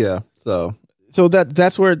 Yeah. So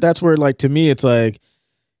that's where like to me it's like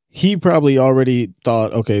he probably already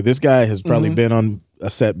thought, okay, this guy has probably been on a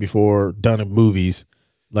set before, done in movies.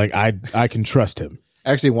 Like I can trust him.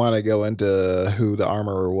 I actually want to go into who the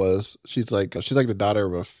armorer was. She's like the daughter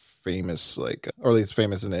of a famous, like, or at least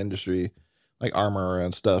famous in the industry, like armorer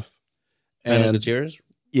and stuff. Hannah Gutierrez?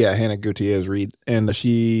 Yeah, Hannah Gutierrez Reed. And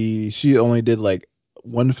she only did like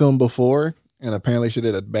one film before, and apparently she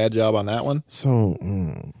did a bad job on that one. So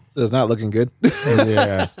it's not looking good.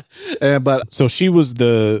 Yeah. But so she was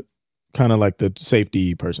the kind of like the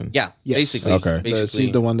safety person. Yeah, Yes. basically. Okay. Basically.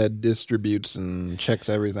 she's the one that distributes and checks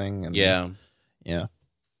everything. And, Yeah. Yeah.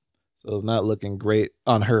 So it's not looking great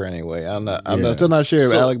on her anyway. I'm Yeah. still not sure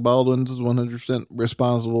if So- Alec Baldwin's is 100%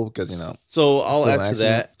 responsible because, So I'll Still add to accident.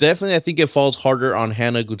 that. Definitely, I think it falls harder on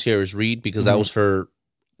Hannah Gutierrez Reed because that was her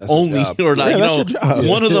that's her only, job. or like, Yeah, that's your job.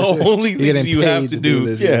 one of the only You're things getting you have paid to do.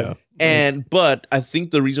 this, Yeah. But I think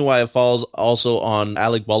the reason why it falls also on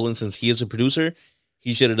Alec Baldwin, since he is a producer,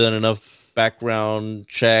 he should have done enough background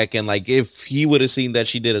check, and like if he would have seen that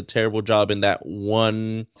she did a terrible job in that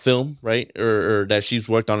one film, right, or that she's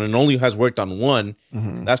worked on and only has worked on one,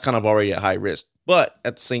 that's kind of already at high risk. But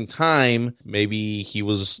at the same time, maybe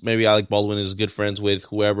Alec Baldwin is good friends with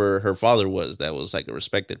whoever her father was. That was like a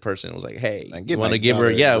respected person. It was like, hey, Like, you give want my to give her,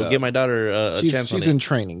 daughter a yeah, job. give my daughter a chance She's on in it.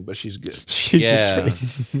 training, but she's good. Yeah,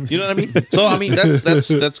 you know what I mean. So I mean,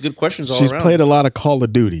 that's good questions all She's around. played a lot of Call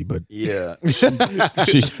of Duty, but Yeah.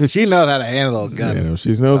 she She knows how to handle a gun she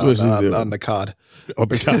knows what she's doing. on the COD. Oh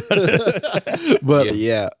my God. But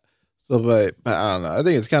yeah. So, but I don't know. I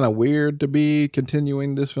think it's kind of weird to be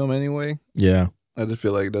continuing this film anyway. Yeah. I just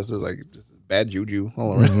feel like this is like just bad juju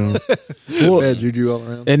all around. Well, Bad juju all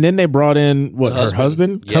around. and then they brought in her husband.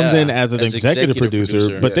 husband comes Yeah, in as an as executive executive producer,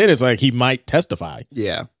 producer. but then it's like he might testify.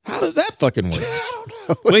 Yeah. How does that fucking work?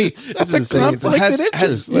 Wait, That's a the same thing. conflicted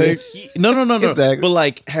interest. No. Exactly. But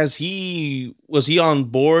like, was he on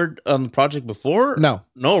board on the project before? No.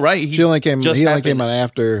 right. He only came just on happened.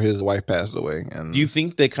 after his wife passed away. And Do you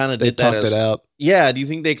think they kind of they did that talked as it out? Yeah. Do you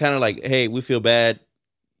think they kind of like, hey, we feel bad.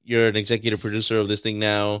 You're an executive producer of this thing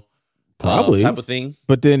now. Probably. Type of thing.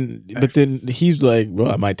 But then he's like,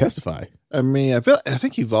 well, I might testify. I mean, I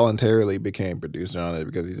think he voluntarily became producer on it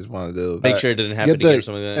because he just wanted to Make sure it didn't happen get again or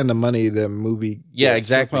something like that. and the money the movie. Yeah, gets,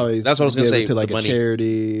 exactly. he'll probably That's what I was gonna give it say, to like the a money.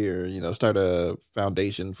 charity or start a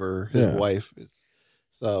foundation for his Yeah. wife.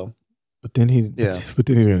 So But then he's Yeah.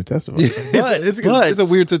 going to testify. it's a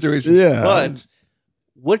weird situation. Yeah. But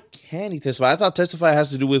what can he testify? I thought testify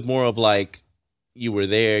has to do with more of like, you were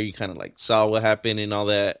there, you kind of like saw what happened and all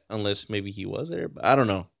that, unless maybe he was there. But I don't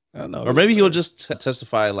know. I don't know. Or maybe he'll just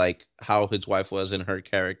testify like how his wife was and her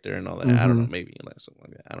character and all that. I don't know. Maybe like something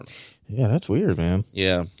like that. I don't know. Yeah, that's weird, man.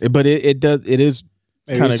 Yeah. But it is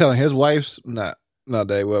maybe kinda- telling his wife's not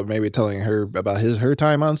that well. Maybe telling her about her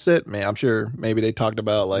time on set. Man, I'm sure maybe they talked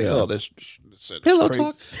about like, Yeah. oh, this Pillow crazy.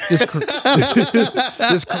 talk.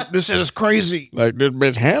 This is crazy. like this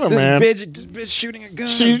bitch Hannah, This man. bitch shooting a gun.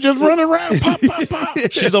 She's just running around, pop, pop, pop.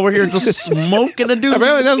 She's over here just smoking a dude.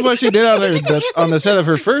 Apparently, that's what she did on the set of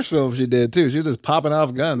her first film. She did too. She was just popping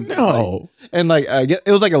off guns. No. And like I get,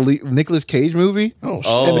 it was like a Nicolas Cage movie. Oh,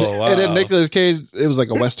 shit. Oh, wow. And then Nicolas Cage, it was like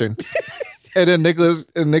a western. And then Nicholas,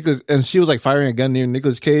 and she was like firing a gun near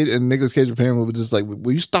Nicolas Cage, and Nicolas Cage apparently was just like,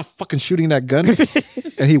 "Will you stop fucking shooting that gun?"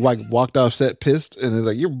 And he like walked off set pissed, and he's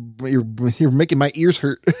like, "You're making my ears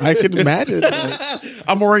hurt." I can imagine.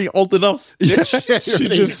 I'm already old enough. She's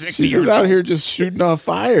out here just shooting off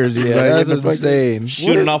fires. Yeah, Like, that's insane.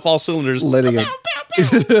 Shooting off all cylinders. Letting it.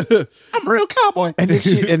 I'm a real cowboy. and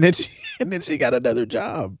then she got another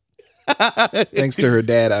job. Thanks to her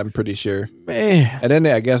dad, I'm pretty sure. Man. And then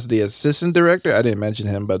I guess the assistant director, I didn't mention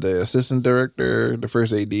him, but the assistant director, the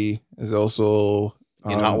first AD, is also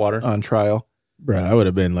In hot water? on trial. Bro, I would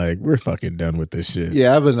have been like, we're fucking done with this shit.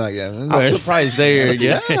 Yeah, I've been like, I'm surprised they're like They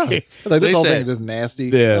this whole said- thing is just nasty.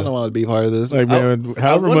 Yeah. I don't want to be part of this. Like, man,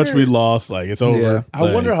 however wonder- much we lost, like, it's over. Yeah. I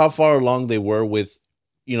Like, wonder how far along they were with,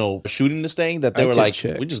 shooting this thing that they I were can like,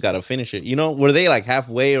 check. we just got to finish it. Were they like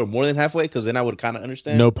halfway or more than halfway? Because then I would kind of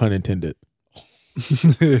understand. no pun intended.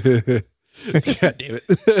 God damn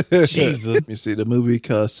it. Jesus. Let me see. The movie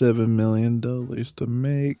cost $7 million to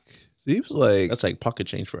make. Seems like That's like pocket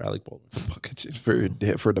change for Alec Baldwin.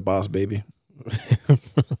 for the boss baby.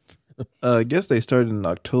 I guess they started in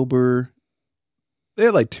October. They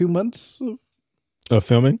had like 2 months, Of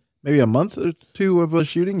filming? maybe a month or two of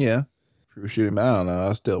shooting. Yeah, for shooting. But I don't know.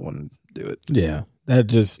 I still wouldn't do it. Yeah. That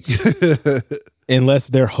just, unless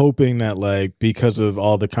they're hoping that, like, because of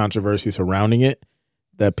all the controversy surrounding it,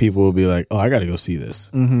 that people will be like, oh, I got to go see this.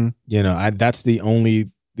 Mm-hmm. You know, that's the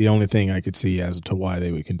only thing I could see as to why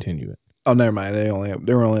they would continue it. Oh, never mind. They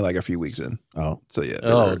were only like a few weeks in. Oh, So yeah.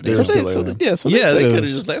 Oh, they were so still they early. They could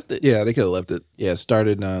have just left it. Yeah, they could have left it. Yeah, it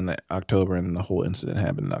started on October, and the whole incident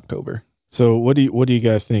happened in October. So what do you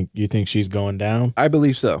guys think? You think she's going down? I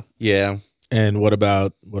believe so. Yeah. And what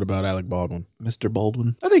about Alec Baldwin? Mr.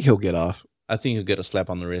 Baldwin. I think he'll get off. I think he'll get a slap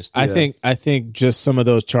on the wrist. I think just some of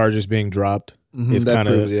those charges being dropped is That kind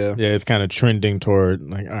of proves, yeah. it's kind of trending toward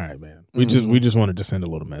like, all right, man, we just wanted to send a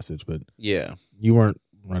little message, but Yeah. you weren't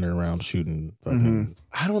running around shooting. Fucking,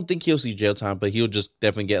 I don't think he'll see jail time, but he'll just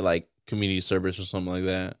definitely get like community service or something like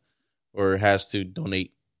that, or has to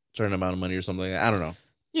donate a certain amount of money or something like that. I don't know.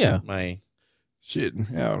 Yeah, Shit.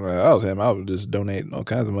 Yeah, I was him. I would just donate all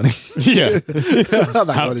kinds of money. yeah. I'm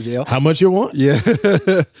not going to jail. How much you want? Yeah.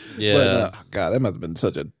 Yeah. But, God, that must have been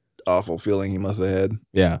such an awful feeling he must have had.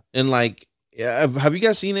 Yeah, And like, yeah, have you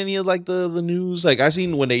guys seen any of like the news? Like, I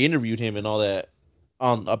seen when they interviewed him and all that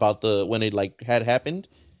on about when it like had happened.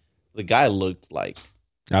 The guy looked like,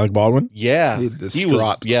 Alec Baldwin. yeah, He he was,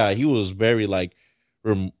 distraught. yeah, he was very like,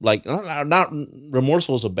 not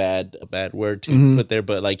remorseful is a bad word to put there,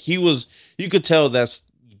 but like you could tell that's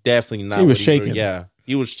definitely not. He was what shaken. Yeah,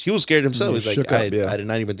 he was scared himself. He He's like, shook up, I yeah. did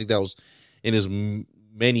not even think that was in his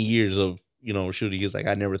many years of shooting. He's like,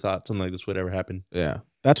 I never thought something like this would ever happen. Yeah,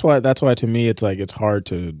 that's why to me it's like it's hard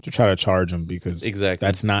to try to charge him because Exactly.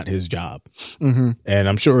 that's not his job, Mm-hmm. and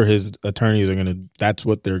I'm sure his attorneys are gonna. That's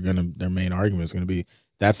what their main argument is gonna be.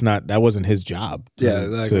 That wasn't his job. Yeah,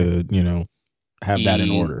 exactly. To have that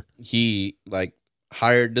in order. He like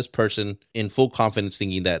hired this person in full confidence,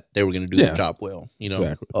 thinking that they were going to do Yeah. their job well.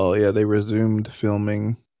 Exactly. Oh, yeah. They resumed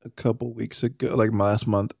filming a couple weeks ago, like last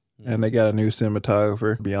month. And they got a new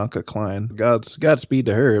cinematographer, Bianca Klein. Godspeed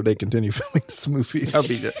to her if they continue filming this movie.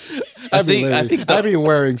 I'd be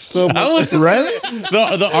wearing so much. I was just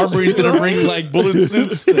the armory's gonna bring like bullet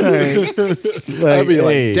suits. I'd be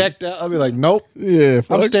like decked out. I'd be like, nope. Yeah,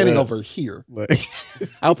 I'm standing over here.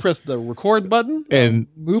 I'll press the record button and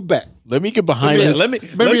move back. let me get behind Yeah, this. let me-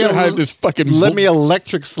 behind this fucking. Let me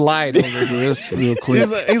electric slide over this real quick.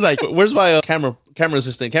 He's like, where's my camera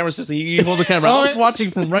assistant? Camera assistant, you hold the camera. I was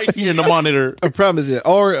watching from right here in the monitor. The problem is,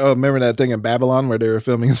 or remember that thing in Babylon where they were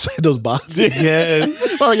filming inside those boxes?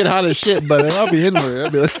 Yes. I get hot as shit, but I'll be in there.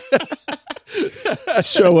 I'll be like,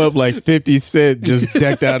 show up like 50 Cent just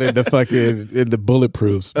decked out in the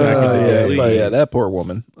bulletproofs. yeah, that poor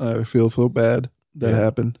woman. I feel so bad that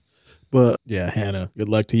happened, but Yeah, Hannah, good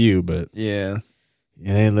luck to you, but yeah, it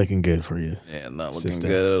ain't looking good for you. yeah, not looking Sister.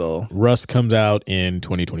 good at all. Rust comes out in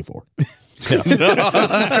 2024.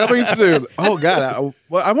 Coming soon. Oh God,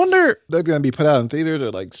 I wonder if they're going to be put out in theaters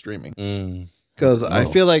or like streaming because I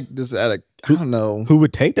feel like this I don't know. Who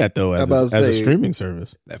would take that though as About to a say- streaming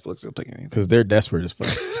service? Netflix will take anything. Because they're desperate as fuck.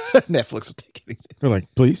 Netflix will take anything. They're like,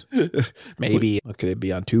 please. Maybe could it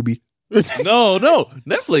be on Tubi? No,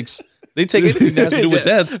 Netflix. They take anything that has to do with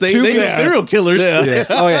deaths. They do serial killers. Yeah.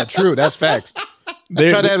 Oh yeah, true. That's facts. I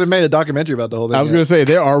tried to have made a documentary about the whole thing. I was going to say,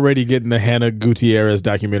 they're already getting the Hannah Gutierrez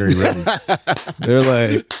documentary ready. They're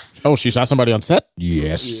like, oh, she shot somebody on set?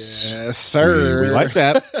 Yes. Yes, sir. We like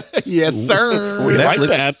that. Yes, sir. We like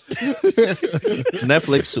that.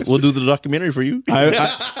 Netflix will do the documentary for you.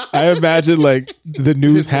 I imagine like the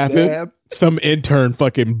news happened. Some intern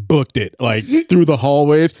fucking booked it like through the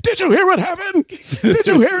hallways. Did you hear what happened? Did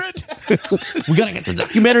you hear it? We gotta get the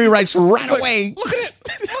documentary rights right away. Look at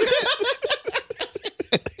it.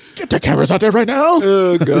 Get the cameras out there right now.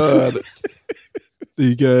 Oh God. Do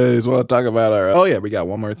you guys want to talk about our? Oh yeah, we got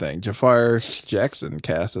one more thing. Jafar Jackson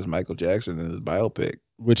cast as Michael Jackson in his biopic.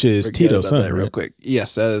 Which is Forget Tito's about son, that real right? quick.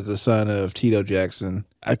 Yes, that is the son of Tito Jackson.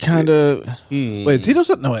 I kind of Wait, Tito's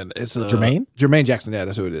son? No, it's Jermaine? Jermaine Jackson. Yeah,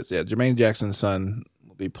 that's who it is. Yeah, Jermaine Jackson's son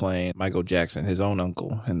will be playing Michael Jackson, his own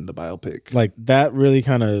uncle, in the biopic. like that. Really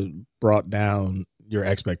kind of brought down your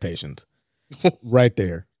expectations right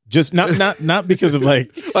there. Just not because of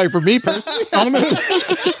like Like for me personally,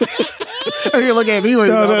 you look at me like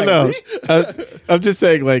no. I'm just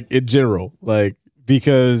saying like in general, like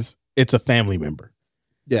because it's a family member.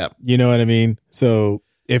 Yeah, You know what I mean? So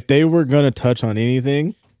if they were going to touch on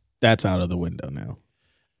anything, that's out of the window now.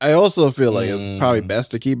 I also feel like it's probably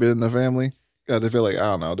best to keep it in the family because I feel like I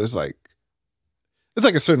don't know. There's like it's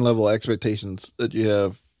like a certain level of expectations that you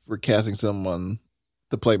have for casting someone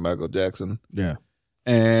to play Michael Jackson. Yeah.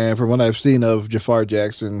 And from what I've seen of Jafar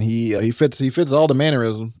Jackson, he fits all the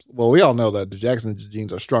mannerisms. Well, we all know that the Jackson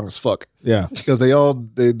genes are strong as fuck Yeah. because they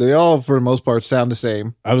all for the most part sound the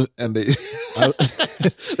same, and they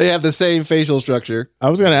they have the same facial structure. I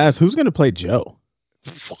was going to ask who's going to play Joe?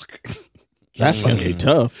 Fuck. That's gonna be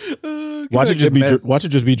tough. Watch it just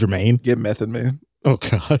be Jermaine. Get Method Man. Oh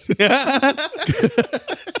God.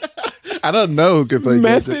 I don't know who could play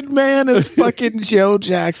Method Man is fucking Joe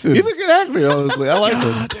Jackson. He's a good actor, honestly. I like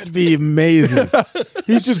him. That'd be amazing.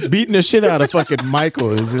 He's just beating the shit out of fucking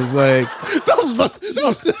Michael. He's just like,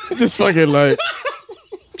 just fucking like,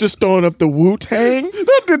 just throwing up the Wu-Tang.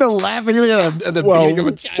 Don't do the laughing at the beginning of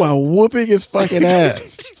a child. While whooping his fucking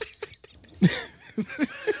ass.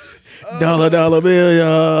 Dollar bill,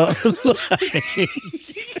 y'all.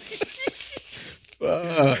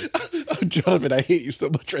 Jonathan, I hate you so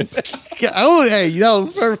much right now. Oh, hey, that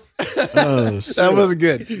was perfect. That was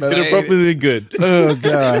good. But Inappropriately good. Oh,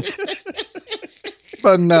 God.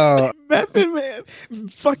 But no. Method Man.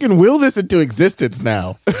 Fucking will this into existence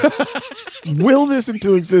now. Will this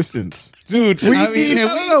into existence. Dude, I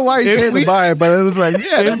don't know why you came to buy it, but it was like,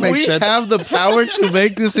 yeah, that if makes we sense. have the power to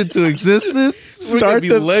make this into existence, Start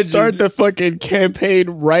the fucking campaign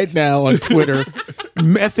right now on Twitter.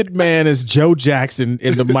 Method Man is Joe Jackson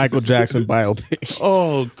in the Michael Jackson biopic.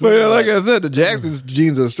 Oh, God. But yeah, like I said, the Jackson's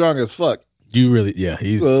genes are strong as fuck. You really, yeah,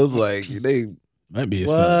 he's So it's like, they might be a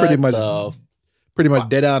What son. pretty much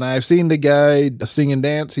dead out. And I've seen the guy sing and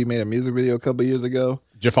dance. He made a music video a couple years ago.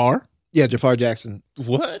 Jafar? Yeah, Jafar Jackson.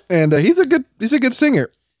 What? And he's a good singer.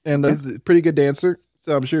 And he's a pretty good dancer.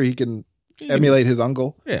 So I'm sure he can emulate his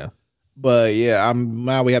uncle. Yeah. But yeah,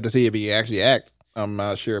 now we have to see if he actually acts. I'm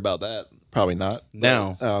not sure about that. Probably not.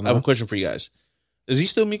 Now, I don't I have a know. question for you guys. Is he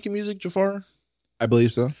still making music, Jafar? I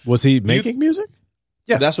believe so. Was he making music?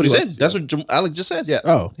 Yeah, That's what he was. said. That's what Alec just said. Yeah.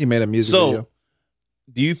 Oh. He made a music So, video.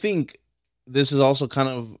 do you think this is also kind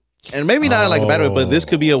of, and maybe not like a bad way, but this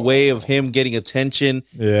could be a way of him getting attention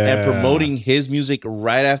Yeah. and promoting his music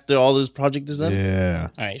right after all this project is done? Yeah.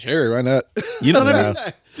 All right, sure, why not? You know what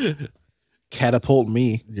I mean? Catapult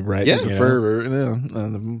me. You're right. Yeah. you know? Forever,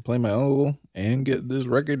 and play my uncle and get this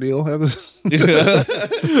record deal. Have this,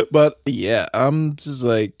 but yeah, I'm just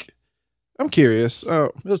like, I'm curious.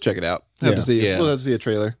 Oh, we'll check it out. Have to see. Yeah. We'll have to see a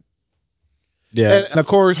trailer. Yeah. And of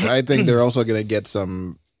course, I think they're also gonna get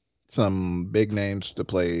some big names to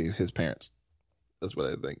play his parents. That's what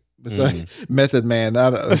I think. Besides Method Man, I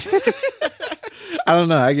don't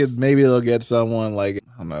know. Maybe they'll get someone like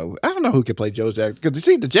I don't know who can play Joe Jackson, because you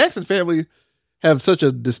see the Jackson family have such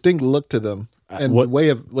a distinct look to them and way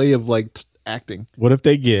of like acting. What if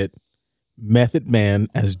they get Method Man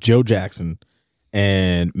as Joe Jackson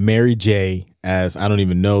and Mary J as, I don't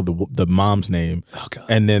even know the mom's name. Oh God!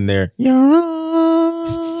 And then they're, you're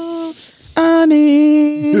all I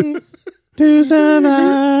need to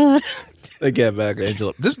survive. They get back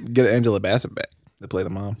Angela. Just get Angela Bassett back to play the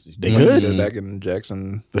mom. They could. Get back in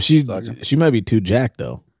Jackson. But she might be too jacked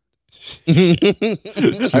though. I mean,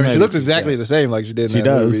 she looks exactly the same like she did in She that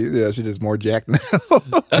does. movie. Yeah, she's just more jacked now.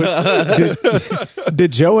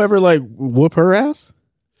 Did Joe ever like whoop her ass?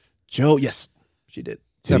 Joe, yes, she did.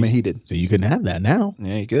 See, I mean, he did. So you can have that now.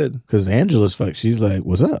 Yeah, he could. Because Angela's fuck. She's like,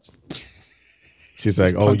 what's up? She's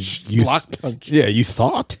like, oh, you block punch. Yeah, you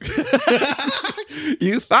thought.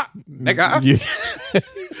 You thought, nigga. You-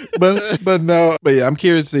 but no. But yeah, I'm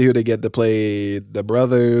curious to see who they get to play the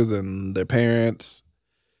brothers and their parents,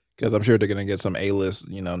 because I'm sure they're gonna get some A-list,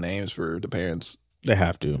 names for the parents. they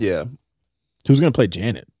have to. Yeah. Who's gonna play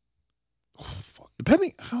Janet?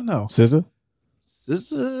 Depending, I don't know. SZA?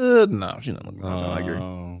 No, she doesn't look nothing like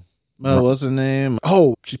her. What's her name?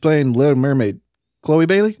 Oh, she's playing Little Mermaid. Chloe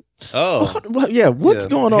Bailey? Oh, Well, yeah. What's Yeah.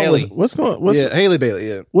 going on? Haley. What's Haley Bailey,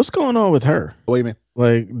 yeah. What's going on with her? What do you mean?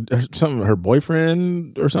 Like her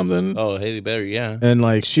boyfriend or something? oh, Haley Berry, yeah. And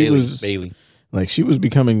like she Bailey, was Bailey. like she was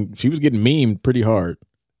getting memed pretty hard.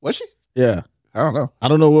 Was she? Yeah. I don't know. I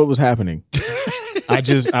don't know what was happening. I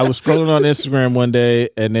was scrolling on Instagram one day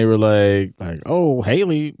and they were like, oh,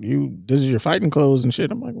 Haley, this is your fighting clothes and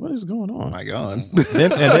shit. I'm like, what is going Oh on? my God.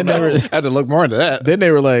 Then they were I had to look more into that. then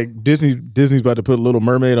they were like, Disney's about to put Little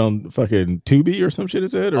Mermaid on fucking Tubi or some shit.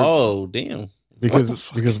 It said, or Oh, damn.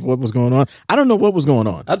 because what was going on? I don't know what was going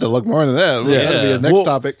on. I had to look more into that. Yeah. That'll be a next Well,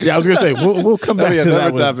 topic. Yeah, I was gonna say we'll come back That'll to be that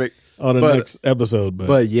another one topic. on the next episode.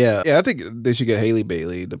 But yeah, I think they should get Haley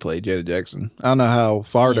Bailey to play Janet Jackson. I don't know how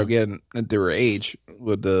far they'll get into her age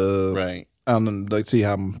with the. Right. I don't know. Let's see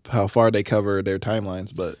how far they cover their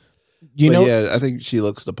timelines, but know, yeah, I think she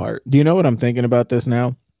looks the part. do you know what I'm thinking about this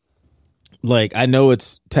now? Like, I know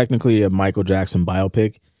it's technically a Michael Jackson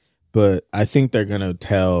biopic, but I think they're gonna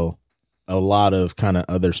tell a lot of kind of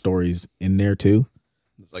other stories in there too.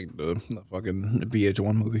 It's like the fucking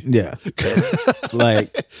VH1 movie. Yeah,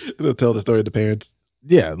 like They'll tell the story of the parents.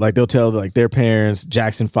 yeah, like they'll tell like their parents,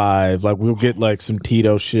 Jackson 5. Like we'll get like some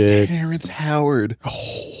Tito shit. Terrence Howard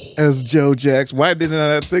as Joe Jackson. Why didn't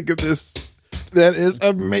I think of this? That is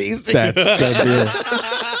amazing. That's done deal.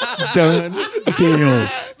 Done deal.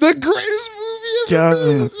 The greatest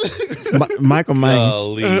movie ever. Michael Mann.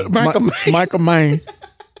 Golly. Michael Mann.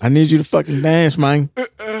 I need you to fucking dance, man.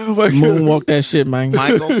 Moonwalk that shit, man.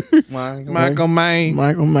 Michael Mann.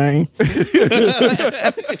 Michael Mann.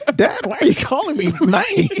 Dad, why are you calling me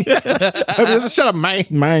man? Shut up, man.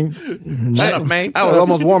 Man. Shut up, man. I was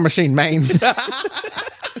almost War Machine, man.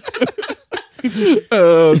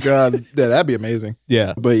 Oh God, yeah, that'd be amazing.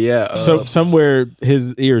 Yeah. But yeah, So somewhere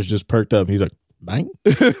his ears just perked up. He's like, bang.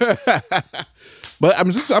 but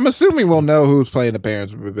I'm assuming we'll know who's playing the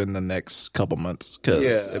parents within the next couple months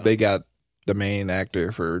because if they got the main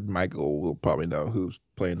actor for Michael, we'll probably know who's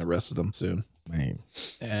playing the rest of them soon. Man.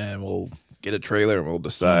 And we'll get a trailer and we'll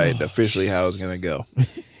decide officially how it's gonna go.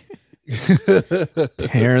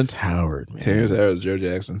 Terrence Howard, man. Terrence Howard, Joe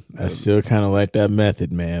Jackson. I still kind of like that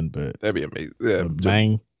method, man, but That'd be amazing. Yeah,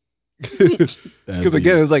 bang. because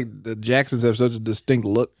again, it's like the Jacksons have such a distinct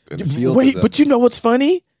look and feel. Wait, to them. but you know what's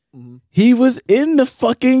funny? He was in the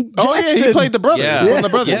fucking Oh yeah, he Jackson. played the brother. Yeah. One of the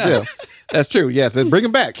brothers. Yeah. Yeah. That's true. Yes, and bring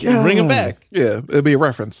him back. Yeah. Bring him back. Yeah, it'll be a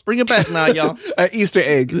reference. Bring it back now, y'all. An Easter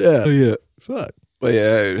egg. Yeah. Yeah. Fuck. But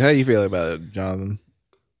yeah, how you feel about it, Jonathan?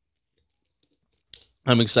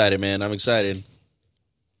 I'm excited, man. I'm excited.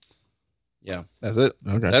 Yeah. That's it.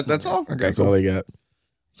 Okay. That's all. Okay, That's cool. all they got.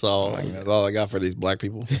 So That's all I got for these black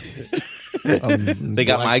people. they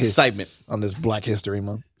got my excitement. on this Black History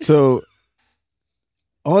Month. So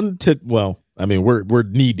on to we're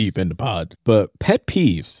knee deep in the pod, but pet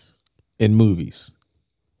peeves in movies.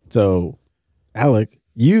 So Alec,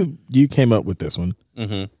 you came up with this one.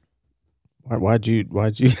 Mm-hmm. Why'd you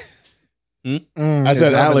I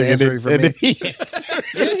said Alec and answering for then me. he answered.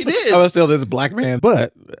 Yeah, he did. I was still this black man.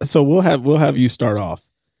 But so we'll have you start off.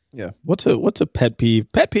 Yeah. What's a pet peeve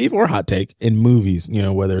or hot take in movies? You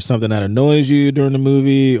know, whether it's something that annoys you during the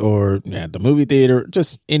movie or at the movie theater,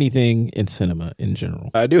 just anything in cinema in general.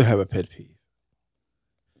 I do have a pet peeve,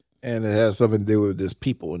 and it has something to do with just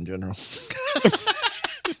people in general.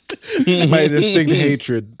 My distinct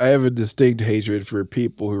hatred. I have a distinct hatred for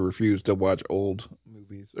people who refuse to watch old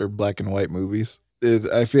movies or black and white movies.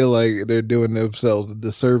 I feel like they're doing themselves a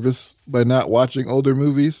disservice by not watching older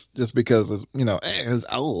movies just because it's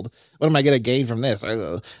old. What am I gonna gain from this?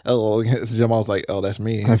 Jamal's like, oh, that's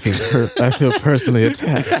me. I feel personally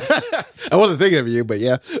attacked. I wasn't thinking of you, but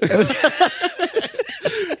yeah.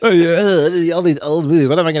 Oh yeah, all these old movies.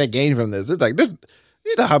 What am I gonna gain from this? It's like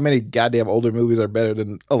you know how many goddamn older movies are better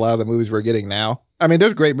than a lot of the movies we're getting now? I mean,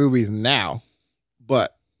 there's great movies now,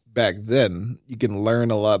 but back then you can learn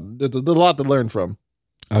a lot. There's a lot to learn from.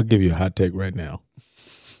 I'll give you a hot take right now.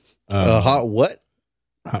 Hot what?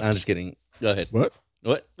 Hot- I'm just kidding. Go ahead. What?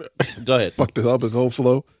 What? Go ahead. Fucked this up his whole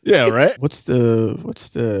flow. Yeah, right. What's the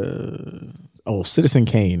Citizen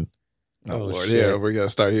Kane? Oh, Lord, shit. yeah, we're gonna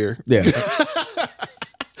start here. Yeah.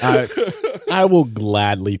 I will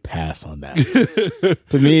gladly pass on that.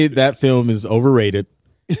 To me, that film is overrated,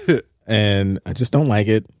 and I just don't like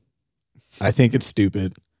it. I think it's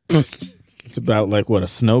stupid. It's about like what, a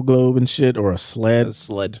snow globe and shit, or a sled. A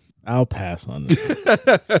sled. I'll pass on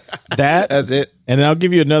that. That's it. And I'll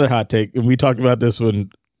give you another hot take. And we talked about this one.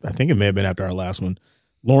 I think it may have been after our last one.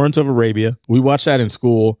 Lawrence of Arabia. We watched that in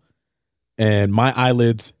school, and my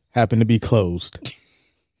eyelids happened to be closed.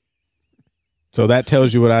 So that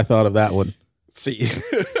tells you what I thought of that one. See,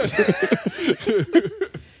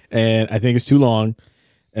 And I think it's too long.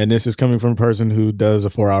 And this is coming from a person who does a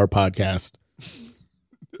 4-hour podcast.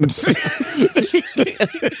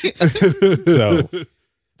 So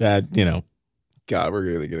that, God, we're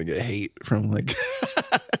really gonna get hate from like.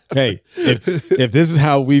 hey, if this is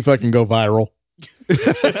how we fucking go viral,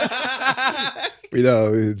 We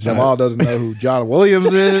know Jamal doesn't know who John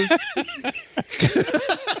Williams is.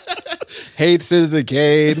 Hates Citizen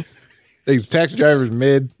Kane. Thinks Taxi Driver's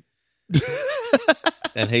mid.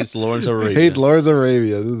 And hates Lawrence of Arabia. Hates Lawrence of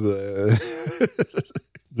Arabia.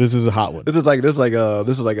 this is a hot one. This is like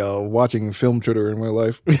a watching film Twitter in my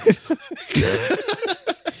life.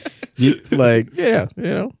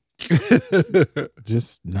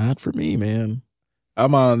 Just not for me, man.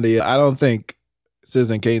 I'm on the. I don't think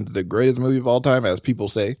Citizen Kane's the greatest movie of all time, as people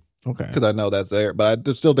say, Okay. because I know that's there. But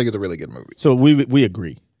I still think it's a really good movie. So we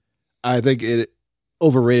agree. I think it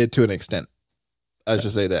overrated to an extent. I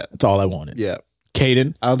should say that. That's all I wanted. Yeah,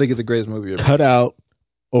 Caden, I don't think it's the greatest movie ever. cut out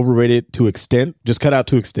overrated to extent. Just cut out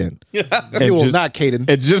to extent. Well, just- not Caden.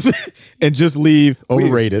 And just leave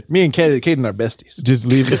overrated. Me and Caden are besties. Just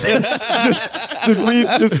leave just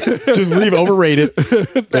leave overrated.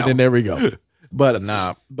 And then there we go. But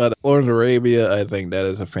Lawrence of Arabia, I think that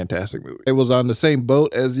is a fantastic movie. It was on the same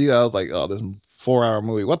boat as you. I was like, oh, this 4-hour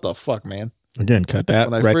movie. What the fuck, man? Again, cut that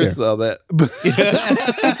When I right first there. saw that.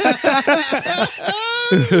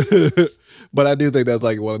 But I do think that's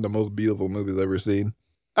like one of the most beautiful movies I've ever seen.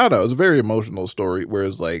 I don't know. It's a very emotional story where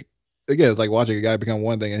it's like, again, it's like watching a guy become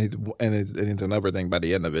one thing and he's another thing by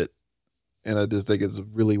the end of it. And I just think it's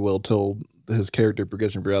really well told, his character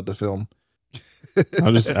progression throughout the film.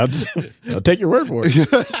 I'll take your word for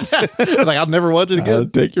it. Like, I'll never watch it again. I'll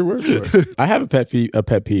take your word for it. I have a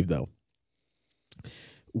pet peeve though.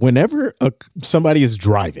 Whenever somebody is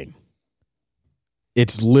driving,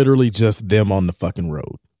 it's literally just them on the fucking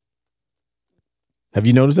road. Have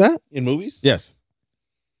you noticed that? In movies? Yes.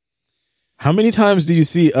 How many times do you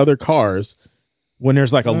see other cars when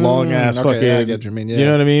there's like a long ass fucking? I get what you mean. Yeah. You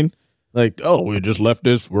know what I mean? Like, oh, we just left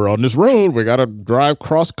this. We're on this road. We got to drive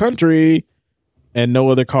cross country, and no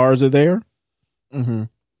other cars are there. Mm-hmm.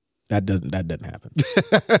 That doesn't happen.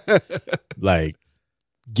 Like,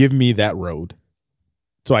 give me that road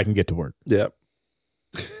so I can get to work. Yep.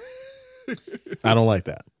 I don't like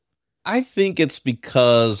that. I think it's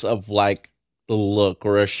because of like the look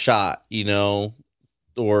or a shot, you know,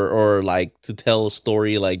 or like to tell a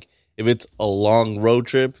story. Like if it's a long road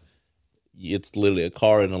trip, it's literally a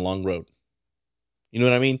car in a long road. You know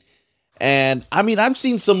what I mean? And I mean, I've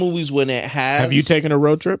seen some movies when it has. Have you taken a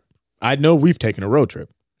road trip? I know we've taken a road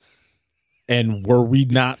trip. And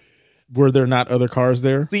were there not other cars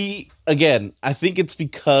there? See, again, I think it's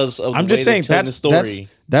because of I'm the just way saying they tell the story.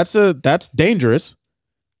 that's dangerous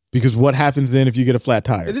because what happens then if you get a flat It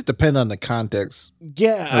tire? just depends on the context.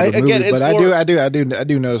 Yeah, Of the movie, again, it's but for, I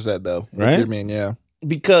do notice that though. Right? I mean, yeah.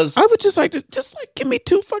 because I would just like give me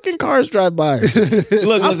 2 fucking cars drive by.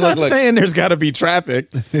 I'm not saying there's got to be traffic,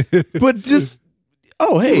 but just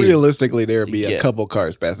hey, Realistically, there would be a Yeah. couple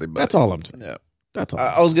cars passing by. that's all I'm saying. Yeah. That's all.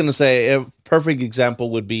 I was gonna say a perfect example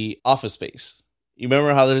would be Office Space. You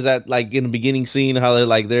remember how there's that like in the beginning scene how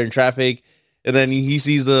they're in traffic, and then he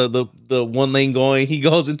sees the one lane going. He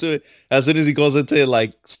goes into it. As soon as he goes into it,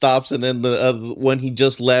 like stops, and then the when he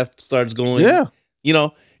just left starts going. Yeah. You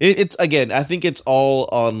know, it's again. I think it's all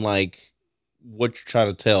on like what you're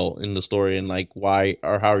trying to tell in the story and like why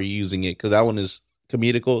or how are you using it, because that one is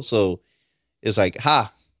comedical. So it's like,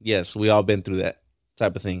 yes, we all been through that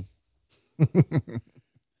type of thing.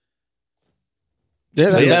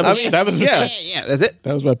 Yeah, That's it.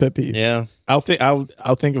 That was my pet peeve. Yeah. I'll think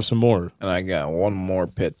of some more. And I got one more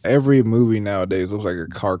pit. Every movie nowadays looks like a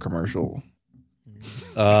car commercial.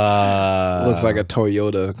 Looks like a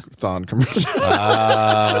Toyota Thon commercial.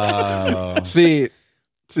 See,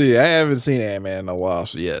 I haven't seen Ant-Man and the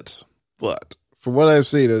Wasp yet, but from what I've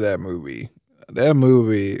seen of that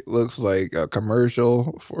movie looks like a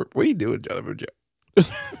commercial for. What are you doing, Jonathan?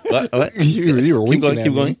 What? You were Keep winking going. at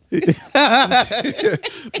Keep me. going.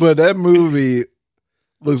 But that movie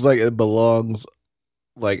looks like it belongs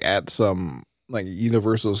like at some like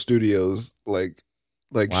Universal Studios like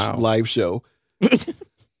Wow. live show.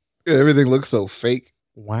 Everything looks so fake.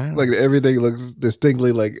 Wow. Like everything looks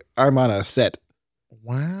distinctly like I'm on a set.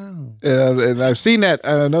 Wow. And I've seen that,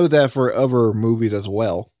 and I know that for other movies as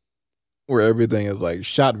well, where everything is like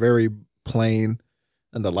shot very plain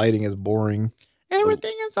and the lighting is boring.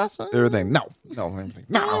 Everything is awesome. Everything, no, everything,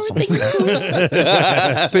 no. Awesome. See,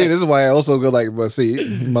 this is why I also go like, but see,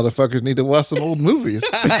 motherfuckers need to watch some old movies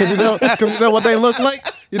because you know what they look like.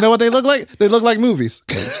 You know what they look like? They look like movies.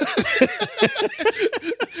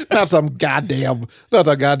 not a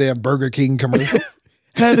goddamn Burger King commercial.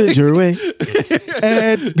 Have it your way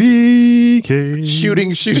at BK.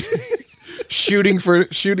 shooting for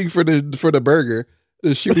the burger.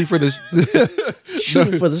 Shooting for the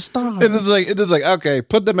Shooting for the stars. And it's like okay,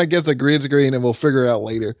 put them against a green screen and we'll figure out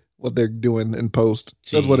later what they're doing in post.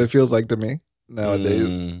 That's what it Jeez. feels like to me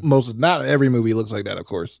nowadays. Not every movie looks like that, of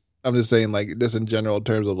course. I'm just saying like this in general in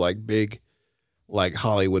terms of like big like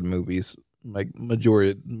Hollywood movies. Like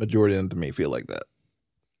majority of them to me feel like that.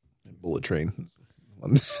 Bullet Train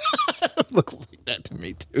looks like that to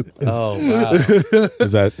me too. Oh wow.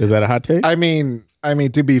 Is that a hot take? I mean,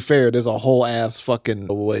 to be fair, there's a whole ass fucking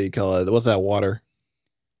what do you call it? What's that water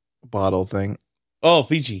bottle thing? Oh,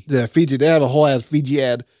 Fiji. Yeah, Fiji. They have a whole ass Fiji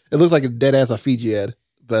ad. It looks like a dead ass a Fiji ad,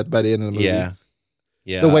 but by the end of the movie, Yeah.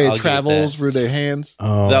 the way I'll it give travels that. through their hands.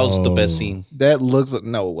 Oh. That was the best scene. That looks like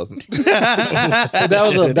no, it wasn't. that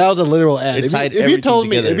was a literal ad. It If tied you everything told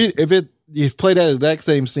me together. if you play that exact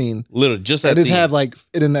same scene Literally, just that and just scene. have like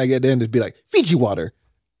and then at the end it'd be like Fiji water.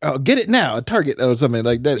 Oh, get it now at Target or something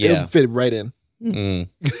like that. It Yeah. would fit right in. Mm.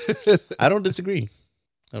 I don't disagree.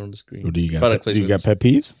 Or do you got Product do you got placements. pet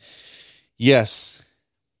peeves? Yes.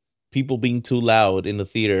 people being too loud in the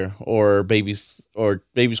theater, or babies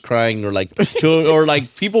crying, or like or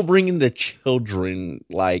like people bringing their children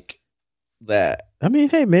like that. I mean,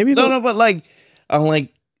 hey, maybe No, but like on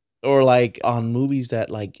like, or like on movies that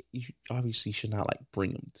like you obviously should not like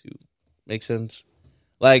bring them to. Make sense?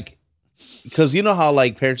 Like, because you know how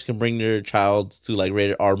like parents can bring their child to like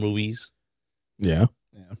rated R movies. Yeah.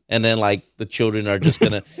 And then like the children are just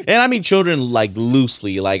gonna, and I mean children like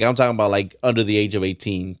loosely, like I'm talking about like under the age of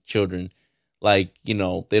 18 children, like, you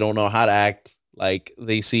know, they don't know how to act, like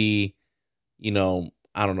they see, you know,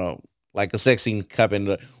 I don't know, like a sex scene happen,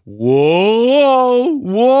 like,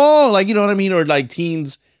 whoa, like, you know what I mean, or like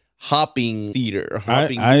teens hopping theater,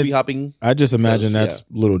 movie hopping. I just imagine that's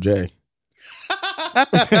little J.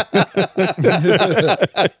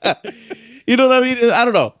 You know what I mean? I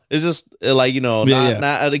don't know. It's just like, you know,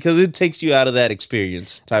 not because it takes you out of that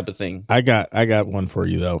experience type of thing. I got one for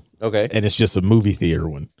you though. Okay. And it's just a movie theater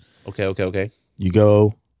one. Okay. You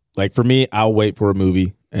go, like for me, I'll wait for a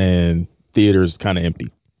movie and theater's kind of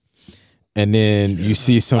empty. And then you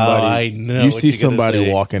see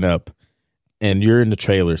somebody, walking up, and you're in the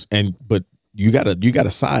trailers, but you got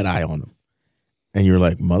a side eye on them, and you're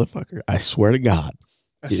like, motherfucker, I swear to God,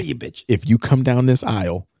 I see you, bitch. If you come down this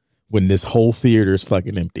aisle when this whole theater is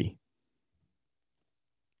fucking empty,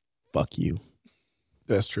 fuck you.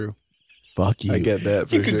 That's true. Fuck you. I get that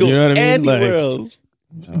for You could sure. go You know what I mean? anywhere Like, else.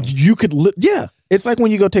 You could, yeah. It's like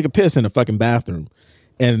when you go take a piss in a fucking bathroom,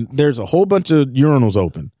 and there's a whole bunch of urinals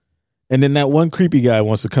open, and then that one creepy guy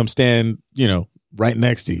wants to come stand, you know, right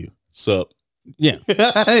next to you. Sup? Yeah.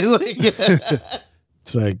 It's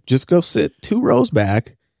like, just go sit 2 rows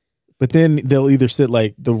back, but then they'll either sit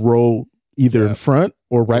like the row either in front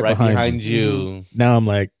or right behind you. Now I'm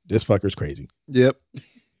like, this fucker's crazy. Yep.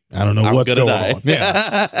 I don't know what's going on.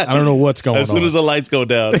 Yeah. I don't know what's going on. As soon as the lights go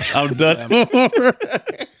down, I'm done.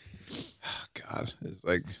 God, it's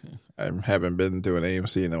like I haven't been to an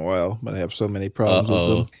AMC in a while, but I have so many problems with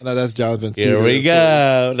them. No, that's Jonathan. Here we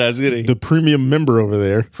go. That's good. The premium member over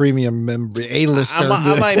there. Premium member, A-lister.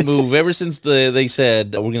 I might move. Ever since they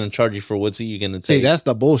said we're going to charge you for what seat you're going to take. See, that's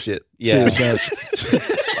the bullshit. Yeah.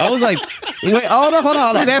 I was like, wait, hold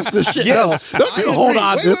on. See, that's the shit. Yes. No, hold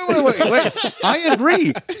on. Wait. I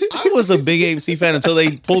agree. I was a big AMC fan until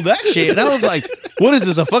they pulled that shit. And I was like, what is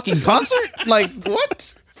this, a fucking concert? Like,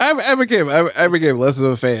 what? I became less of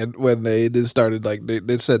a fan when they just started, like,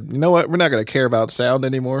 they said, you know what, we're not going to care about sound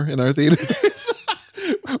anymore in our theaters.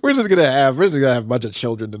 we're just gonna have a bunch of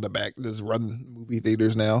children in the back just run movie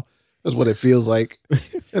theaters now. That's what it feels like.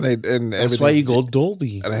 And that's why you go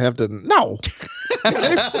Dolby. And I have to they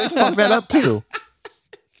fuck that up too.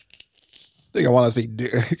 You think I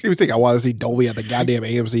want to see Dolby at the goddamn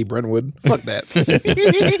AMC Brentwood? Fuck that.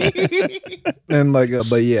 And like,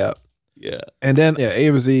 but yeah. Yeah. And then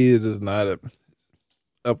AMC is just not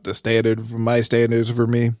up to standard for my standards for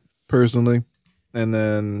me personally. And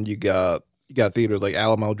then you got theaters like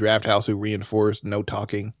Alamo Drafthouse who reinforce no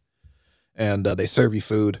talking, and they serve you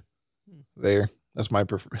food there. That's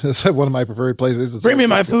that's one of my preferred places. Bring me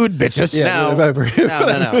my food, bitches. Yeah,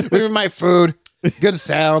 no. Bring me my food. Good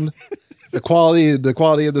sound. The quality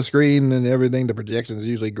of the screen and everything. The projection is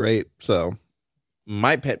usually great. So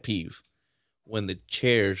my pet peeve, when the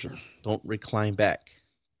chairs don't recline back,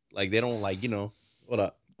 like they don't, like, you know, what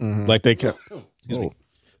up? Mm-hmm. Like they kept. Excuse me.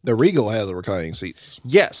 The Regal has the reclining seats.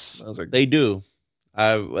 Yes, they do.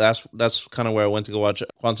 That's kind of where I went to go watch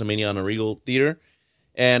Quantumania on a Regal theater,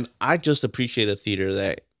 and I just appreciate a theater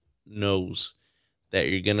that knows that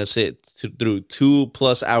you're gonna sit through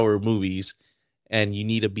 2+ hour movies, and you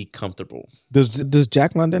need to be comfortable. Does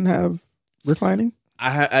Jack London have reclining?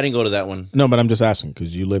 I didn't go to that one. No, but I'm just asking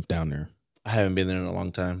because you live down there. I haven't been there in a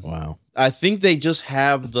long time. Wow. I think they just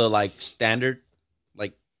have the like standard,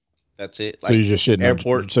 like that's it. Like, so you're just shitting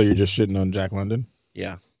airport. So you're just shitting on Jack London?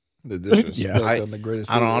 Yeah. Yeah. I don't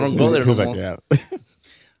go there no more. Yeah.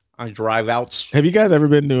 I drive out. Have you guys ever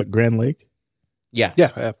been to Grand Lake? Yeah.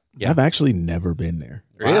 Yeah. I've actually never been there.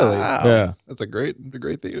 Really? Wow. Yeah. That's a great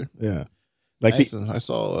theater. Yeah. Like I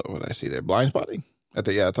saw what I see there. Blind spotting. I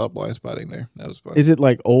thought blind spotting there. That was fun. Is it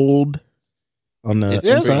like old on the It's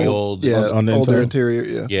inside? pretty old. Yeah, on the older inside?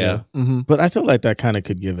 interior. Yeah. Mm-hmm. But I feel like that kind of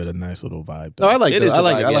could give it a nice little vibe. No, I like It those. is a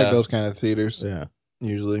I vibe, like yeah. those kind of theaters. Yeah.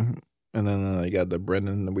 Usually. And then you got the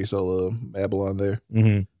Brendan and we saw Babylon there.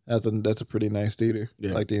 Mm-hmm. That's a pretty nice theater.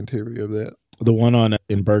 Yeah. I like the interior of that. The one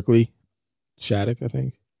in Berkeley, Shattuck, I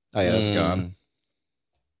think. Oh yeah, it's gone.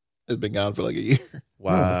 It's been gone for like a year.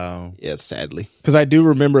 Wow. Yeah, sadly. Because I do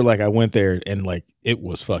remember, like, I went there and like it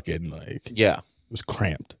was fucking like Yeah. it was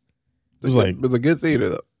cramped. It was like- it was a good theater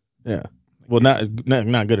though. Yeah. Well,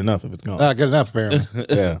 not good enough if it's gone. Not good enough, apparently.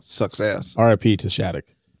 Yeah. Sucks ass. R.I.P. to Shattuck.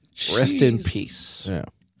 Rest in peace. Yeah.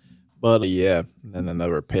 But yeah, and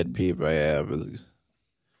another pet peeve I have is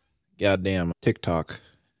goddamn TikTok.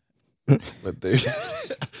 But they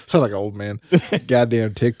sound like an old man.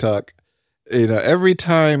 Goddamn TikTok. You know, every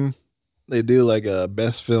time they do like a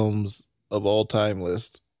best films of all time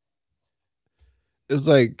list, it's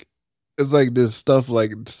like this stuff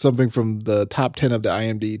like something from the top 10 of the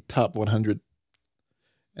IMDb top 100.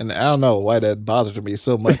 And I don't know why that bothers me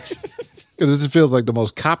so much. Because it just feels like the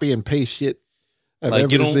most copy and paste shit I've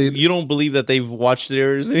Like ever seen. you don't believe that they've watched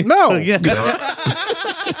theirs? No. Yeah.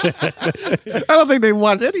 I don't think they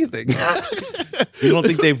watch anything. You don't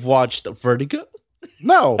think they've watched Vertigo?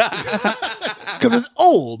 No. Because it's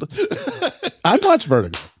old. I watched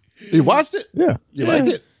Vertigo. You watched it? Yeah. You liked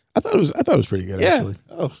it? I thought it was pretty good, actually.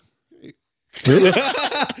 Oh. Really?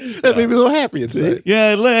 That made me a little happy inside.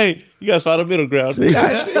 Yeah, like you guys found a middle ground.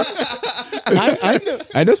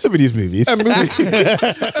 I know some of these movies. A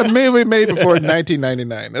movie made before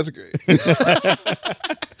 1999. That's great.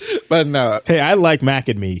 But no. Hey, I like Mac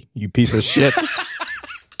and Me, you piece of shit.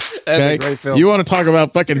 That's a great film. You want to talk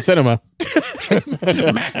about fucking cinema?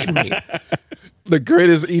 Mac and Me. The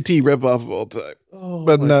greatest ET ripoff of all time.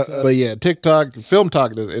 But yeah, TikTok, film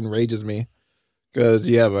talk enrages me. Because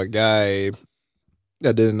you have a guy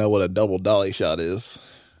that didn't know what a double dolly shot is,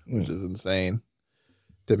 which is insane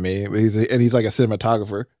to me. But he's like a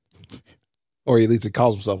cinematographer, or at least he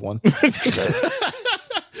calls himself one. I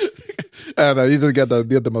don't know. He just got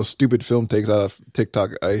the most stupid film takes out of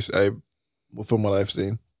TikTok. From what I've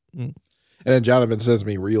seen, and then Jonathan sends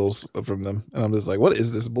me reels from them, and I'm just like, what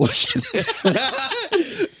is this bullshit?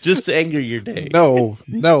 Just to anger your day.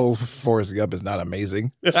 No, Forrest Gump is not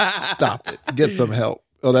amazing. Stop it. Get some help.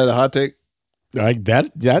 Oh, that a hot take? Like that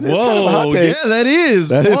is kind of a Whoa, hot take. yeah, that is.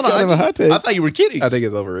 That is Hold on, kind of a hot take. I thought you were kidding. I think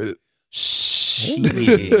it's overrated. Shit.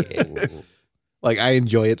 Like, I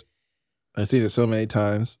enjoy it. I've seen it so many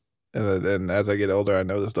times. And as I get older, I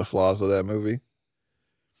notice the flaws of that movie.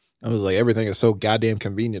 I was like, everything is so goddamn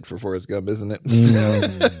convenient for Forrest Gump, isn't it?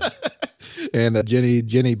 And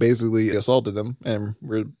Jenny basically assaulted them, and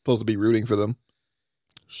we're supposed to be rooting for them.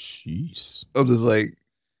 Jeez. I'm just like,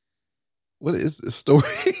 what is this story?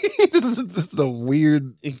 This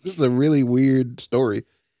is a really weird story.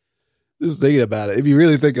 Just thinking about it. If you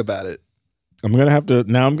really think about it. I'm gonna have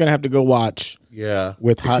to go watch Yeah.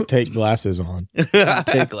 with hot take glasses on.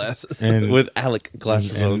 Take glasses. And With Alec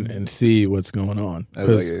glasses on. and see what's going on. I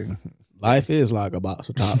was 'Cause like, life is like a box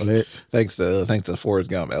of chocolate. thanks to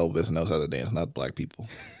Forrest Gump, Elvis knows how to dance, not black people.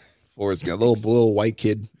 Forrest Gump, little white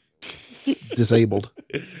kid, disabled,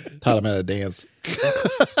 taught him how to dance.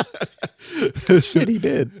 Shit, he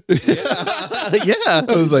did. Yeah.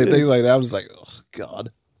 I was like, things like that. I was like, oh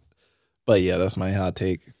God. But yeah, that's my hot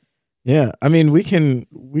take. Yeah, I mean, we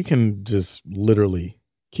can just literally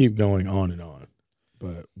keep going on and on,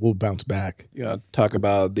 but we'll bounce back. You know, talk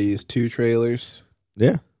about these two trailers.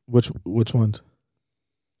 Yeah, which ones?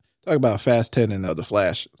 Talk about Fast 10 and The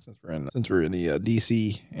Flash, since we're in the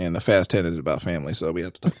DC, and the Fast 10 is about family, so we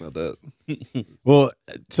have to talk about that. Well,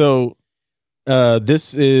 so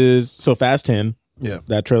this is Fast 10. Yeah.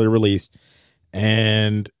 That trailer released,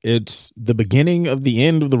 and it's the beginning of the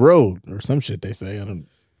end of the road, or some shit they say. I don't.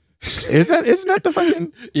 Isn't that the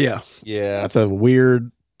fucking? Yeah. Yeah. That's a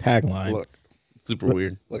weird tagline. Look, Super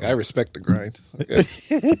weird. I respect the grind. Okay.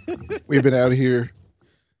 We've been out here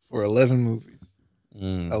for 11 movies.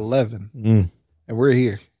 11. And we're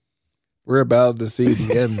here. We're about to see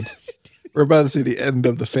the end. We're about to see the end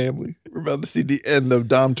of the family. We're about to see the end of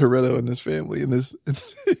Dom Toretto and his family. And this.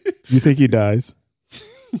 You think he dies?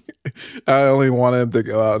 I only want him to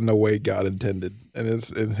go out in the way God intended, and it's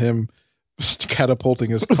him catapulting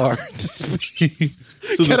his car into space.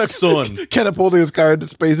 So the sun. Catapulting his car into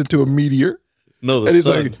space into a meteor. No, the And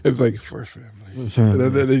sun. it's like for family. And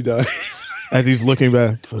then he dies. As he's looking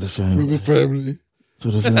back for the family. For family. For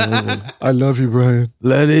the family. I love you, Brian.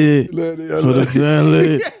 Let it. I For the love you.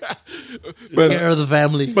 family. Care of the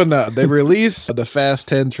family. But no, they released the Fast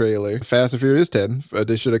 10 trailer. Fast and Furious 10.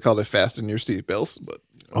 They should have called it Fast in Your Seatbelts, but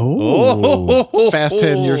Oh. Fast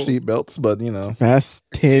 10 Your Seatbelts. But you know, Fast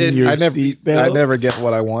 10 your I seatbelts. never get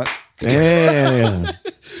what I want. Damn.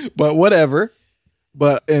 But whatever.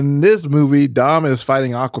 But in this movie, Dom is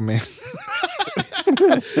fighting Aquaman.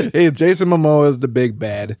 Hey, Jason Momoa is the big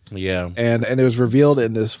bad. Yeah. And it was revealed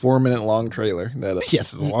in this 4-minute long trailer. That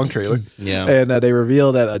yes, it's a long trailer. Yeah. And they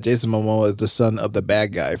revealed that Jason Momoa is the son of the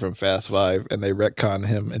bad guy from Fast 5, and they retcon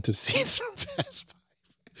him into scenes from Fast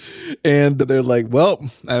 5. And they're like, well,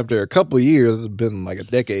 after a couple years, it's been like a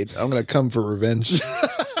decade, I'm going to come for revenge.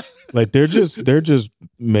 Like they're just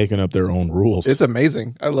making up their own rules. It's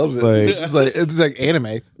amazing. I love it. It's like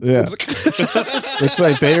anime. Yeah. It's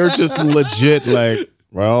like they are just legit like,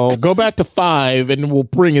 well, go back to 5 and we'll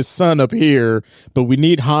bring his son up here, but we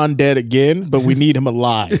need Han dead again, but we need him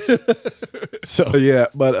alive. So yeah.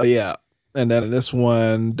 And then this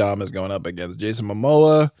one, Dom is going up against Jason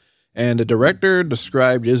Momoa, and the director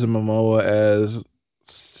described Jason Momoa as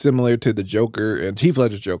similar to the Joker and Heath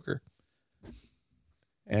Ledger's Joker.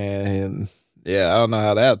 And yeah, I don't know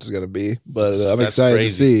how that's going to be, but I'm That's excited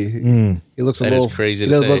crazy. to see. He looks a That little is crazy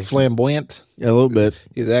He to does say. look flamboyant. yeah, a little bit.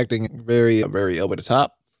 He's acting very, very over the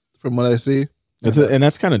top from what I see. And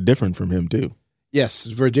that's kind of different from him too.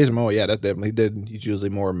 Yes, for Jason Momoa, yeah, that definitely did. He's usually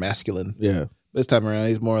more masculine. Yeah. This time around,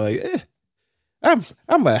 he's more like, I'm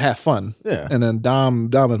gonna have fun. Yeah. And then Dom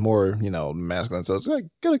is more, masculine. So it's like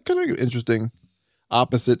kind of interesting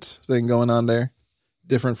opposites thing going on there.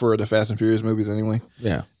 Different for the Fast and Furious movies anyway.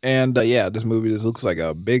 Yeah. And this movie just looks like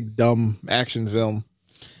a big dumb action film.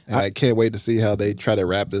 And I can't wait to see how they try to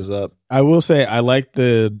wrap this up. I will say I like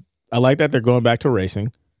that they're going back to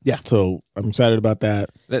racing. Yeah. So I'm excited about that.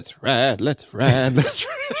 Let's ride.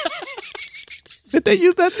 Did they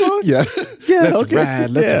use that song? Yeah. Yeah. Let's Okay. ride.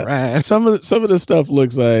 Let's ride. Some of the stuff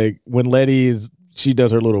looks like when she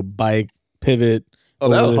does her little bike pivot. Oh,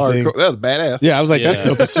 that over was the hardcore. thing. That was badass. Yeah, I was like, Yeah. that's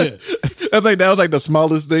dope as shit. I think that was like the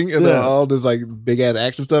smallest thing, and then Yeah. all this like big ass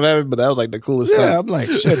action stuff happened. But that was like the coolest Yeah, stuff. I'm like,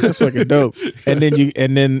 shit, that's fucking dope. And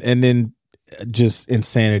then just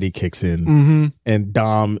insanity kicks in, Mm-hmm. and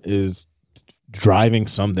Dom is driving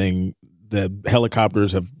something. The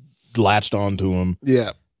helicopters have latched onto him,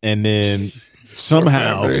 Yeah. and then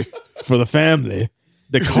somehow family. for the family,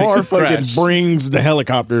 the car fucking Crash. brings the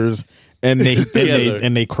helicopters, and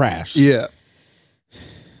they crash. Yeah.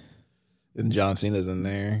 And John Cena's in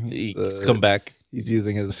there. He He's, come back. He's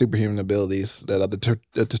using his superhuman abilities that the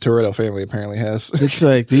Toretto family apparently has. It's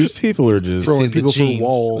like these people are just Throwing the people through genes.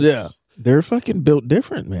 walls. yeah, they're fucking built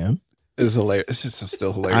different, man. It's hilarious. It's just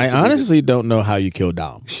still I hilarious. honestly don't know how you kill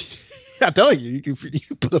Dom. I'm telling you, you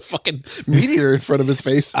put a fucking meteor in front of his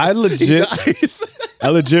face. I He legit dies. I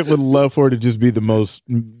legit would love for it to just be the most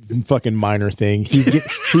fucking minor thing. He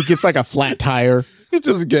gets like a flat tire. It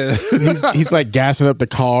just gets. He's like gassing up the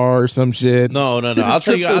car or some shit. No. I'll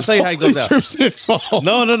tell you how it goes down. Trips and falls.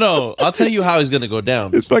 No. I'll tell you how he's gonna go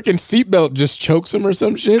down. His fucking seatbelt just chokes him or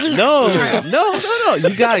some shit. No.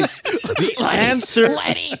 You guys,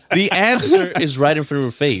 the answer is right in front of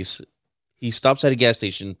her face. He stops at a gas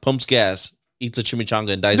station, pumps gas, eats a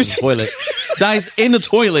chimichanga, and dies in the toilet. Dies in the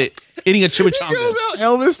toilet eating a chimichanga.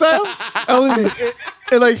 Elvis style.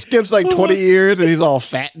 It like skips like 20 years and he's all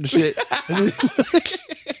fat and shit.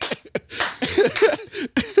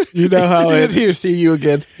 You know how He it gets here to see you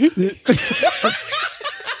again.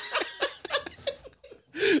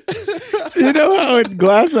 You know how in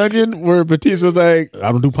Glass Onion where Batiste was like,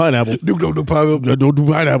 I don't do pineapple. Don't do pineapple. I don't do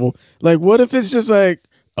pineapple. Like, what if it's just like,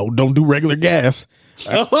 oh, don't do regular gas.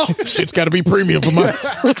 Shit's got to be premium for my.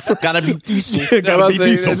 Gotta be diesel. Gotta be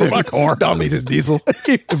diesel for my car. Dom needs his diesel.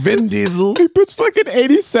 Vin Diesel. He puts fucking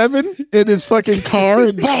 87 in his fucking car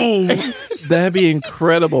and boom. That'd be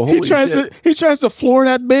incredible. Holy shit. He tries to floor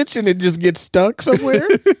that bitch and it just gets stuck somewhere.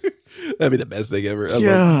 That'd be the best thing ever.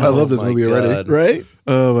 Yeah. I love this Oh my movie God. already. Right?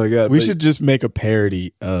 Oh my God. We But should just make a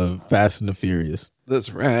parody of Fast and the Furious. That's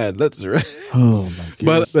rad. That's rad. Oh my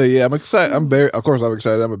god. But yeah, I'm excited. I'm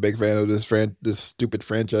excited. I'm a big fan of this stupid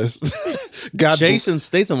franchise. God, Jason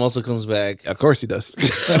Statham also comes back. of course he does.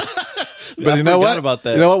 But I you know forgot what? about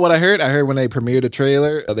that. You know what? What I heard? I heard when they premiered the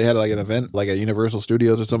trailer, they had like an event, like at Universal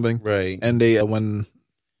Studios or something. Right. And they when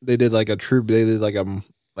they did like a troop, they did like a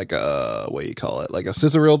what do you call it? Like a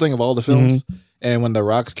scissor reel thing of all the films. And when the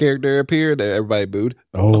Rock's character appeared, everybody booed.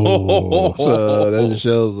 Oh. So that just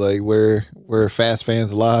shows like where Fast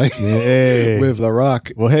fans lie Yeah. with the Rock.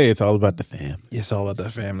 Well, hey, it's all about the fam. It's all about the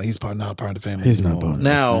family. He's not part of the family. He's not anymore. part of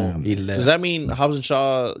Now, He left. does that mean Hobbs and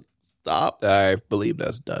Shaw stop? I believe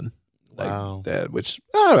that's done. Like Wow. that, which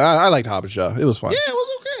I liked Hobbs Shaw. It was fun. Yeah, it was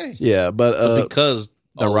okay. Yeah, but Because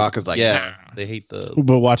The Rock is like, yeah, they hate the.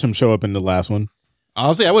 But watch him show up in the last one.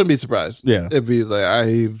 honestly, I wouldn't be surprised. Yeah. if he's like,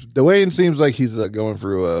 Dwayne seems like he's going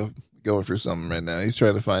through something right now. He's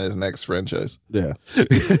trying to find his next franchise. Yeah.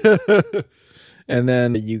 And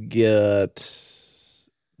then you get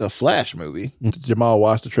the Flash movie. Jamal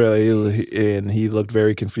watched the trailer and he looked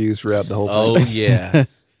very confused throughout the whole Oh thing. yeah,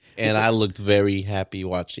 and I looked very happy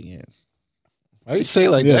watching it Why you say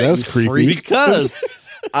like Yeah, that? that was you creepy. freak? because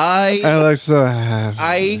I look so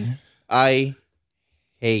happy. I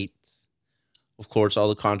hate, of course, all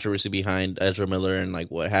the controversy behind Ezra Miller and like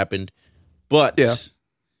what happened, but Yeah.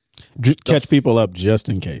 Catch people up just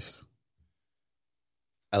in case.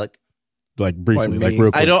 Like briefly, Like like me.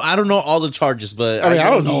 real quick. I don't know all the charges, but I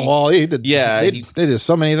don't know all. He did, Yeah, they did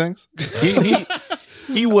so many things.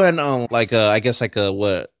 he went on like a, I guess like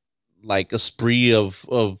a spree of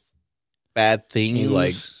bad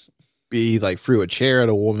things. He threw a chair at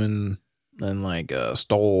a woman and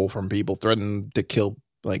stole from people, threatened to kill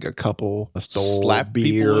like a couple, stole Slap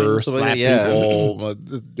beer, people and stuff like slap that, yeah. people,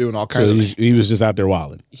 doing all kinds So of. he was just out there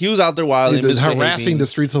wilding. He was out there wilding, Harassing misbehaving. the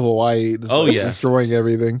streets of Hawaii. Oh, yeah. Destroying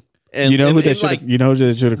everything. And, You know and- who they and, should like, you know who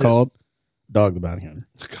they should have called? Dog the Bounty Hunter.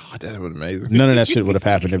 God, that would be amazing. None of that shit would have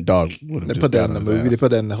happened if Dog would have They just put that got in the on his movie. They ass.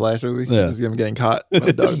 put that in the Flash movie. Yeah. Just him getting caught. My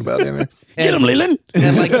dog about in there. Get him, Leland.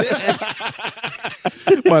 and like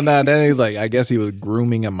But nah, then he's I guess he was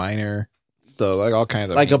grooming a minor. So all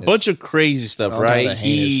kinds of like a heinous- bunch of crazy stuff, all kinds right? of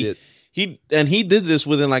heinous shit. He did this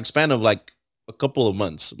within like span of like a couple of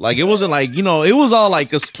months. Like it wasn't like, it was all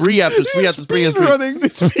like a spree after spree after spree after spree.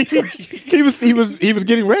 Running. he was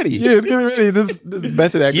getting ready. Yeah, get ready. This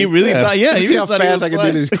method acting. He really thought, You he see how really thought he fast was I can do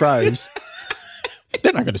Flash. these crimes.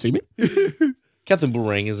 They're not going to see me. Captain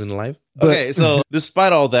Boomerang is in life. Okay, so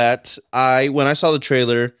despite all that, when I saw the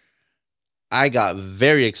trailer, I got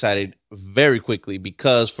very excited very quickly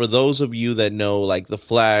because for those of you that know like the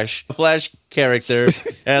Flash character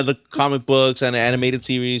and the comic books and the animated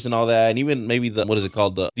series and all that, and even maybe the what is it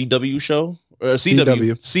called, the DW show? Or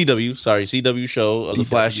CW show of the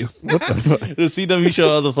Flash. What the fuck? The CW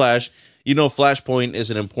show of the Flash. Flashpoint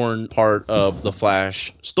is an important part of the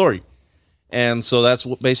Flash story. And so that's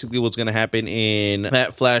basically what's going to happen in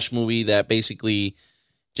that Flash movie that basically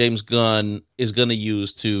James Gunn is going to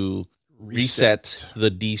use to reset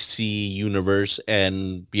the DC universe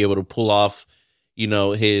and be able to pull off,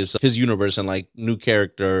 his universe and like new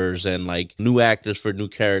characters and like new actors for new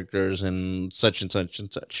characters and such and such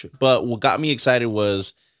and such. But what got me excited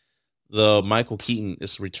was the Michael Keaton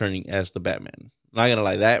is returning as the Batman. Not gonna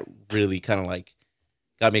lie, that really kind of like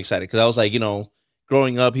got me excited because I was like,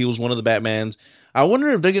 growing up, he was one of the Batmans. I wonder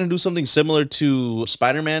if they're going to do something similar to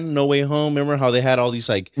Spider-Man No Way Home. Remember how they had all these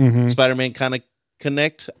like Spider-Man kind of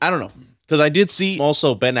connect? I don't know. Because I did see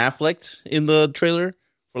also Ben Affleck in the trailer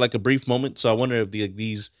for like a brief moment. So I wonder if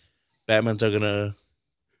these Batmans are going to...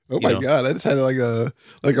 Oh my God. I just had like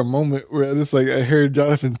a moment where I heard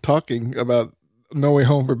Jonathan talking about No Way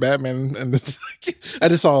Home for Batman and I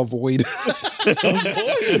just saw a void. What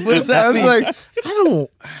does that mean? I was like, I don't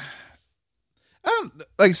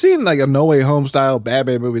like seeing like a No Way Home style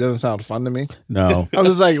Batman movie doesn't sound fun to me. No. I was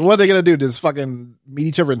just like, what are they gonna do? Just fucking meet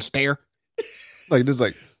each other and stare? Like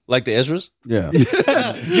Like the Ezras? Yeah.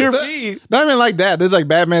 You're me. not even like that. There's like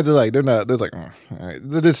Batman's they're like all right.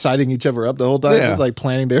 They're just siding each other up the whole time. Yeah. Just like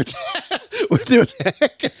planning their with their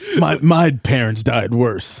attack. My parents died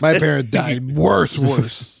worse. My parents died worse.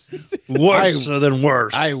 Worse than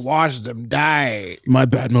worse. I watched them die. My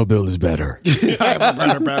Batmobile is better. I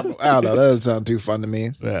don't know. That doesn't sound too fun to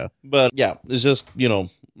me. Yeah. But yeah, it's just,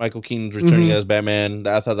 Michael Keaton's returning as Batman.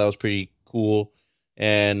 I thought that was pretty cool.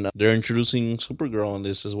 And they're introducing Supergirl on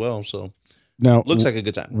this as well. So Now, looks like a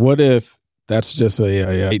good time. what if that's just a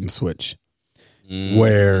bait and switch?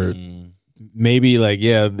 Where maybe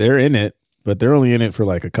they're in it, but they're only in it for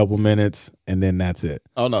like a couple minutes and then that's it.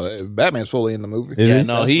 Oh no, Batman's fully in the movie. Is Yeah, he?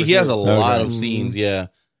 no, That's he for has a sure. lot Okay. of scenes. Yeah.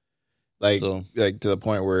 Like So- to the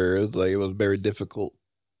point where it was very difficult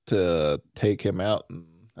to take him out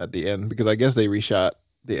at the end because I guess they reshot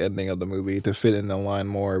the ending of the movie to fit in the line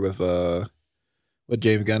more with what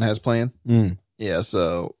James Gunn has planned. Mm. Yeah,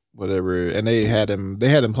 so whatever, and they had him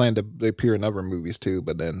planned to appear in other movies too,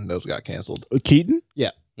 but then those got canceled. Keaton?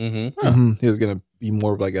 Mm-hmm. He was gonna be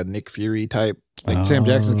more of like a Nick Fury type, like Sam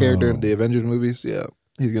Jackson character in the Avengers movies. Yeah,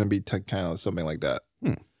 he's gonna be kind of something like that.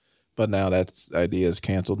 But now that idea is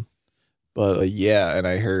canceled. But yeah, and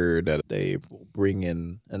I heard that they will bring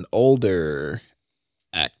in an older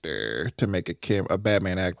actor to make a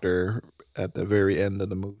Batman actor at the very end of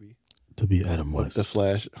the movie. To be Adam West. The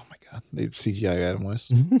Flash. Oh my God, they CGI Adam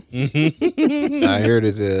West. I heard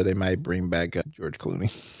they might bring back George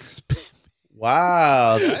Clooney.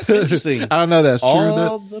 Wow, that's interesting. I don't know if that's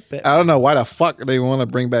All true. the I don't know why the fuck they want to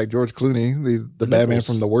bring back George Clooney, the Batman nipples.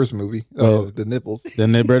 from the worst movie. Well, The nipples.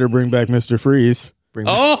 Then they better bring back Mr. Freeze. Bring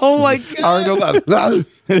Oh my I god! already know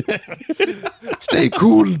that. Stay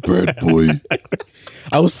cool, bad boy.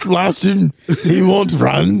 I was flashing. He won't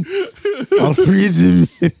run. I'll freeze him.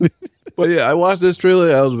 But yeah, I watched this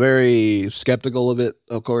trailer. I was very skeptical of it,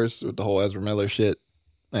 of course, with the whole Ezra Miller shit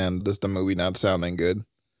and just the movie not sounding good.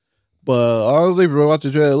 But honestly, if you watch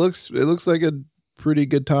the trailer, it looks like a pretty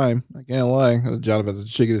good time. I can't lie. Jonathan's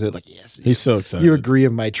shaking his head like, yes. He's so excited. You agree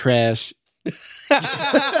with my trash.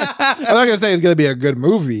 I'm not gonna say it's gonna be a good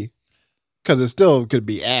movie, because it still could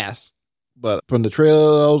be ass. But from the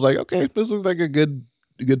trailer, I was like, okay, this looks like a good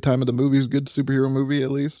time of the movies, good superhero movie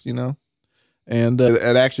at least, you know. And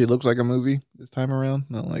it actually looks like a movie this time around,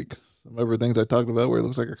 not like some other things I talked about where it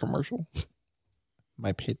looks like a commercial.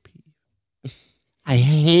 My pet peeve. I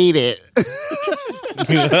hate it.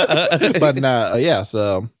 But yeah,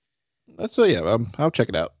 so I'll check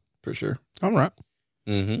it out for sure. All right.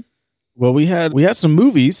 Mm-hmm. Well, we had some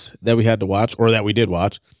movies that we had to watch, or that we did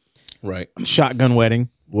watch. Right. Shotgun Wedding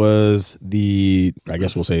was I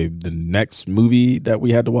guess we'll say the next movie that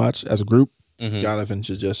we had to watch as a group. Mm-hmm. Jonathan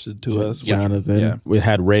suggested to us. Jonathan. Yeah. We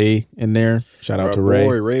had Ray in there. Shout out Our to boy,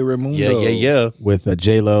 Ray. Ray Raimundo. Yeah. With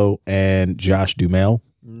J-Lo and Josh Duhamel.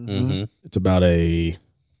 Mm-hmm. It's about a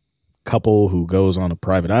couple who goes on a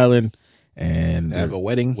private island and Have a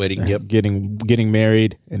wedding. Yep. getting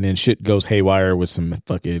married, and then shit goes haywire with some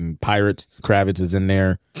fucking pirates. Kravitz is in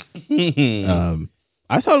there.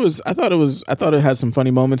 I thought it had some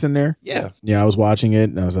funny moments in there. Yeah. Yeah, I was watching it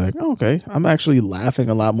and I was like, oh, okay, I'm actually laughing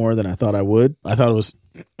a lot more than I thought I would. I thought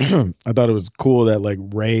it was cool that like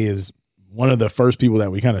Ray is one of the first people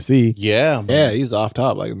that we kind of see. Yeah. Yeah, he's off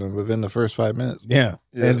top like within the first 5 minutes. Yeah.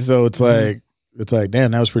 Yeah. And so it's like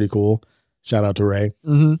damn, that was pretty cool. Shout out to Ray.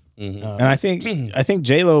 Mm-hmm. Mm-hmm. And I think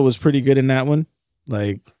J-Lo was pretty good in that one.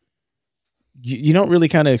 Like you don't really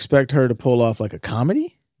kind of expect her to pull off like a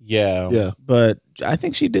comedy. Yeah. Yeah. But I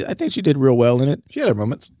think she did real well in it. She had her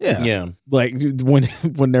moments. Yeah. Yeah. Like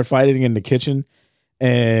when they're fighting in the kitchen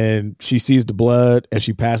and she sees the blood and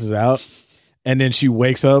she passes out and then she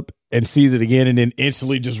wakes up and sees it again and then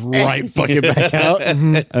instantly just right fucking back out.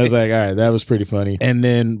 I was like, all right, that was pretty funny. And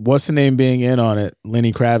then what's the name being in on it?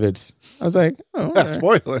 Lenny Kravitz. I was like, oh, all right.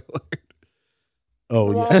 Spoiler alert.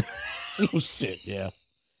 Oh yeah. Oh shit, yeah.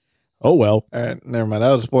 Oh well. All right, never mind.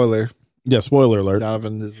 That was a spoiler. Yeah, spoiler alert.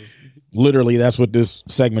 Donovan is Literally, that's what this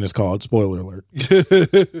segment is called. Spoiler alert.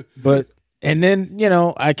 But and then,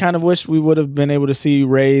 I kind of wish we would have been able to see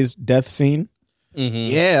Ray's death scene.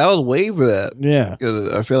 Mm-hmm. Yeah, I was waiting for that. Yeah. 'Cause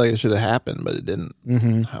I feel like it should have happened, but it didn't.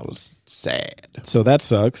 Mm-hmm. I was sad. So that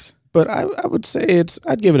sucks. But I would say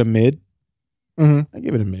I'd give it a mid. Mm-hmm. I'd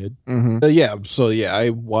give it a mid. Mm-hmm. So I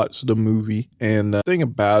watched the movie, and the thing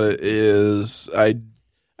about it is I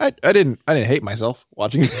didn't hate myself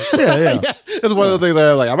watching it. Yeah. It's one of the things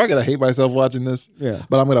that I'm like, I'm not gonna hate myself watching this. Yeah.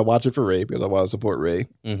 But I'm gonna watch it for Ray because I want to support Ray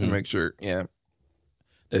Mm-hmm. and make sure,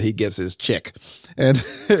 that he gets his check.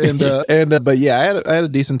 But yeah, I had a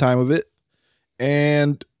decent time with it,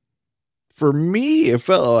 and for me, it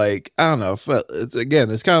felt like I don't know.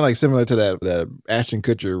 It's kind of like similar to that Ashton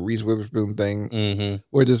Kutcher Reese Witherspoon thing, Mm-hmm.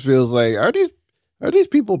 where it just feels like are these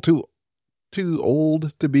people too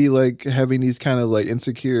old to be like having these kind of like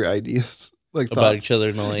insecure ideas like About each other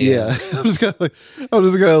and all that. yeah. I'm just kind of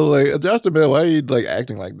like Josh Duhamel, why are you like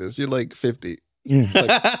acting like this? You're like 50.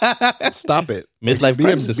 Like, stop it. Midlife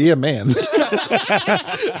crisis. Be a man.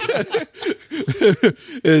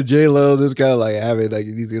 And J-Lo just kind of like having like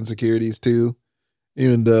these insecurities too.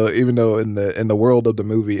 Even though in the world of the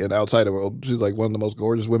movie and outside the world, she's like one of the most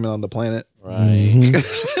gorgeous women on the planet. Right.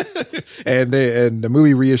 And the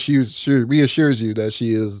movie reassures you that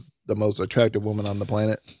she is the most attractive woman on the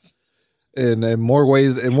planet. In more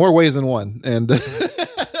ways than one. And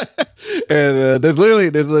there's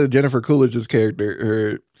literally Jennifer Coolidge's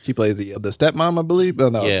character. She plays the stepmom, I believe. Oh,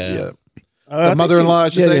 no, Yeah. The mother-in-law, I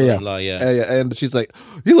should say. Yeah. Yeah, and she's like,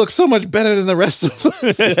 "You look so much better than the rest of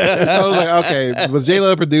us." I was like, "Okay." Was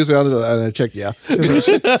J-Lo a producer? I checked. Yeah. She's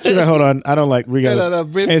like, hold on. I don't like. We gotta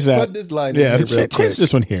change that. Put this line Yeah, in here real quick. change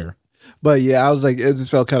this one here. But yeah, I was like, it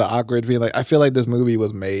just felt kind of awkward. Feeling like I feel like this movie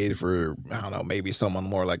was made for I don't know, maybe someone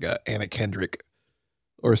more like a Anna Kendrick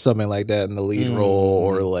or something like that in the lead role,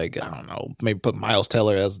 or like I don't know, maybe put Miles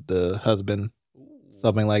Teller as the husband,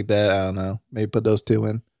 something like that. I don't know, maybe put those two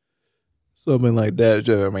in. Something like that.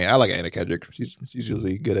 I mean, I like Anna Kendrick. She's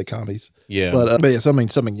usually good at comedies. Yeah. But yeah,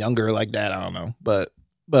 something younger like that. I don't know. But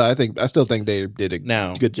I still think they did a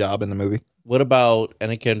good job in the movie. What about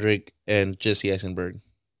Anna Kendrick and Jesse Eisenberg?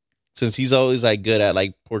 Since he's always like good at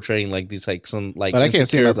like portraying like these like some like. But I can't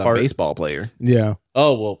see him as a part. baseball player. Yeah.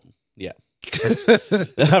 Oh well, yeah.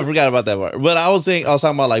 I forgot about that part. But I was talking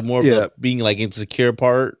about like more of the being like insecure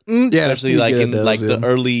part. Yeah, especially like in does, like the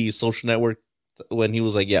early Social Network when he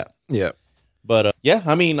was like yeah. But yeah,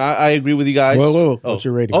 I mean, I agree with you guys. Whoa. What's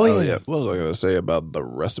your rating? Oh, Oh yeah. yeah. What was I going to say about the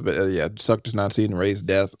rest of it? Yeah, it sucked just not seeing Ray's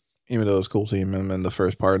death, even though it was cool seeing him in the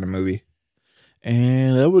first part of the movie.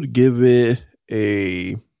 And I would give it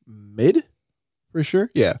a mid for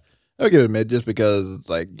sure. Yeah, I would give it a mid just because it's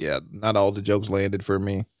like, yeah, not all the jokes landed for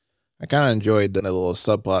me. I kind of enjoyed the little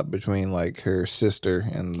subplot between like her sister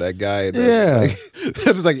and that guy. Yeah.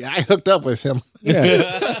 It's like I hooked up with him. Yeah.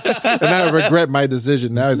 And now I regret my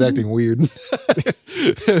decision. Now he's acting weird. And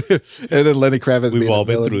then Lenny Kravitz. We've being all a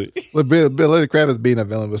been villain. through it. Lenny Kravitz being a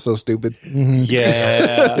villain was so stupid.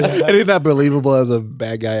 Yeah. And he's not believable as a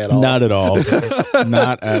bad guy at all. Not at all.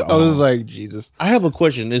 Not at I all. was like, Jesus. I have a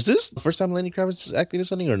question. Is this the first time Lenny Kravitz is acting in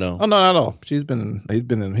something or no? Oh no, not at all. He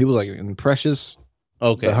was like in Precious,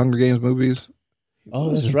 Okay. the Hunger Games movies. Oh,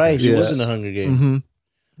 that's right. He Yeah. was in the Hunger Games.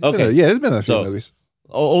 Mm-hmm. Okay. Yeah, it's been a few So- movies.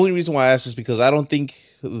 Only reason why I asked is because I don't think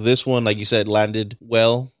this one, like you said, landed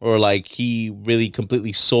well, or like he really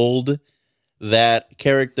completely sold that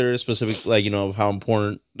character, specific, like, you know, how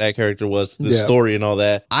important that character was to the Yeah. story and all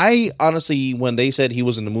that. I honestly, when they said he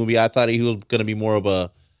was in the movie, I thought he was going to be more of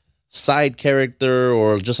a side character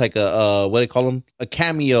or just like a what do they call him? A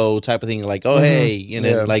cameo type of thing. Like, oh, hey, and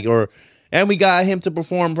then Yeah. like, and we got him to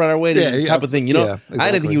perform for our wedding Yeah, type of thing, you know? yeah, I didn't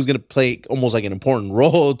exactly. think he was going to play almost like an important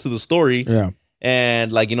role to the story. Yeah.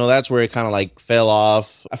 And like, you know, that's where it kind of like fell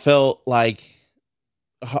off. I felt like,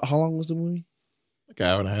 how long was the movie? Like an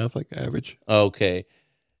hour and a half, like average. Okay.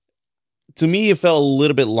 To me, it felt a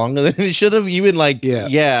little bit longer than it should have. Even like,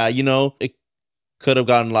 Yeah. you know, it could have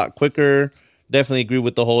gotten a lot quicker. Definitely agree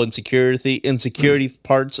with the whole insecurity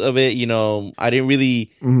parts of it. You know, I didn't really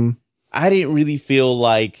feel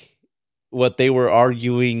like what they were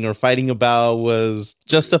arguing or fighting about was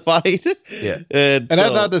justified. Yeah. and And that's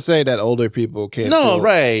so- not to say that older people can't no, feel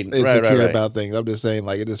right, insecure right. about things. I'm just saying,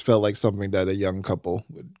 like, it just felt like something that a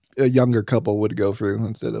younger couple would go through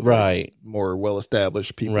instead of like, Right. more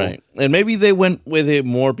well-established people. Right. And maybe they went with it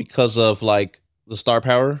more because of like the star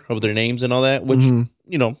power of their names and all that, which, Mhm.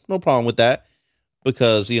 you know, no problem with that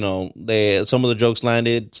because, you know, some of the jokes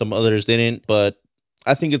landed, some others didn't, but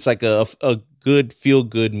I think it's like a good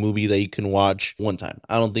feel-good movie that you can watch one time.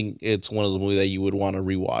 I don't think it's one of the movies that you would want to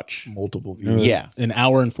rewatch. Multiple It was views. Yeah. An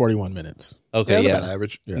hour and 41 minutes. Okay, About yeah.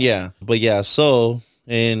 average. Yeah. But yeah, so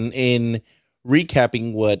in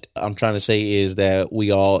recapping, what I'm trying to say is that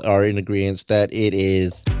we all are in agreement that it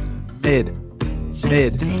is Mid.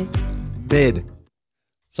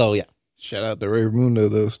 so yeah. Shout out to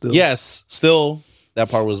Raymundo though. Still, Yes, still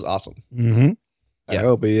that part was awesome. Mm-hmm. I Yeah.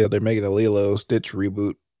 hope they're making a Lilo Stitch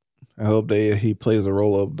reboot. I hope he plays the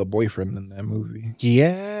role of the boyfriend in that movie.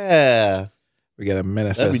 Yeah. We gotta That'd be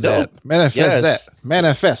manifest dope. that. Manifest Yes. that.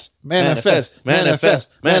 Manifest.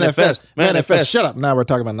 Shut up. Now we're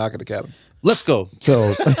talking about Knock at the Cabin. Let's go.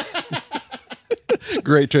 So,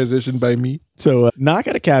 Great transition by me. Knock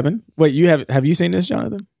at a Cabin. Wait, have you seen this,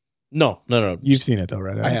 Jonathan? No. You've seen it though,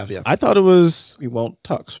 right? I have, yeah. I thought it was. We won't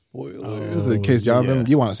talk spoilers Oh, in case Jonathan, yeah.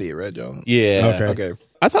 you want to see it, right, John? Yeah. Okay.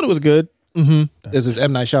 I thought it was good. Mm-hmm. This is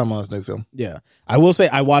M. Night Shyamalan's new film. Yeah. I will say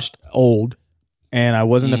I watched Old, and I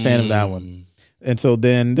wasn't a fan of that one. And so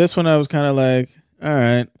then this one, I was kind of like, all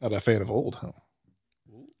right. Not a fan of old, huh?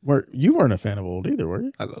 You weren't a fan of Old either, were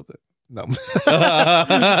you? I love it. No.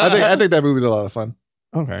 I think that movie's a lot of fun.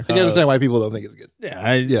 Okay. I can understand why people don't think it's good.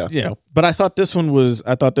 Yeah. You know, but I thought this one was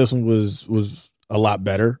a lot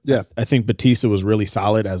better. Yeah. I think Batista was really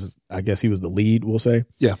solid as I guess he was the lead, we'll say.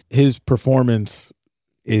 Yeah. His performance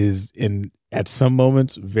is at some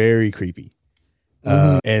moments very creepy.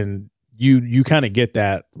 And you kind of get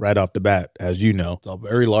that right off the bat, as you know. It's a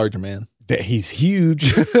very large man. That he's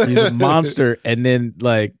huge. He's a monster. And then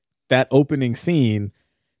like that opening scene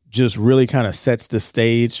just really kind of sets the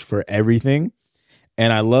stage for everything.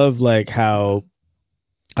 And I love how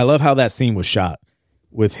that scene was shot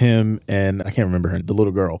with him and I can't remember her, the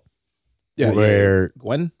little girl. Yeah. Where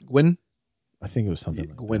Gwen? I think it was something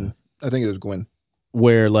like Gwen. that. I think it was Gwen.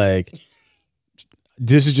 Where like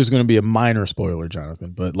this is just going to be a minor spoiler,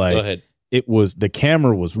 Jonathan, but like Go ahead. the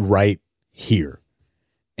camera was right here.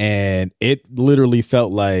 And it literally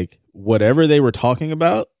felt like whatever they were talking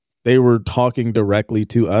about, they were talking directly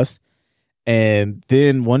to us. And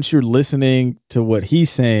then once you're listening to what he's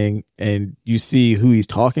saying and you see who he's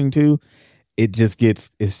talking to, it just it's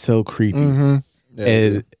so creepy. Mm-hmm.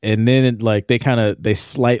 Yeah, And then it, like they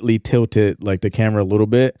slightly tilted like the camera a little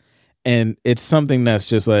bit. And it's something that's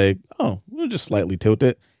just like, oh, we'll just slightly tilt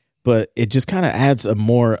it. But it just kind of adds a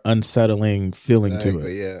more unsettling feeling to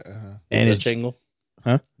it. Yeah. And The it's Dutch angle?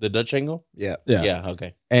 Huh? The Dutch angle? Yeah. Yeah,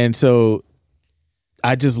 okay. And so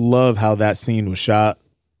I just love how that scene was shot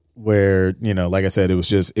where, you know, like I said, it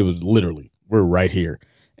was literally, we're right here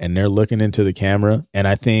and they're looking into the camera. And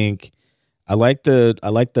I think I like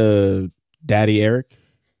the Daddy Eric.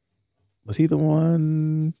 Was he the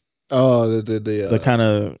one? Oh, the kind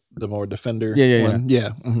of the more defender. Yeah. one. Yeah.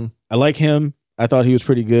 Mm-hmm. I like him. I thought he was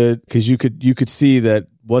pretty good because you could see that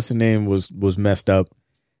what's the name was messed up.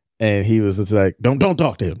 And he was just like, don't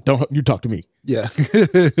talk to him. Don't you talk to me. Yeah.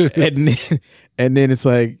 and then it's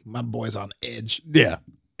like, My boy's on edge. yeah.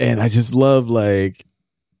 And I just love like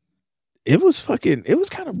it was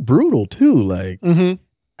kind of brutal too. Like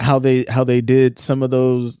how they did some of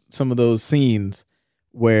those scenes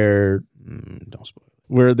where don't spoil it,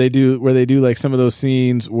 where they do like some of those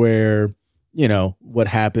scenes where, you know, what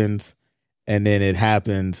happens and then it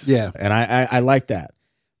happens. Yeah. And I like that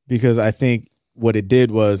because I think what it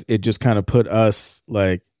did was it just kind of put us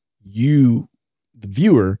like you, the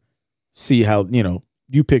viewer, see how, you know,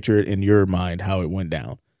 you picture it in your mind how it went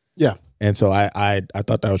down. Yeah. And so I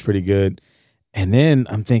thought that was pretty good. And then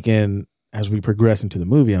I'm thinking as we progress into the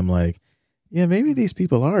movie, I'm like, yeah, maybe these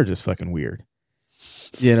people are just fucking weird.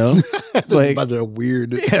 You know? Like a bunch of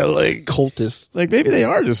weird like cultists. Like maybe they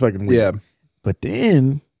are just fucking weird. Yeah. But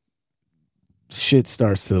then shit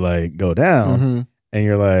starts to like go down and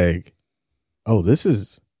you're like, oh, this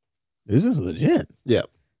is legit. Yeah.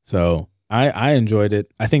 So I enjoyed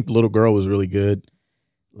it. I think the little girl was really good.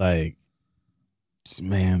 Like,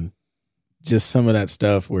 man, just some of that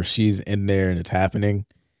stuff where she's in there and it's happening.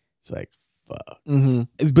 It's like, fuck.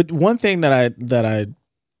 But one thing that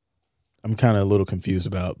I'm kind of a little confused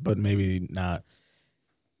about, but maybe not.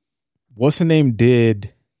 What's the name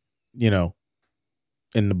did, you know,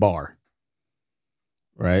 in the bar,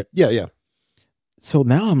 right? Yeah, yeah. So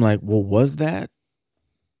now I'm like, well, was that,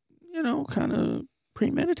 you know, kind of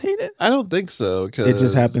premeditated? I don't think so. Cause it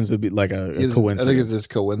just happens to be like a coincidence. I think it's just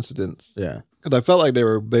coincidence. Yeah. Because I felt like they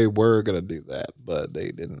were going to do that, but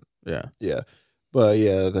they didn't. Yeah. Yeah. But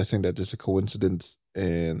yeah, I think that's just a coincidence.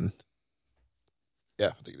 And yeah,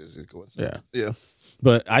 I think it's a coincidence. Yeah. Yeah.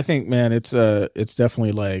 But I think, man, it's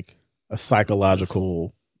definitely like a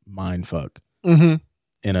psychological mind fuck in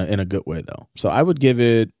a good way though. So I would give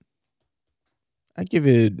it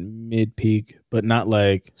mid peak, but not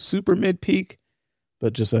like super mid peak,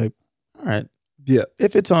 but just like, all right. Yeah.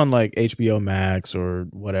 If it's on like HBO Max or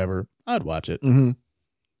whatever, I'd watch it.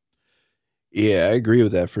 Yeah, I agree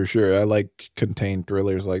with that for sure. I like contained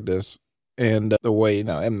thrillers like this. And the way, you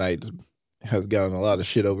know, M. Night has gotten a lot of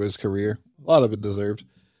shit over his career. A lot of it deserved.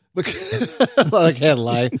 I can't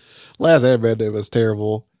lie. Last Airbender was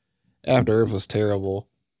terrible. After Earth was terrible.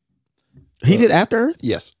 He did After Earth?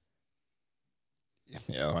 Yes.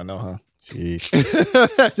 Yeah, I know, huh? Jeez.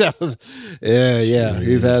 That was, yeah.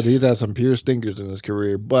 Jeez. He's had some pure stinkers in his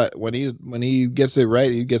career, but when he gets it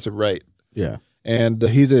right, he gets it right. Yeah. And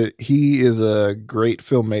he is a great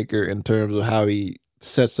filmmaker in terms of how he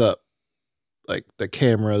sets up like the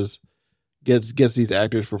cameras, gets these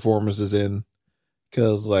actors' performances in,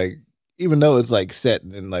 because like even though it's like set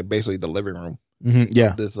in like basically the living room,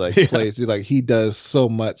 yeah, this like place, he does so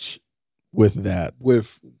much with that,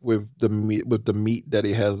 with the meat that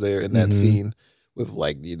he has there in that scene, with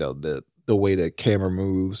like, you know, the way the camera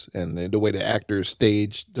moves and the way the actors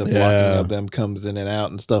stage the blocking of them comes in and out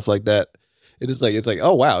and stuff like that. It's like,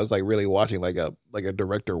 oh wow, it's like really watching like a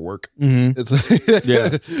director work. It's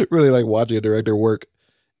like, really like watching a director work,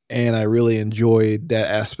 and I really enjoyed that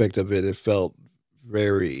aspect of it. It felt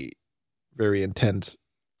very, very intense,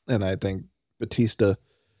 and I think Bautista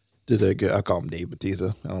did a good. I call him Dave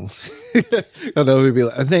Bautista. I don't know if he'd be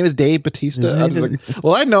like, his name is Dave Bautista.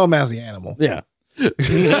 Well, I know him as the Animal. Yeah.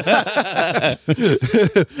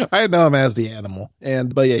 I know him as the Animal,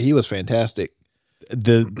 but yeah, he was fantastic.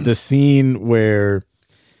 The scene where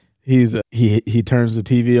he turns the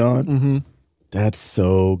TV on, that's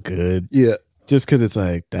so good. Yeah, just because it's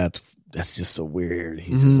like that's just so weird.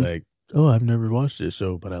 He's just like, oh, I've never watched this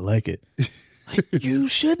show, but I like it. Like, you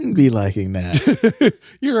shouldn't be liking that.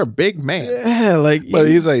 You're a big man. Yeah, like, but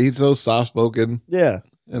he's so soft spoken. Yeah,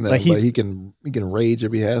 and then like he can rage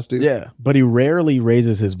if he has to. Yeah, but he rarely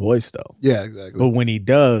raises his voice though. Yeah, exactly. But when he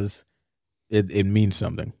does, it means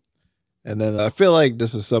something. And then I feel like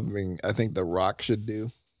this is something I think The Rock should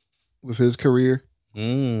do with his career. I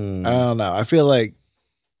don't know. I feel like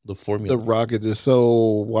the formula. The Rock is just so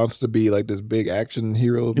wants to be like this big action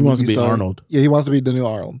hero. He wants to be Arnold. Yeah, he wants to be the new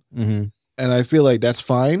Arnold. And I feel like that's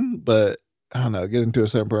fine, but I don't know, getting to a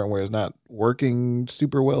certain point where it's not working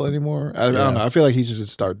super well anymore. I don't know. I feel like he should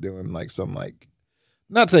just start doing like some like,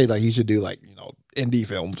 not say like he should do like, you know, indie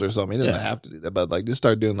films or something. He doesn't have to do that, but like just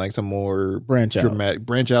start doing like some more branch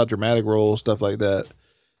out dramatic roles, stuff like that.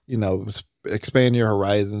 You know, expand your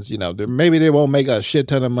horizons. You know, maybe they won't make a shit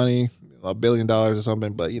ton of money, $1 billion or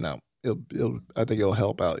something, but you know, I think it'll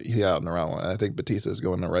help out in the round one. I think Bautista is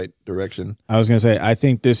going in the right direction. I was gonna say, I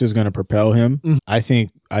think this is gonna propel him. I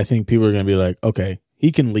think people are gonna be like, okay,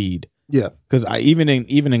 he can lead. Yeah, because even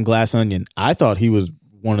in Glass Onion, I thought he was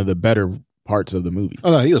one of the better parts of the movie.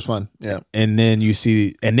 Oh no, he was fun. Yeah. And then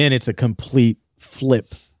it's a complete flip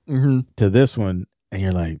Mm-hmm. to this one, and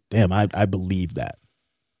you're like, damn, I believe that.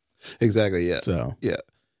 Exactly. Yeah. So Yeah.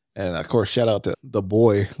 And of course, shout out to the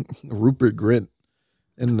boy, Rupert Grint,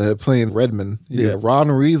 in the playing Redmond. Yeah. Ron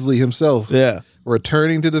Weasley himself. yeah,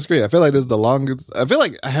 Returning to the screen. I feel like this is the longest. I feel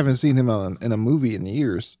like I haven't seen him in a movie in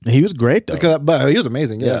years. he was great though. But he was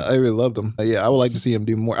amazing. Yeah, Yeah. I really loved him. Yeah, I would like to see him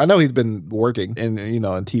do more. I know he's been working in in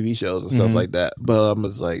TV shows and stuff like that. But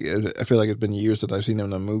it's like I feel like it's been years since I've seen him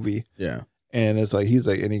in a movie. Yeah, And it's like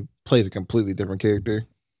and he plays a completely different character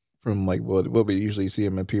from like what we usually see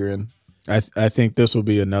him appear in. I think this will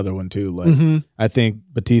be another one too. Like I think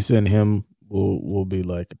Batista and him will be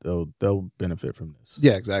like they'll benefit from this.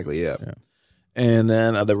 Yeah, exactly. Yeah. And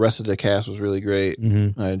then the rest of the cast was really great.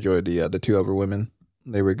 I enjoyed the two other women;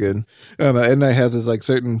 they were good. And I have this like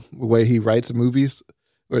certain way he writes movies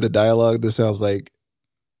where the dialogue just sounds like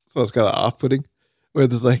so it's kind of off-putting. Where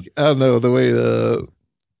it's like I don't know the way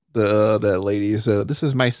that lady said, "This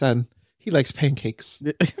is my son. He likes pancakes."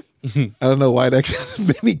 I don't know why that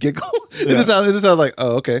made me giggle. It just sounds like,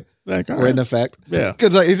 oh, okay. Like, Random fact. Yeah.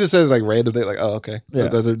 Because like, he just says like random thing, like, oh, okay. Yeah.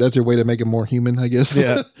 That's your way to make him more human, I guess.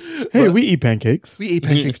 Yeah. Hey, we eat pancakes. We eat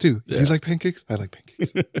pancakes too. Yeah. You like pancakes? I like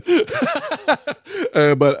pancakes.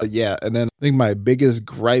 Yeah. And then I think my biggest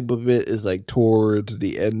gripe of it is like towards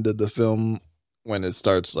the end of the film when it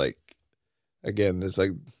starts like, again, it's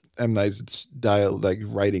like M. Night's like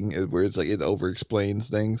writing where it's like it over explains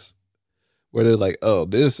things. Where they're like, oh,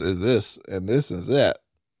 this is this, and this is that,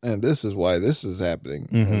 and this is why this is happening,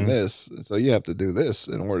 and this. So you have to do this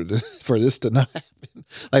in order for this to not happen.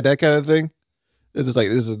 Like that kind of thing. It's just like,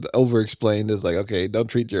 this is over-explained. It's like, okay, don't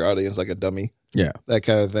treat your audience like a dummy. Yeah. That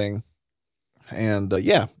kind of thing. And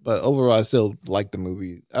but overall, I still like the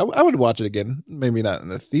movie. I would watch it again. Maybe not in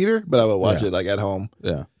the theater, but I would watch it like at home.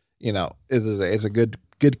 Yeah. It's a good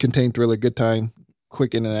contained thriller, good time,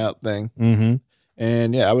 quick in and out thing. Mm-hmm.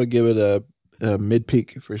 And I would give it a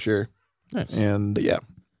mid-peak for sure. Nice. And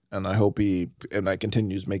and I hope he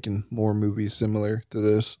continues making more movies similar to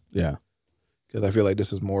this. Yeah. Because I feel like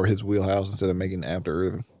this is more his wheelhouse instead of making After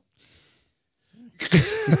Earth.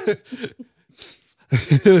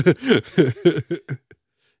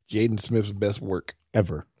 Jaden Smith's best work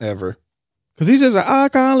Ever. Because he says, I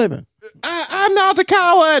can't live in. I'm not a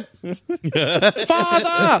coward.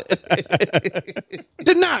 Father.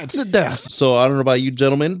 Denied. Sit down. So I don't know about you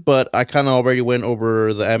gentlemen, but I kind of already went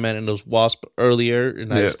over the Ant-Man and the Wasp earlier,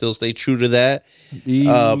 and I still stay true to that.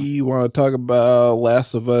 You want to talk about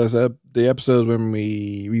Last of Us, the episodes when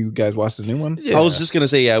you guys watched the new one? I was just going to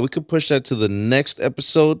say, we could push that to the next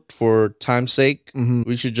episode for time's sake.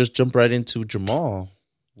 We should just jump right into Jamal.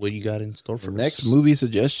 What you got in store for next us? movie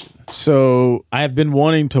suggestion? So I have been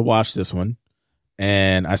wanting to watch this one,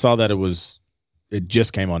 and I saw that it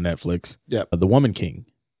just came on Netflix. Yep. The Woman King.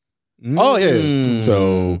 Oh yeah.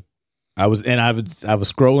 So I was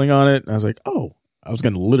scrolling on it, and I was like, oh, I was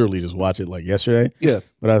gonna literally just watch it like yesterday. Yeah.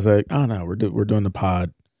 But I was like, oh no, we're doing the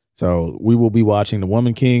pod. So we will be watching The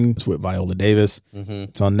Woman King. It's with Viola Davis.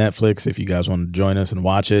 It's on Netflix. If you guys want to join us and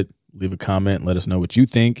watch it, leave a comment. Let us know what you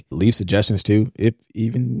think. Leave suggestions too, if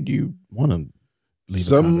even you want to leave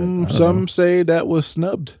a comment. Some say that was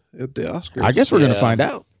snubbed at the Oscars. I guess we're going to find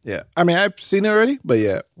out. Yeah. I mean, I've seen it already, but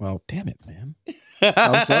yeah. Well, damn it, man.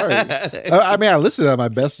 I'm sorry. I mean, I listed on my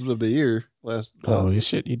best of the year last. Oh,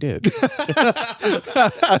 shit, you did. I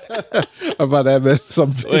thought that meant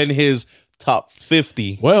something. In his top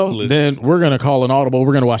 50. Well, list. then we're going to call an audible.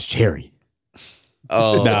 We're going to watch Cherry.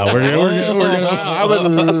 Oh, No, we're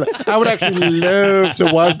gonna I would actually love to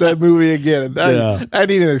watch that movie again. I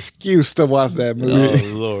need an excuse to watch that movie.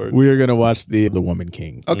 oh Lord. we are going to watch the Woman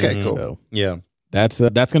King. Okay, cool. So Yeah. that's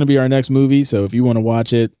going to be our next movie. So if you want to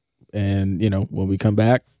watch it, and when we come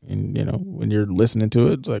back, and when you're listening to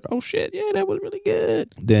it, it's like, oh shit, yeah, that was really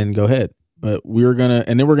good. Then go ahead. But we're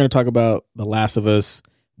gonna talk about The Last of Us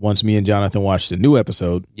once me and Jonathan watch the new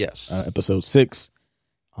episode. Yes. Episode 6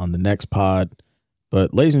 on the next pod.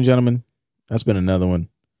 But ladies and gentlemen, that's been another one.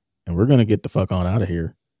 And we're going to get the fuck on out of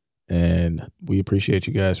here. And we appreciate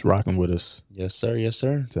you guys rocking with us. Yes, sir. Yes,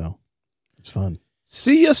 sir. So it's fun.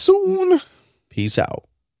 See you soon. Peace out.